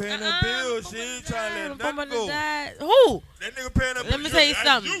nigga paying the bills. She ain't trying to let nothing go. Who? That nigga paying the bills. Let me tell you That's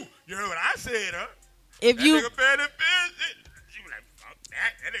something. You heard what I said, huh? If That you nigga paying the bills. She was like, fuck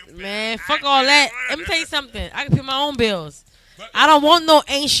that. That nigga paying man, the- fuck I all ain't that. paying Let me tell you whatever. something. I can pay my own bills. But- I don't want no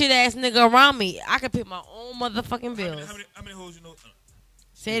ain't shit ass nigga around me. I can pay my own motherfucking bills. How many hoes you know?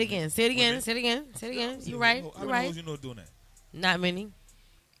 Say it again. Say it again. Say it again. Say it again. You right. How You many right. hoes you know doing that? Not many.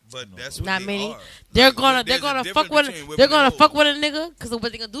 But that's what Not they many. are. They're Like, gonna there's a fuck difference with between women they're gonna and fuck hoes. with a nigga because of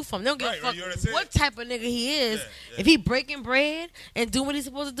what they gonna do for him. They don't give Right, a fuck you know what I'm saying? what type of nigga he is. Yeah. If he breaking bread and doing what he's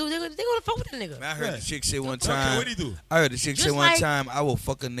supposed to do, they're gonna fuck with the nigga. Man, I heard Yeah. the chick say one Okay, time. what'd he do? I heard the chick say Just one like- time, I will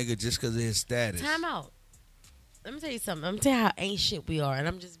fuck a nigga just because of his status. Time out. Let me tell you something. I'm gonna tell you how ain't shit we are, and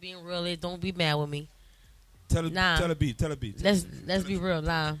I'm just being real. Don't be mad with me. Tell Nah. a beat. Tell a beat. Let's be real.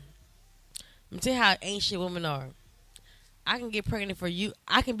 Nah. I'm gonna tell you how ain't shit women are. I can get pregnant for you.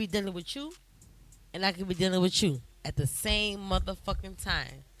 I can be dealing with you, and I can be dealing with you at the same motherfucking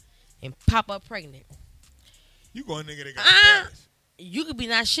time, and pop up pregnant. You going nigga that got Ah! status. You could be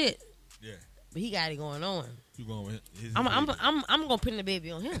not shit. Yeah. But he got it going on. You going with his I'm baby. gonna pin the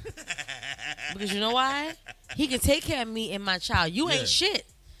baby on him because you know why? He can take care of me and my child. You Yeah. ain't shit.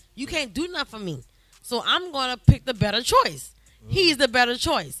 You can't do nothing for me. So I'm gonna pick the better choice. He's the better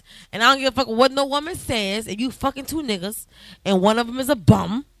choice, and I don't give a fuck what no woman says. If you fucking two niggas and one of them is a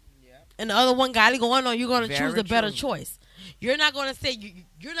bum, and the other one got it going on, you're gonna Very choose the better true. choice. You're not gonna say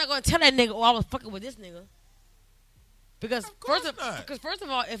you're not gonna tell that nigga, "Oh, I was fucking with this nigga." Because course first not. of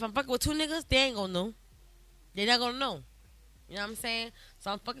all, if I'm fucking with two niggas, they ain't gonna know. They're not gonna know. You know what I'm saying?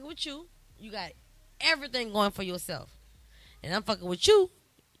 So I'm fucking with you. You got everything going for yourself, and I'm fucking with you.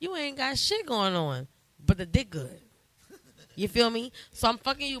 You ain't got shit going on, but the dick good. You feel me? So I'm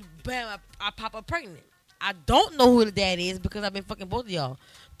fucking you. Bam! I pop up pregnant. I don't know who the dad is because I've been fucking both of y'all,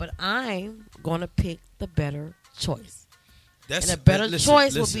 but I'm gonna pick the better choice. That's And the better listen,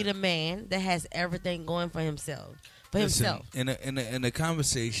 choice listen. will be the man that has everything going for himself. Listen, in a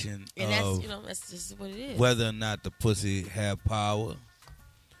conversation And that's of that's just what it is. whether or not the pussy have power,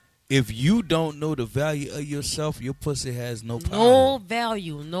 if you don't know the value of yourself, your pussy has no power. No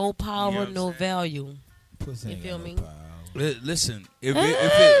value, no power, You know what I'm no saying? value. Pussy You ain't feel got no me? power. Listen,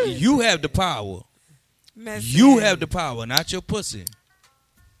 if you have the power, Messy. you have the power, not your pussy.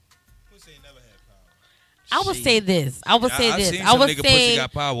 Pussy ain't never had power. I would Shit. say this. I would I- say I this. seen I some would nigga say, pussy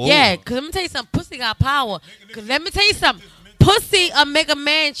got power yeah, over. because let me tell you something. Pussy got power. Because let me tell you something. Pussy make a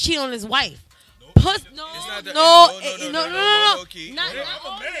man cheat on his wife. Puss, no, It's not that- no. Key. Not I'm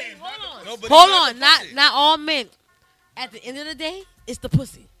all a men. man. Hold on. No, but Hold it's on. not the pussy. Not all men. At the end of the day, it's the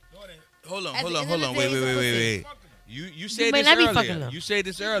pussy. Hold on, At hold the on, end hold of on. the Wait, day, wait, it's wait, a wait, pussy. wait. You said may this not be fucking earlier. them. You said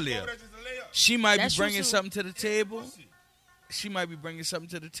this earlier. She might That's be true, bringing too. something to the table. She might be bringing something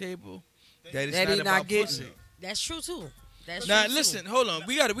to the table that is That not he about not getting. pussy. That's true too. That's Now true too. listen, hold on.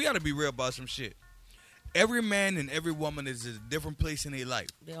 We gotta be real about some shit. Every man and every woman is at a different place in their life.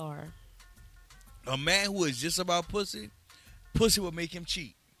 They are. A man who is just about pussy will make him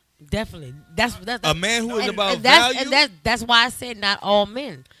cheat. Definitely. That's A man who is about and that's, value, and that's why I said not all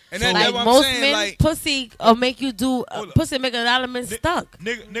men. and So that's like what I'm most saying. men, Like, pussy make you do. Hold up. Pussy make a lot of men stuck.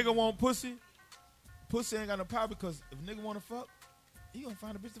 Nigga want pussy. Pussy ain't got no power because if nigga want to fuck, he gonna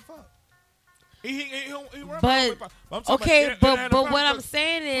find a bitch to fuck. He run But, my way, I'm talking Okay, about it but ain't no what I'm because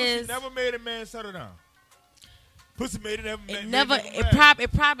saying pussy is, never made a man settle down. Pussy made it never. it made never. nigga It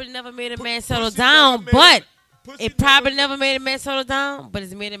mad. probably never made a man settle Pussy down, never made but pussy it probably never made a man settle down. But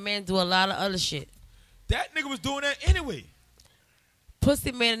it's made a man do a lot of other shit. That nigga was doing that anyway.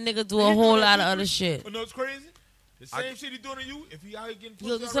 Pussy made a nigga do He a doing whole that lot two, of other three- shit. But no, it's crazy. The same shit he doing to you. If he out here getting pussy,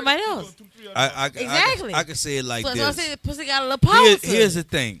 He'll do already, somebody he else. doing 2, 3 other Exactly. I can say it like So I this. said pussy got a little power. Here's the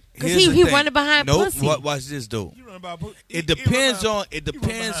thing. 'Cause Here's the he thing. running behind nope, pussy. Watch this though. You run about pussy. It depends on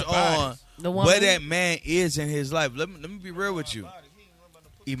behind on bodies. The where woman. that man is in his life. Let me be real with you.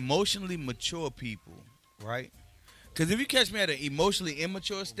 Emotionally mature people, right? Because if you catch me at an emotionally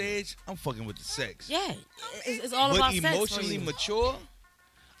immature stage, I'm fucking with the sex. Yeah, it's all But about sex for emotionally you. mature,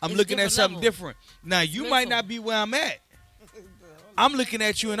 I'm It's looking at different something level. different. Now you might mental. not be where I'm at. I'm looking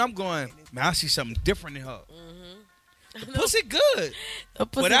at you and I'm going, man, I see something different in her. The pussy good. The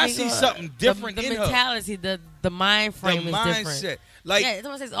pussy But I nigga, see something different the in her. mentality, the mind frame The is mindset. different. Like, yeah,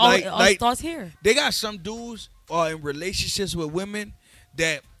 someone says all, it all starts here. they got some dudes are in relationships with women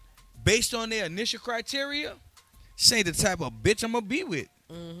that, based on their initial criteria, this ain't the type of bitch I'm gonna be with.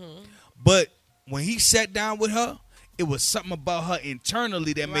 Mm-hmm. But when he sat down with her, it was something about her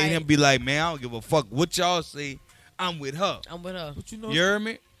internally that made Right. him be like, man, I don't give a fuck what y'all say. I'm with her. I'm with her. But you know, You hear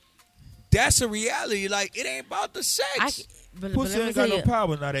me? That's a reality. Like, it ain't about the sex. But pussy let me ain't tell got no you.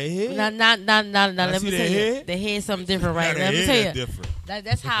 power. Now they head. Now, let see me the tell you. head? The head something different, right? Now Let they me head tell you. different.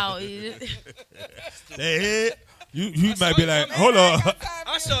 That's how. It, They head. You might be like, coming. hold on.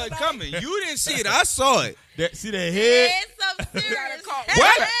 I saw it coming. You didn't see it. I saw it. See that head? something serious.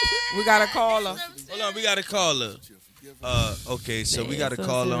 What? We got to call her. Hold on, we got to call her. Okay, so we Man, got to so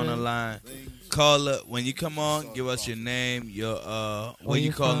call her on the serious. line. Call her when you come on. Give us your name, where Where you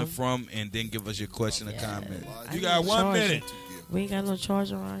you calling from? and then give us your question or comment. You got 1 minute. We ain't got no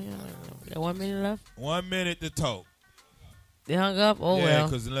charge around here. Got 1 minute left. 1 minute to talk. They hung up. Oh yeah, well.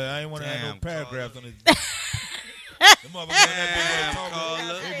 because I ain't want to have no Damn, paragraphs on this. The motherfucker on that bitch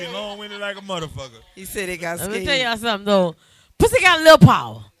Caller. talking. It be long-winded like a motherfucker. He said he got Let scared. me tell y'all something though. Pussy got a little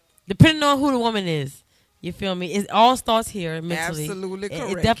power, depending on who the woman is. You feel me? It all starts here mentally. Absolutely It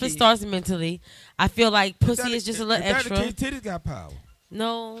correct, definitely Keith. starts mentally. I feel like pussy is just a little extra. If that the case, titties got power.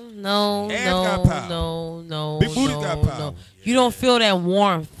 No, Ass got power. no. Big booty got power. No. You don't feel that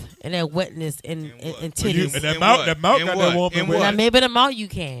warmth and that wetness in titties. And that In mouth, what? that mouth In got what? that warmth In and what? Now wet. maybe the mouth you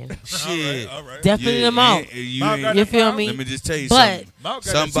can. Shit. All right. Definitely the mouth. Mouth got You that feel power. me? Let me just tell you But- something. Mouth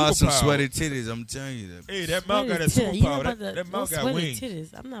got Something that about some superpower. sweaty titties. I'm telling you that. Hey, that mouth got that Sweaty titties. You know superpower. about That the- mouth no got sweaty wings. titties.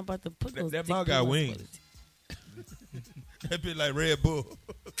 I'm not about to put those. That thick mouth got things on wings. sweaty titties. That bit like Red Bull.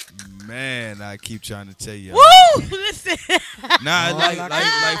 Man, I keep trying to tell you. Woo! Listen. Nah, Oh,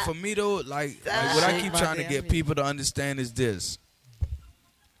 like for me though, like what I Shake keep my trying to damn get head. people to understand is this.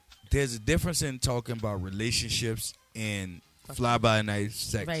 There's a difference in talking about relationships and fly by night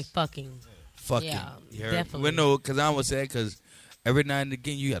sex. Right, fucking. Fucking. Yeah, You heard? definitely. Well, no, because I would say because every now and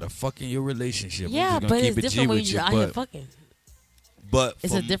again you got to fuck in your relationship. I'm Yeah, just gonna but keep it's it G different when with you you, out here but fucking.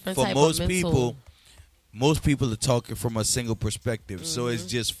 It's for, a different for type most of mental. people, most people are talking from a single perspective, so Mm-hmm. it's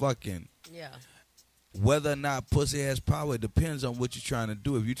just fucking. Yeah. Whether or not pussy has power depends on what you're trying to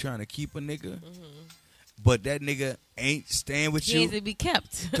do. If you're trying to keep a nigga, but that nigga ain't staying with He needs you, to be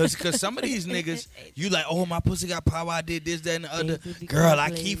kept. cause some of these niggas, you like, oh, my pussy got power, I did this, that, and the other. Needs to be Girl, I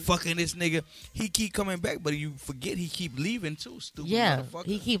complete. keep fucking this nigga. He keep coming back, but you forget he keep leaving too, stupid Yeah, motherfucker.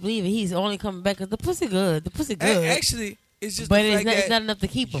 he keep leaving. He's only coming back because the pussy good. The pussy A- good. Actually, it's just but the it's fact not, it's that not enough to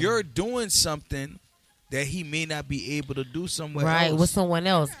keep him. you're doing something that he may not be able to do somewhere Right, else. with someone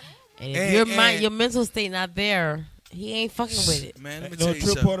else. And if And- your mind, and- your mental state not there, he ain't fucking with it. Man, let me No tell you trip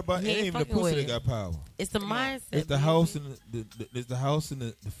something. part about it. He Ain't ain't even the fucking pussy with that got power. It's the mindset. It's the baby. house and it's the house and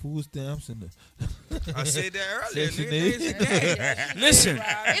the food stamps and the. I said that earlier. Section nigga. eight. It's a game. Listen,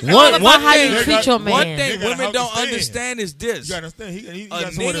 It's all about how you thing- treat your man. one thing They gotta women don't understand. understand is this: You gotta understand. He a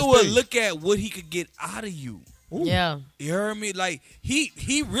got somewhere to nigga will stay. look at what he could get out of you. Ooh. Yeah. You heard me? Like he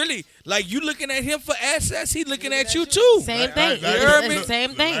really like you looking at him for assets. He looking at you too. Same Like, thing. like, It's heard the me?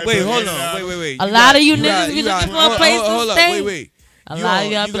 same thing. Wait, hold Yeah. on. Wait. A lot of you niggas be got- looking for a place to hold up. stay. Wait. A You lot on-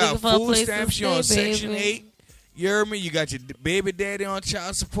 of y'all you be got looking for a food place to stamps, stay, you on Section baby. 8. You heard me? You got your baby daddy on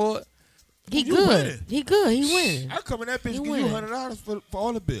child support. He You good. winning. He good. He winning. I come in that bitch You give you winning. $100 for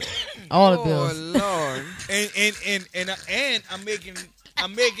all the bills. All the Oh bills. Lord. And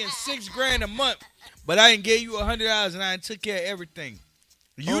I'm making $6,000 a month, but I didn't give you $100 and I done took care of everything.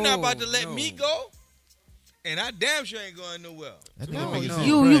 You not about to let no. me go, and I damn sure ain't going nowhere. That nigga No, making no. $6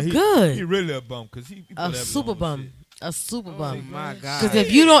 You grand. good. He really a bum because he A put that super on bum. shit. A super Oh bum. my God. Because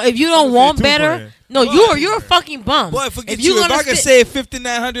if you don't Say want $2 better, grand. no, you're a fucking bum. Boy, forget if you you. If gonna I could sit- save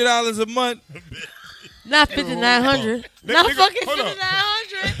 $5,900 a month, not 5,900, not Nigga, fucking hold up.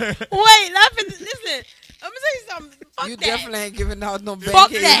 5,900. Wait, not 50. Listen, I'm gonna tell you something. Fuck You that. definitely ain't giving out no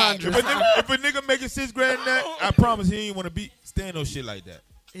Fuck bank that. If a nigga making $6 grand that, I promise he ain't want to be stand no shit like that.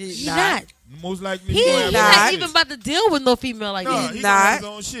 He not. Most likely He gonna ain't have not. business. even about to deal with no female like No, that. he not. gonna have his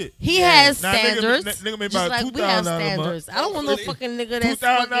own shit. He has Now, nigga- standards, nigga make just about like we have $2,000 a month. standards. I don't want no Hopefully. fucking nigga that's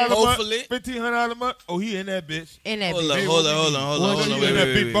 $2,000 a fucking month, Hopefully. $1,500 a month. Oh, he in that bitch. in that hold bitch. on, Hey, hold what on, you hold need? on, hold What on, you hold on. need? Wait, That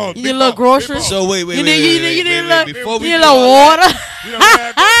wait, big wait, ball, wait. You big need a little ball, big groceries? ball. So wait, You need a little. before we You do need a all little that, water. You don't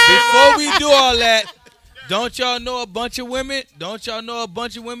have that. before we do all that, don't y'all know a bunch of women? Don't y'all know a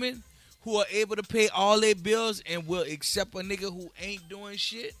bunch of women who are able to pay all their bills and will accept a nigga who ain't doing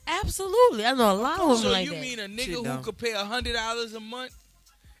shit? Absolutely, I know a lot of women So like you that. mean a nigga Shit, who no. could pay $100 a month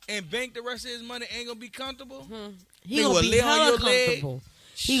and bank the rest of his money ain't gonna be comfortable? He nigga gonna will be lay on hella your leg. comfortable.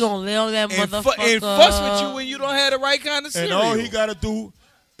 He gonna lay on that And, motherfucker. and fuss with you when you don't have the right kind of And cereal.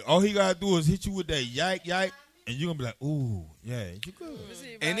 all he gotta do is hit you with that yike, and you gonna be like, ooh, yeah, you good.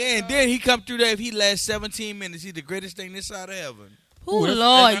 and then he come through there. If he lasts 17 minutes, he's the greatest thing this side of heaven. Oh Ooh, that's-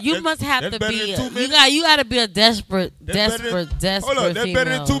 Lord, that's- you that's- must have that's to better be. than 2 You minutes? gotta be a desperate Hold on, that's female. better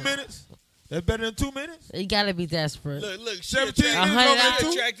than 2 minutes. That's better than 2 minutes. You gotta be desperate. Look, 17 she minutes over attracting,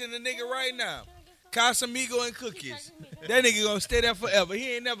 two? attracting the nigga right now. Casamigo and cookies. That nigga gonna stay there forever.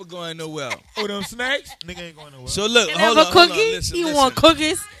 He ain't never going nowhere. Oh, them snacks? Nigga ain't going nowhere. So look, And hold have on, a hold cookie. on. Listen, He listen. want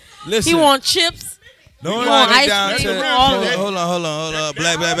cookies. Listen. He want chips. no, you no, want no, ice down cream. to- all Hold that. Hold on. That-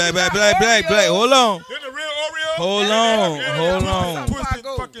 Black. that- Hold on. Then the real Oreo? Hold Yeah, on, yeah, hold yeah, on. Twisted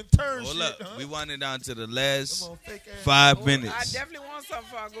Go. fucking turn Hold shit. up. Huh? We winding down to the last Come on, fake ass. 5 I minutes. definitely want something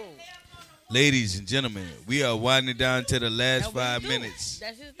before I go. Ladies and gentlemen, we are winding down to the last That's what 5 he do. minutes.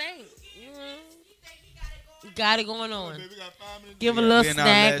 That's his thing. Got it going on. Baby, we got 5 minutes. Give a We little in our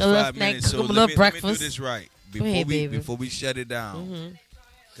snack, last a little 5 snack, minutes, cook him a let little me do breakfast. this right. before we shut it down,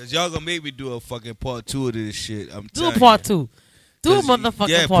 cause y'all gonna make me do a fucking part 2 of this shit. I'm Do a telling part you. 2. Do a 'Cause, motherfucking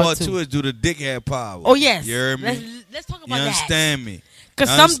yeah, part 2. is do the dickhead power. Oh yes. You heard me? Let's talk You about that. understand me? Because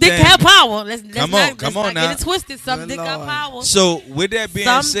You some dick understand have me? power. Let's Come not, on, come let's on not now. get it twisted. Some Good dick got Lord. power. So with that being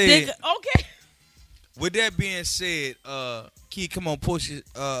Some said, dick. Okay. with that being said, Key, come on,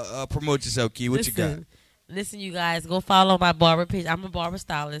 promote yourself, Key. What you got? Listen, you guys, go follow my barber page. I'm a barber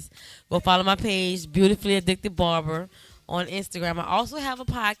stylist. Go follow my page, Beautifully Addicted Barber, on Instagram. I also have a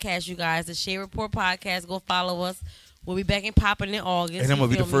podcast, you guys, the Shea Report Podcast. Go follow us. We'll be back in popping in August. And I'm you gonna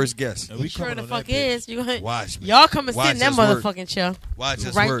be the feel me? first guest. And we Sure coming the on fuck that page. is. You gonna, Watch me. y'all come and Watch sit in that us work. motherfucking chair. Watch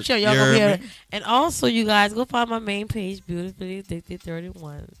us Right work. chair. Y'all You gonna heard hear me? it. And also, you guys, go follow my main page, Beautifully Addicted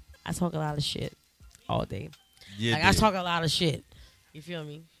 31. I talk a lot of shit all day. You Like, I did. talk a lot of shit. You feel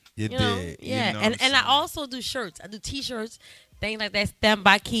me? You You know? did. Yeah. You know and what I'm I saying? also do shirts. I do T-shirts, things like that. Stand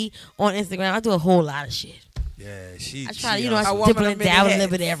by Key on Instagram. I do a whole lot of shit. Yeah, she. I try, she you know, out- I A woman dibble of and many dabble a hats.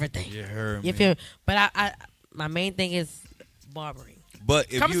 little bit of everything. You heard me. You feel me? But I my main thing is barbering.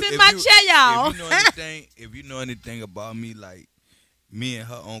 But if Come you, sit in if my you- chair, y'all. if you know anything about me, like me and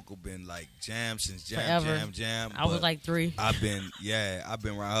her uncle been like jam since Forever. jam. I was but like 3. I've been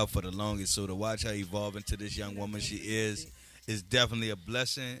around her for the longest. So to watch her evolve into this young woman she is definitely a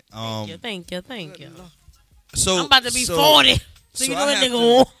blessing. Thank you. So I'm about to be so- 40. So you so know I that have nigga to-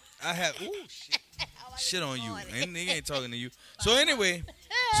 old. I have shit on you. And nigga ain't talking to you. So anyway,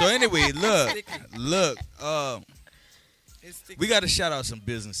 look. We got to shout out some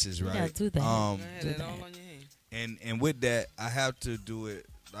businesses, right? gotta do that. I had it all on your hand. And with that, I have to do it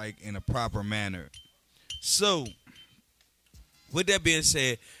like in a proper manner. So, with that being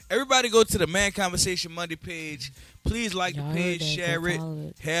said, everybody go to the Man Conversation Monday page. Please like Y'all the heard page, that. share Go it, follow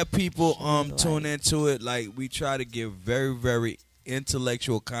it. have people Share it, tune like. into it. Like we try to give very very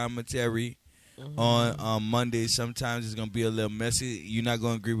intellectual commentary on Mondays. Sometimes it's gonna be a little messy. You're not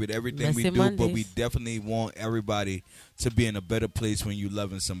gonna agree with everything we Messy do, but we Mondays. definitely want everybody to be in a better place when you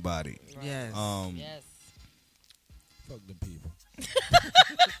loving somebody. Yes. Yes. Fuck them people.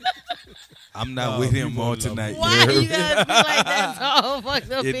 I'm not Oh, with him people on love tonight. me. Why you gotta be like that? Oh, fuck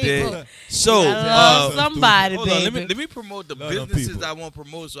the You people. did. So, I love somebody, hold on. baby. Let me promote the Love them businesses people. I want to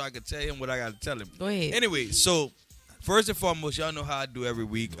promote so I can tell him what I got to tell him. Go ahead. Anyway, so first and foremost, y'all know how I do every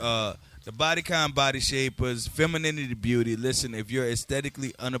week. The Bodycon Body Shapers, Femininity Beauty. Listen, if you're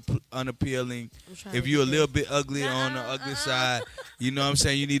aesthetically unappealing, trying if to you're a get little bit ugly on the ugly side, you know what I'm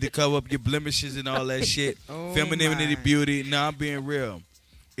saying? You need to cover up your blemishes and all that shit. Oh, Femininity my. Beauty. No, I'm being real.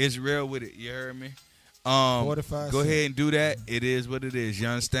 It's real with it. You heard me? 45 Go cents. ahead and do that. It is what it is. You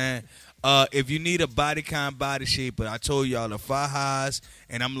understand? If you need a Bodycon body shaper, I told y'all the fajas,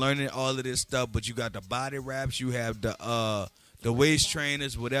 and I'm learning all of this stuff. But you got the body wraps, you have the waist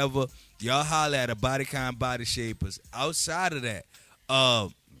trainers, whatever. Y'all holler at a Bodycon body shapers. Outside of that,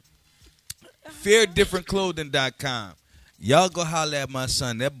 feardifferentclothing.com. Y'all go holler at my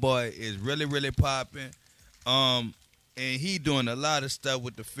son. That boy is really, really popping. And he doing a lot of stuff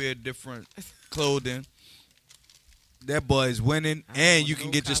with the Fear Different clothing. That boy is winning. And you can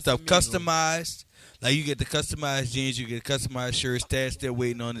get your stuff customized. Like you get the customized jeans, you get customized shirts. Tad's still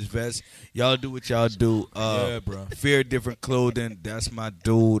waiting on his vest. Y'all do what y'all do. Yeah, bro. Fear Different Clothing. That's my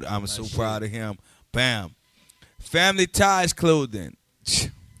dude. I'm so proud of him. Bam. Family Ties Clothing.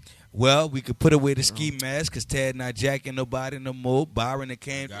 Well, we could put away the ski mask because Tad not jacking nobody no more. Byron that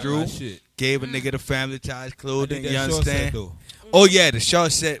came Got through my shit. gave a nigga the Family Ties Clothing. I need You that short set, understand? though. Oh, yeah, the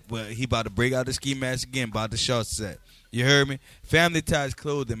short set. Well, he about to break out the ski mask again about the short set. You heard me? Family Ties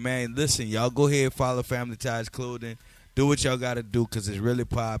Clothing, man. Listen, y'all go ahead and follow Family Ties Clothing. Do what y'all got to do because it's really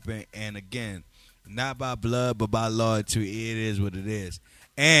popping. And, again, not by blood but by loyalty. It is what it is.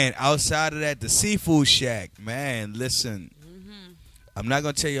 And outside of that, the Seafood Shack. Man, listen. I'm not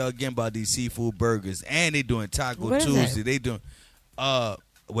going to tell y'all again about these seafood burgers. And they doing Taco What is Tuesday. that? They doing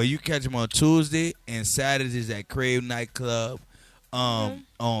where you catch them on Tuesday and Saturdays at Crave Nightclub.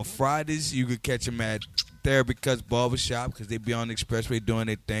 On Fridays, you could catch them at Therapy Cuts Barbershop because they be on the expressway doing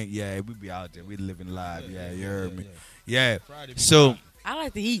their thing. Yeah, we be out there. We living live. Yeah, you heard me. Yeah. So, I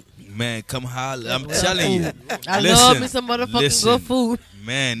like to eat. man, come holler. I'm telling you. I Listen, love me some motherfucking listen. good food.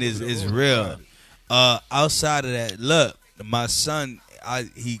 Man, it's real. Outside of that, look, my son,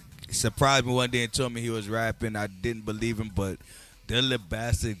 he surprised me one day and told me he was rapping. I didn't believe him, but that little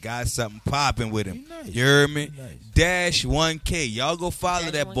bastard got something popping with him. He nice. You heard me? He nice. Dash 1K. Y'all go follow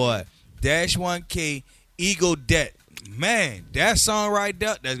Dash that 1K. boy. Dash 1K, Ego Debt. Man, that song right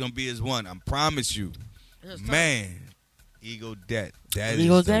there, that's going to be his one. I promise you. Man, Ego Debt. That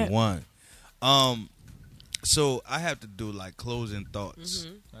Ego is the Debt? one. So I have to do like closing thoughts.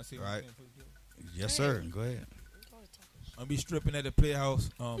 I see Right. Yes, sir. Go ahead. I'll be stripping at the Playhouse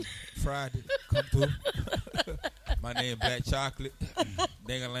Friday. Come through. My name Black Chocolate.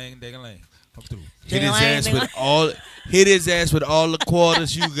 Dang-a-lang, dang-a-lang. Come through. Hit his Dang-a-lang, ass dang-a-lang. with all. Hit his ass with all the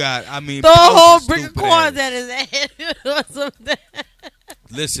quarters you got. I mean, Throw a whole pound brick of stupid corn ass. at his head or something.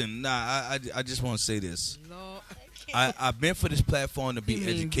 Listen, I just want to say this. Lord. I've been for this platform to be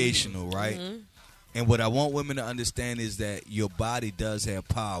educational, right? And what I want women to understand is that your body does have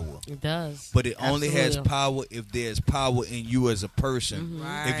power. It does. But it only has Absolutely. power if there's power in you as a person.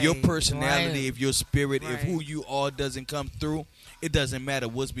 If your Right. personality, Right. if your spirit, if Right. who you are doesn't come through, it doesn't matter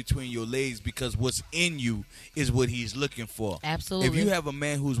what's between your legs because what's in you is what he's looking for. Absolutely. If you have a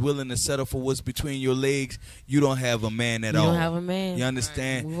man who's willing to settle for what's between your legs, you don't have a man at You all. don't have a man. You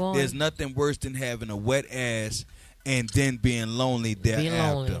understand? Move on. There's nothing worse than having a wet ass and then being lonely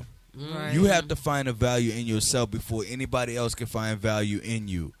thereafter. lonely. Right. You have to find a value in yourself before anybody else can find value in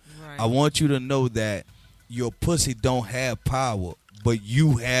you. Right. I want you to know that your pussy don't have power, but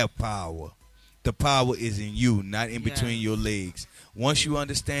you have power. The power is in you, not in between Yes. your legs. Once you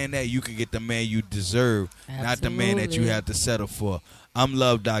understand that, you can get the man you deserve, not the man that you Absolutely. have to settle for. I'm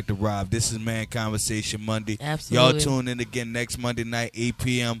Love Dr. Rob. This is Man Conversation Monday. Absolutely. Y'all tune in again next Monday night, 8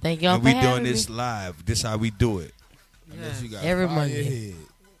 p.m. Thank y'all and for we doing having this me. live. This how we do it. Unless you got Every fire Monday. head.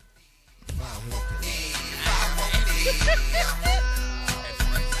 Fire head.